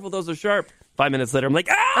 be careful, those are sharp. 5 minutes later, I'm like,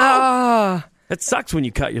 ow! It sucks when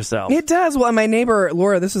you cut yourself. It does. Well, my neighbor,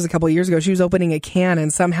 Laura, this was a couple of years ago, she was opening a can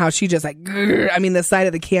and somehow she just the side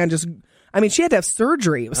of the can just... she had to have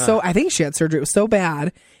surgery. It was I think she had surgery. It was so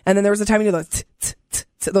bad. And then there was a time those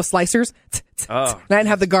slicers. And I didn't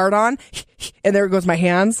have the guard on. And there goes my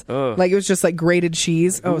hands. Like it was just like grated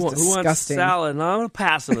cheese. Oh, it was disgusting. Who wants salad? No, I'm going to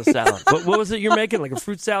pass on the salad. What was it you're making? Like a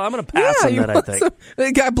fruit salad? I'm going to pass on that, I think.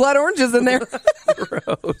 They got blood oranges in there.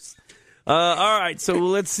 Gross. All right, so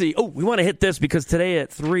let's see. Oh, we want to hit this because today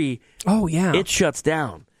at 3, it shuts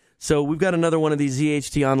down. So we've got another one of these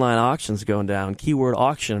ZHT online auctions going down. Keyword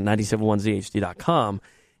auction at 971ZHT.com.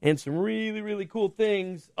 And some really, really cool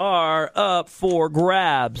things are up for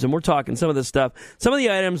grabs. And we're talking some of this stuff. Some of the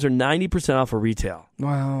items are 90% off of retail.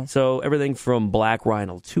 Wow. So everything from Black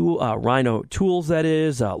Rhino tools, that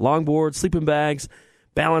is, longboards, sleeping bags,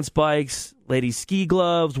 balance bikes, ladies' ski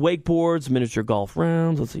gloves, wakeboards, miniature golf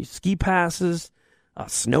rounds, ski passes,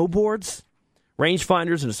 snowboards,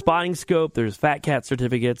 rangefinders and a spotting scope. There's Fat Cat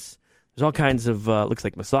certificates. There's all kinds of, looks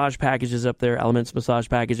like massage packages up there, Elements massage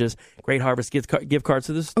packages, Great Harvest gift cards.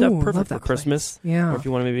 So this stuff perfect for Christmas. Yeah. Or if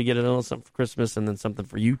you want to maybe get a little something for Christmas and then something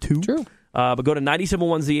for you too. True. But go to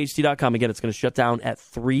 971zht.com. Again, it's going to shut down at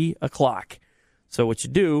 3 o'clock. So what you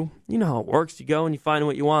do, you know how it works. You go and you find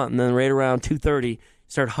what you want. And then right around 2:30, you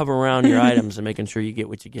start hovering around your items and making sure you get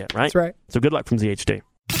what you get, right? That's right. So good luck from ZHT.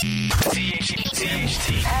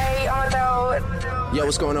 Hey, Otto. Yo,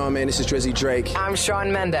 what's going on, man? This is Drizzy Drake. I'm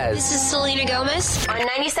Shawn Mendes. This is Selena Gomez on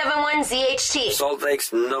 97.1 ZHT. Salt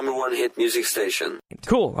Lake's #1 hit music station.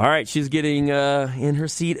 Cool. All right. She's getting in her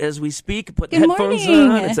seat as we speak. Put the Good headphones morning.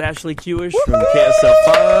 on. It's Ashley Kewish from KSL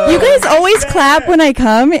 5. You guys always clap when I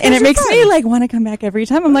come, and it makes me want to come back every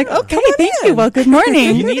time. I'm like, okay, thank you. Well, good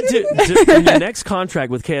morning. You need to in your next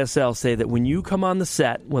contract with KSL, say that when you come on the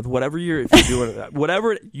set with whatever if you're doing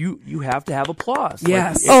whatever, you have to have applause.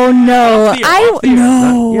 Yes. Oh no,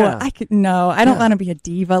 Yeah. I don't want to be a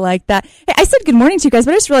diva like that. Hey, I said good morning to you guys,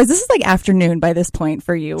 but I just realized this is like afternoon by this point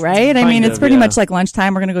for you, right? I mean, it's pretty much like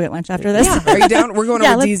lunchtime. We're gonna go get lunch after this. Yeah. Are you down? We're going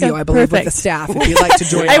over Dezio, I believe, with the staff. If you'd like to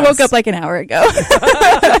join us. I woke up like an hour ago.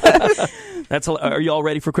 Are you all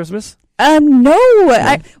ready for Christmas? No.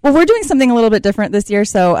 Well, we're doing something a little bit different this year.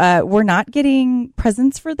 So we're not getting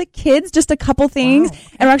presents for the kids, just a couple things. Wow.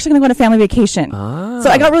 And we're actually going to go on a family vacation. So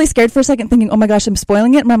I got really scared for a second thinking, oh my gosh, I'm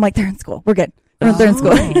spoiling it. And I'm like, they're in school. We're good. They're in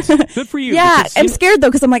school. Good for you. Yeah. I'm scared though,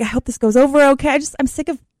 because I'm like, I hope this goes over okay. I'm sick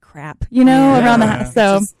of crap, around the house.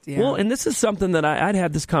 So, well, and this is something that I'd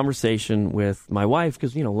had this conversation with my wife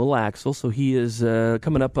because, little Axel. So he is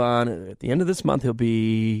coming up on, at the end of this month, he'll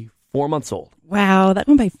be 4 months old. Wow, that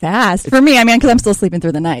went by fast for me. I mean, because I'm still sleeping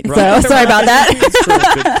through the night. Right. So sorry about that. It's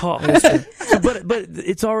a good call. So, but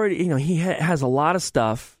it's already, he has a lot of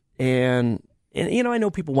stuff, and I know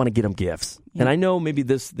people want to get him gifts, and I know maybe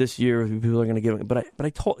this year people are going to give him. But I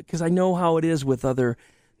told, because I know how it is with other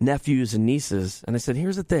nephews and nieces, and I said,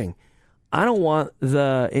 here's the thing, I don't want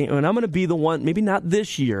and I'm going to be the one, maybe not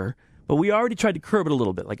this year, but we already tried to curb it a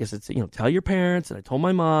little bit. Like I said, tell your parents, and I told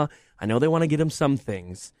my mom, I know they want to get him some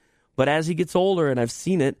things. But as he gets older, and I've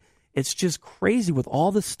seen it, it's just crazy with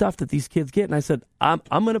all the stuff that these kids get. And I said, I'm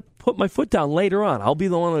going to put my foot down later on. I'll be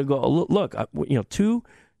the one to go, look, two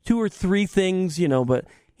or three things, but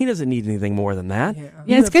he doesn't need anything more than that.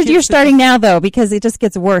 Yeah, it's good you're starting now, though, because it just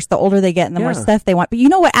gets worse the older they get and the more stuff they want. But you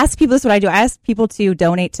know what? Ask people, this is what I do. I ask people to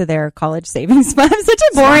donate to their college savings fund. I'm such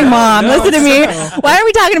a boring mom. Listen to me. Why are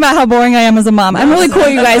we talking about how boring I am as a mom? I'm really cool,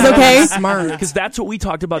 you guys, okay? Smart. Because that's what we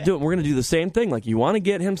talked about doing. We're going to do the same thing. Like, you want to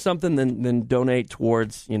get him something, then donate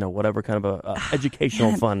towards, whatever kind of a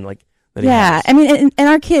educational fund. Like, yeah, I mean, and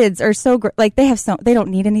our kids are so great. Like, they don't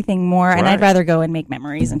need anything more, and I'd rather go and make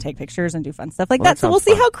memories and take pictures and do fun stuff like that. So we'll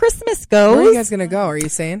see how Christmas goes. Where are you guys gonna go? Are you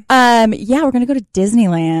saying? Yeah, we're gonna go to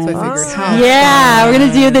Disneyland. So I figured, we're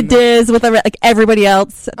gonna do the Diz with everybody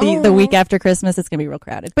else the week after Christmas. It's gonna be real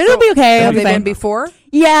crowded, but it'll be okay. Have they been before?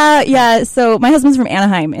 Yeah. So my husband's from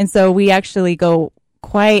Anaheim, and so we actually go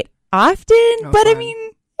quite often. But I mean,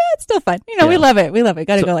 it's still fun. We love it.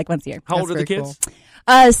 Got to go like once a year. How old are the kids? Cool.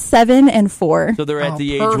 7 and 4. So they're at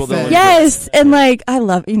the age where they're yes, and I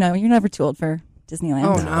love you're never too old for Disneyland.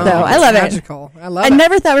 Oh, no. So I love magical. I love it. I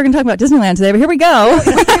never thought we were going to talk about Disneyland today, but here we go.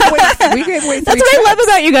 We gave away 3 That's what I love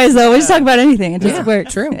about you guys, though. We just talk about anything. It just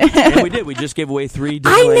works. True. Yeah, we did. We just gave away 3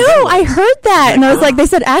 Disneyland. I know. I heard that, and I was like, they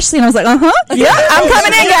said Ashley, and I was like, yeah, I'm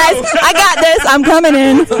coming in, guys. I got this. I'm coming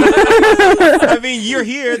in. I mean, you're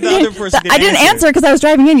here. The other person I didn't answer because I was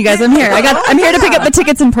driving in. You guys, I'm here. I'm here to pick up the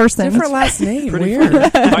tickets in person. Different last name. Pretty weird. All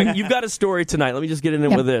right, you've got a story tonight. Let me just get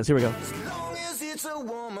in with this. Here we go.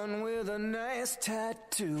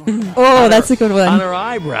 Oh, that's a good one. On her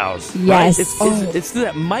eyebrows. Yes. Right? It's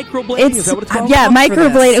that microblading. Is that what it's called? Yeah,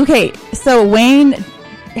 microblade. Okay, so Wayne,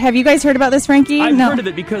 have you guys heard about this, Frankie? I've heard of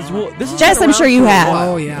it because this is Jess, I'm sure you have.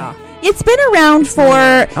 Oh, yeah. It's been around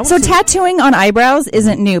for... tattooing on eyebrows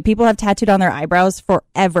isn't new. People have tattooed on their eyebrows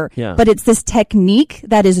forever. Yeah. But it's this technique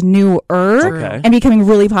that is newer and becoming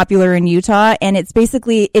really popular in Utah. And it's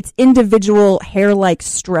basically, it's individual hair-like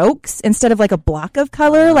strokes instead of like a block of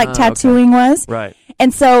color like tattooing was. Right.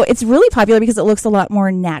 And so it's really popular because it looks a lot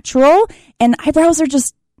more natural. And eyebrows are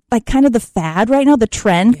just like kind of the fad right now, the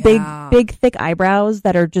trend, big thick eyebrows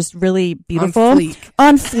that are just really beautiful. On fleek.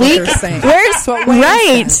 On fleek. Where's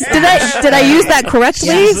right? Did I use that correctly?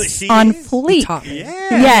 Yes, on fleek.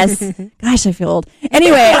 Yes. Gosh, I feel old.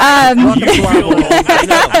 Anyway,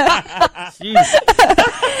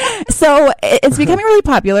 so it's becoming really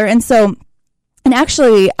popular, and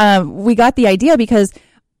actually, we got the idea because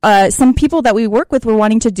some people that we work with were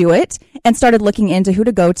wanting to do it and started looking into who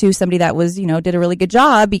to go to, somebody that was, did a really good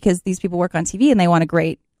job, because these people work on TV and they want a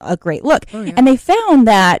great look. Oh, yeah. And they found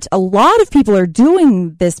that a lot of people are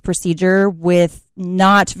doing this procedure with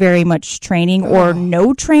not very much training or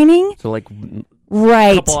no training. So like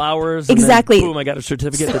right. a couple hours. And exactly. Then, boom, I got a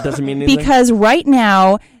certificate that doesn't mean anything. Because right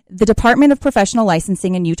now, the Department of Professional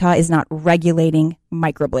Licensing in Utah is not regulating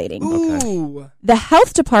microblading. Ooh. The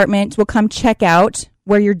health department will come check out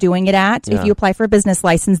where you're doing it at. Yeah. If you apply for a business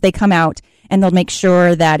license, they come out and they'll make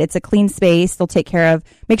sure that it's a clean space. They'll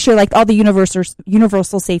make sure like all the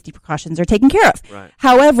universal safety precautions are taken care of. Right.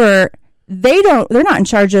 However, they're not in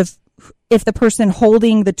charge of if the person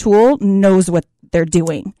holding the tool knows what they're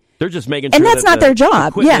doing. They're just making sure and that's not their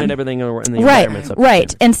job. Yeah, and everything in the environment's up to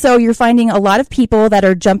right. And so you're finding a lot of people that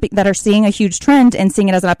are seeing a huge trend and seeing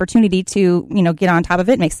it as an opportunity to, get on top of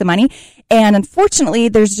it, make some money. And unfortunately,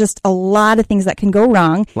 there's just a lot of things that can go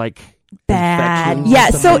wrong. Like bad. Yeah.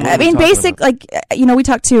 So, I mean, basic, like, we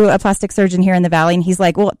talked to a plastic surgeon here in the Valley, and he's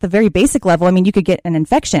like, well, at the very basic level, I mean, you could get an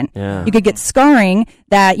infection. Yeah. You could get scarring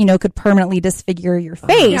that, could permanently disfigure your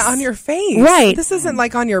face. Yeah, on your face. Right. This isn't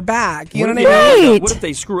like on your back. You know what I mean? Right. What if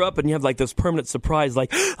they screw up and you have like this permanent surprise,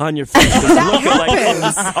 like on your face?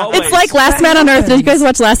 It's like Last Man on Earth. Did you guys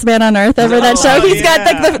watch Last Man on Earth over that show? He's got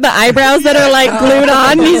like the eyebrows that are like glued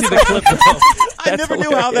on. I never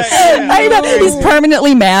knew how that. I know. He's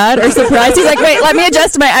permanently mad or surprised. He's like, wait, let me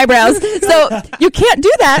adjust my eyebrows. So you can't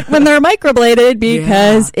do that when they're microbladed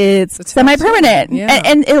because it's semi-permanent. Yeah.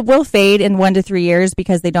 And it will fade in 1 to 3 years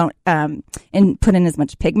because they don't put in as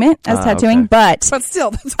much pigment as tattooing. Okay. But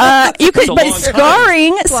still, you could. But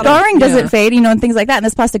scarring doesn't fade, and things like that. And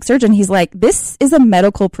this plastic surgeon, he's like, this is a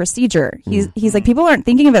medical procedure. He's like, people aren't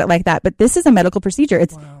thinking of it like that, but this is a medical procedure.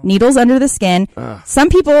 It's needles under the skin. Some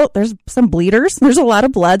people, there's some bleeders. There's a lot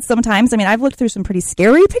of blood sometimes. I mean, I've looked through some pretty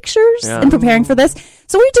scary pictures in preparing for this.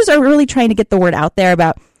 So we just are really trying to get the word out there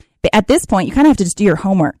about, at this point, you kind of have to just do your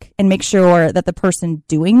homework and make sure that the person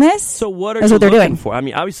doing this So what are knows you what they're looking doing. for? I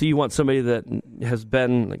mean, obviously you want somebody that has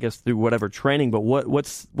been, I guess, through whatever training, but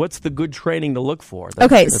what's the good training to look for?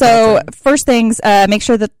 So first things, make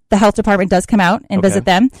sure that the health department does come out and visit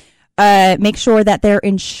them. Make sure that they're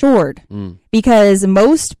insured because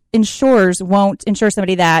most insurers won't insure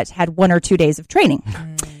somebody that had 1 or 2 days of training.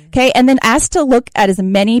 Okay, and then ask to look at as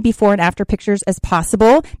many before and after pictures as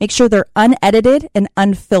possible. Make sure they're unedited and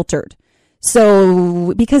unfiltered.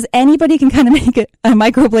 So, because anybody can kind of make a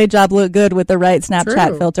microblade job look good with the right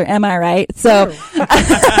Snapchat filter. Am I right? So,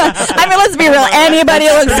 I mean, let's be real. Anybody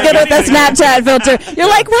looks good with a Snapchat filter. You're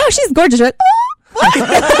like, wow, she's gorgeous. You're like,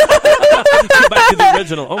 Go back to the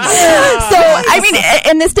original. Oh my God. So, I mean,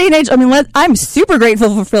 in this day and age, I mean, I'm super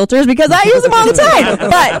grateful for filters because I use them all the time.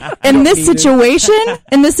 But in this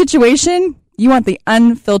situation, you want the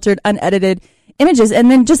unfiltered, unedited images,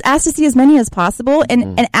 and then just ask to see as many as possible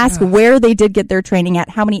and ask where they did get their training at,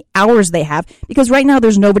 how many hours they have. Because right now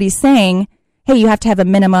there's nobody saying, hey, you have to have a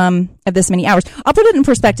minimum of this many hours. I'll put it in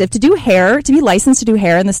perspective. To be licensed to do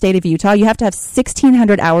hair in the state of Utah, you have to have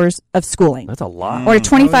 1,600 hours of schooling. That's a lot. Or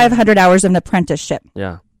 2,500 hours of an apprenticeship.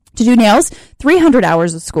 Yeah. To do nails, 300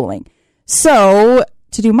 hours of schooling. So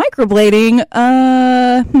to do microblading,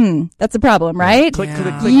 that's a problem, right? Click,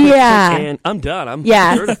 click, and I'm done. I'm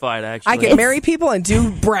certified, actually. I can marry people and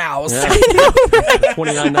do brows. Yeah. I know, right?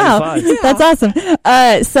 $29.95. Wow, that's awesome.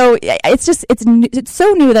 So it's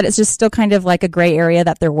so new that it's just still kind of like a gray area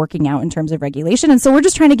that they're working out in terms of regulation. And so we're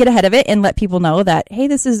just trying to get ahead of it and let people know that, hey,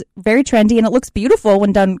 this is very trendy and it looks beautiful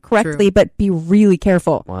when done correctly, but be really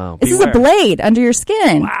careful. Wow. This is a blade under your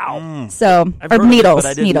skin. Wow. So, I've or heard needles. Of it, but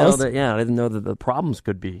I didn't needles. know that. Yeah, I didn't know that the problems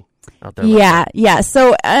could be out there. Yeah.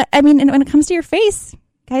 So, I mean, when it comes to your face,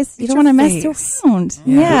 guys, you don't want to mess around.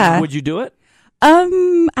 Yeah. Would you do it?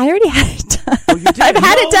 I already had it done. Oh, you did? I've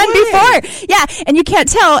had it done before. Yeah, and you can't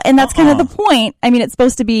tell, and that's kind of the point. I mean, it's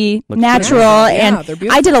supposed to be natural, and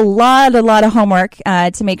I did a lot of homework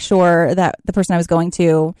to make sure that the person I was going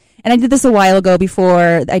to, and I did this a while ago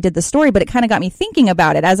before I did the story, but it kind of got me thinking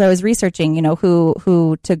about it as I was researching,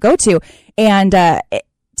 who to go to, and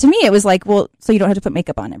to to me, it was like, well, so you don't have to put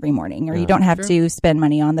makeup on every morning, or you don't have Sure. to spend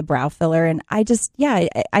money on the brow filler. And I just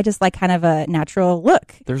like kind of a natural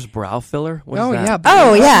look. There's brow filler? What is Oh, that? yeah.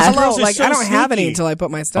 Oh, yeah. Hello, Girls are like, so I don't have any sneaky. until I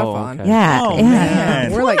put my stuff on. okay. Yeah. Oh, yeah.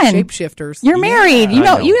 man. We're Come like on. shapeshifters. You're married. You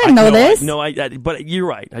know, you didn't know this. But you're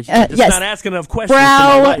right. I'm just yes. not asking enough questions in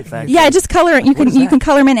Brow, my life, actually. yeah, just color. You can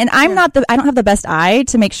color them in, and I don't have the best eye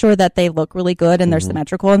to make sure that they look really good and they're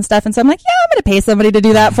symmetrical and stuff. And so I'm like, yeah, I'm going to pay somebody to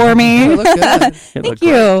do that for me. They look good. Thank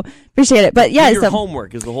you, appreciate it. But yeah, Do your so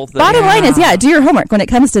homework is the whole thing. bottom line is, do your homework when it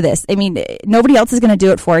comes to this. I mean, nobody else is going to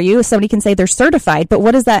do it for you. Somebody can say they're certified, but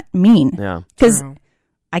what does that mean? Yeah, because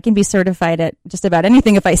I can be certified at just about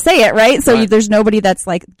anything if I say it, right? So there's nobody that's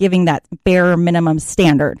like giving that bare minimum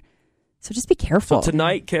standard. So just be careful. So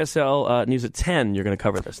tonight, KSL News at 10, you're going to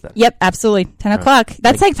cover this then? Yep, absolutely. 10 o'clock.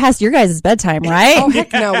 That's like past your guys' bedtime, right? Oh,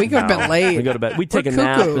 heck no. We go to bed late. We go to bed. We take We're a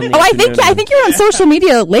nap. cuckoo. in the I afternoon. think you were on social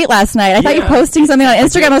media late last night. I thought you were posting something on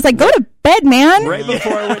Instagram. I was like, go to bed, man. Right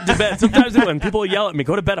before I went to bed. Sometimes when people yell at me,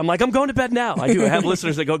 go to bed, I'm like, I'm going to bed now. I do. I have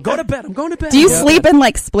listeners that go to bed. I'm going to bed. Do you sleep in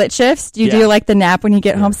like split shifts? Do you do like the nap when you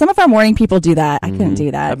get home? Some of our morning people do that. I couldn't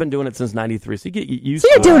do that. I've been doing it since 93, so you get used So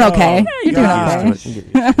to it. you're doing okay. You're doing Get okay. used to it. You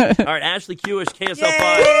get used to it. All right, Ashley Kewish, KSL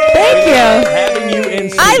 5. Thank you. Having you in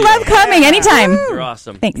studio. I love coming anytime. You're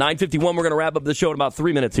awesome. Thanks. 9:51, we're going to wrap up the show in about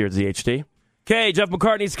 3 minutes here at ZHT. Okay, Jeff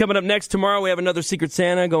McCartney's coming up next. Tomorrow we have another Secret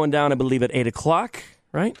Santa going down, I believe, at 8 o'clock,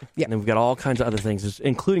 right? Yeah. And then we've got all kinds of other things,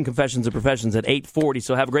 including Confessions of Professions at 8:40.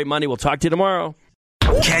 So have a great Monday. We'll talk to you tomorrow.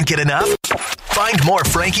 Can't get enough? Find more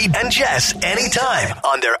Frankie and Jess anytime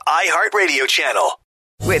on their iHeartRadio channel.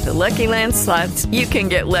 With the Lucky Land Slots, you can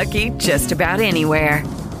get lucky just about anywhere.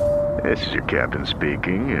 This is your captain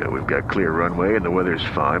speaking. We've got clear runway and the weather's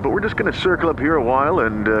fine, but we're just going to circle up here a while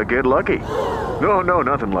and get lucky. No,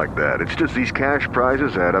 nothing like that. It's just these cash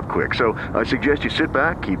prizes add up quick. So I suggest you sit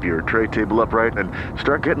back, keep your tray table upright, and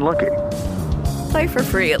start getting lucky. Play for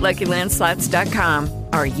free at LuckyLandSlots.com.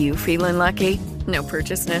 Are you feeling lucky? No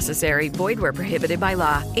purchase necessary. Void where prohibited by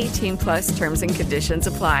law. 18+ terms and conditions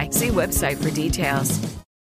apply. See website for details.